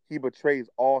know he betrays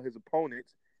all his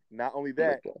opponents. Not only Oh my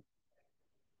that,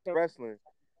 god. wrestling,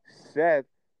 Seth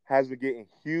has been getting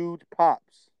huge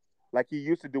pops like he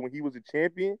used to do when he was a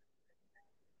champion.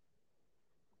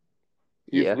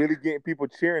 He's Yeah, really getting people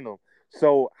cheering him.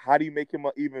 So how do you make him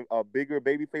even a bigger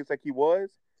babyface like he was?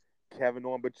 Kevin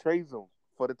Owens betrays him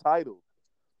for the title.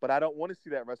 But I don't want to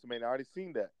see that WrestleMania. I already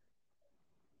seen that.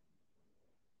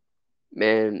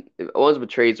 man. If Owens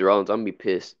betrays Rollins, I'm gonna be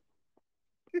pissed.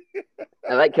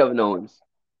 I like Kevin Owens.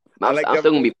 I like I'm Kevin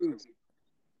still gonna Owens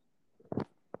be. too.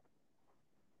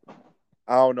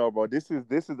 I don't know, bro. This is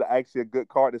actually a good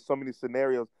card. There's so many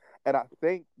scenarios, and I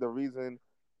think the reason,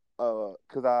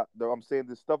 because I'm saying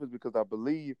this stuff is because I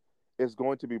believe it's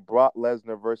going to be Brock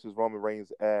Lesnar versus Roman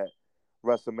Reigns at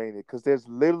WrestleMania. Because there's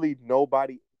literally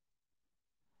nobody.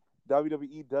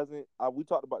 WWE doesn't. We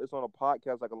talked about this on a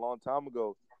podcast like a long time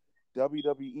ago.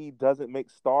 WWE doesn't make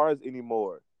stars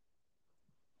anymore.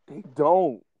 They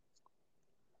don't.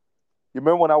 You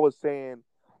remember when I was saying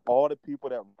all the people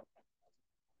that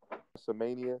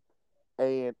WrestleMania,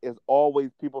 and it's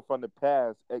always people from the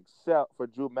past except for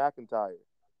Drew McIntyre,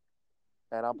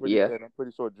 and Yeah, I'm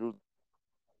pretty sure Drew's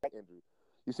back injury.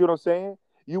 You see what I'm saying?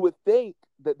 You would think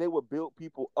that they would build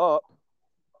people up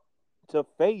to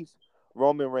face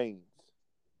Roman Reigns,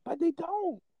 but they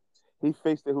don't. He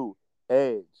faced the who?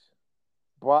 Edge,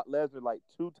 Brock Lesnar like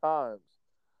 2 times,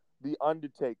 The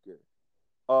Undertaker.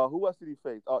 Who else did he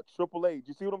face? Triple H.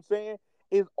 You see what I'm saying?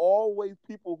 It's always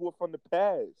people who are from the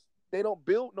past. They don't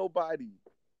build nobody.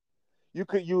 You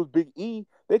could use Big E.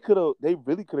 They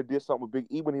really could have did something with Big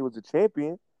E when he was a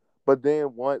champion. But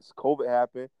then once COVID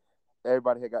happened,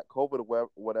 everybody had got COVID or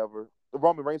whatever.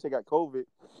 Roman Reigns had got COVID.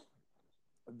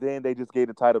 Then they just gave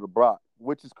the title to Brock,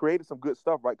 which has created some good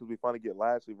stuff, right? Because we finally get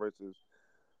Lashley versus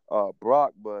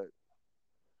Brock. But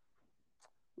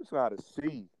we just gotta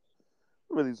see.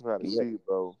 We really just gotta yeah. see,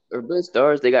 bro. Urban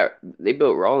stars. They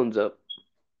built Rollins up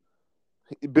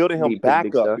Building to him be a pretty back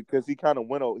big up star. because he kind of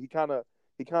went. He kind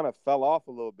of fell off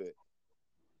a little bit.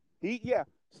 Yeah,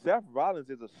 Seth Rollins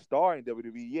is a star in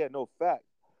WWE. Yeah, no fact.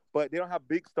 But they don't have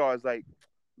big stars like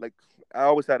I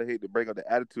always had to hate to bring up the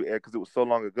Attitude Era because it was so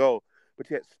long ago. But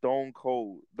you had Stone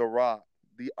Cold, The Rock,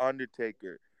 The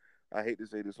Undertaker. I hate to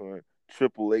say this one,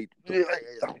 Triple H.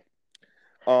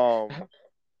 um,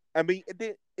 I mean,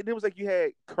 it was like you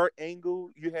had Kurt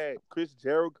Angle, you had Chris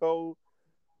Jericho.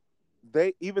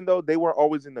 They even though they weren't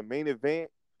always in the main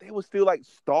event, they were still like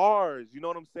stars. You know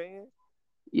what I'm saying?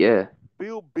 Yeah,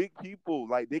 Still big people.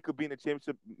 Like they could be in the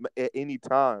championship at any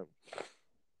time.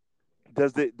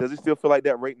 Does it still feel like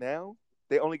that right now?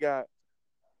 They only got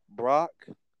Brock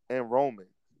and Roman,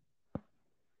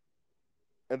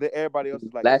 and then everybody else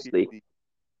is like Lashley. TLC.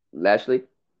 Lashley.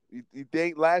 You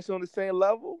think Lashley on the same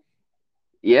level?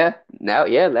 Yeah, now,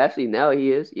 yeah, Lashley. Now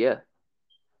he is. Yeah,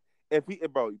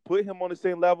 Bro, you put him on the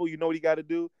same level, you know what he got to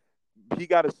do? He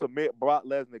got to submit Brock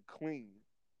Lesnar clean.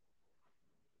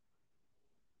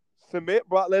 Submit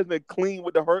Brock Lesnar clean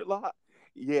with the Hurt Lock.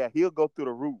 Yeah, he'll go through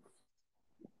the roof.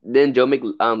 then Joe make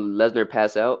Lesnar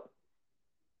pass out.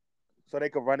 So they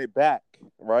can run it back,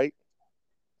 right?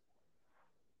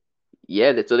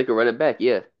 Yeah, so they can run it back.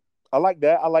 Yeah, I like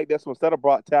that. I like that. So instead of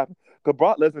Brock tapping, because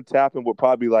Brock Lesnar tapping would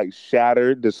probably like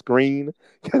shatter the screen.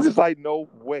 Because it's like, no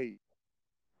way.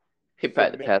 he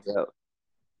probably Submit. pass out.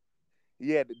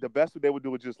 Yeah, the best what they would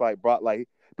do is just like Brock, like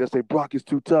they'll say Brock is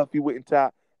too tough. He wouldn't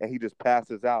tap, and he just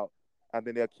passes out. And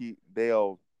then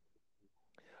they'll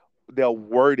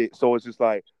word it so it's just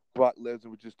like Brock Lesnar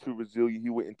was just too resilient. He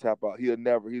wouldn't tap out. He'll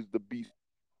never. He's the beast.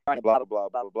 Blah blah blah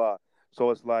blah blah.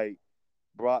 So it's like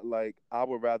Brock, like I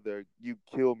would rather you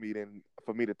kill me than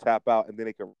for me to tap out, and then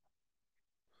it can.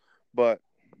 But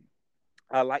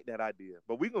I like that idea.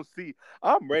 But we gonna see.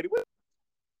 I'm ready.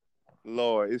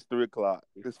 Lord, it's 3 o'clock.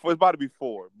 It's about to be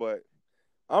 4, but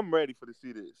I'm ready for to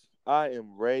see this. I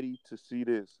am ready to see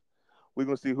this. We're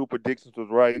gonna see who predictions was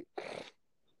right.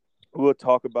 We'll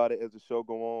talk about it as the show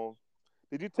go on.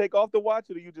 Did you take off to watch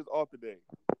it, or you just off today?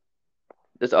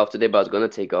 This off today, but I was gonna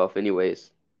take off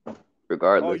anyways, Oh,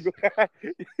 regardless, you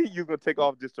you gonna take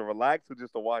off just to relax or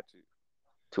just to watch it?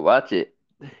 to watch it.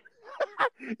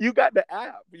 You got the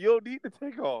app. You don't need to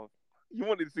take off. You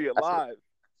wanted to see it I still, live.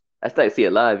 I still see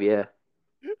it live, yeah.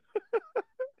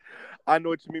 I know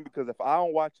what you mean because if I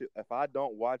don't watch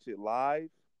it live,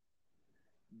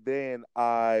 then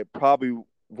I probably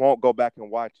won't go back and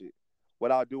watch it.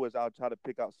 What I'll do is I'll try to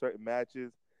pick out certain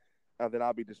matches, and then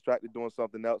I'll be distracted doing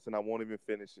something else, and I won't even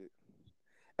finish it.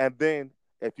 And then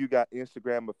if you got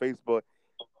Instagram or Facebook,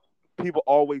 people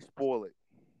always spoil it.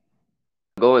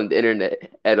 Go on the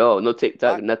internet at all. No I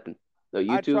TikTok, nothing. No I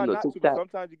YouTube, try no not to, but TikTok.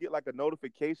 sometimes you get like a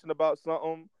notification about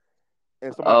something,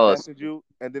 and somebody Oh, message you,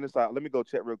 and then it's like, let me go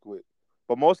check real quick.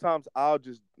 But most times I'll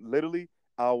just literally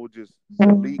I will just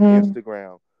delete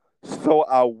Instagram, so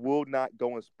I will not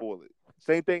go and spoil it.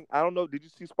 Same thing. I don't know. Did you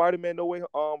see Spider Man No Way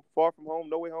Far From Home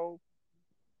No Way Home?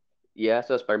 yeah, I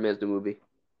saw Spider-Man's the movie.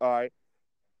 All right,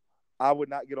 I would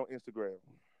not get on Instagram.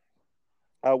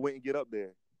 I wouldn't get up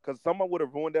there because someone would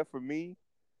have ruined that for me.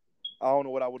 I don't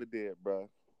know what I would have did, bro.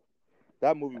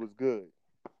 That movie was good.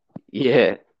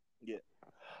 Yeah, Yeah.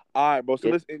 All right, bro. So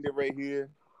yeah. let's end it right here.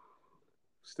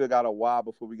 Still got a while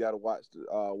before we gotta watch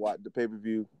the pay per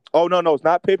view. Oh no, it's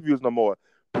not pay per views no more.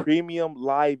 Premium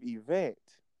live event.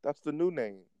 That's the new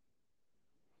name.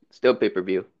 Still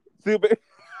pay-per-view. See,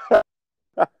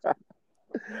 all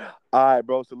right,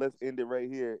 bro. So let's end it right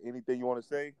here. Anything you want to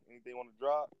say? Anything you want to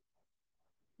drop?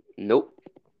 Nope.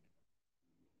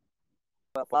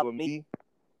 Follow me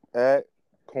at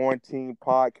Quarantine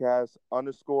Podcast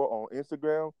underscore on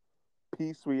Instagram.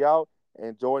 Peace, we out.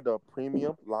 Enjoy the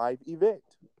premium live event.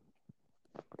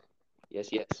 Yes,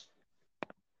 yes.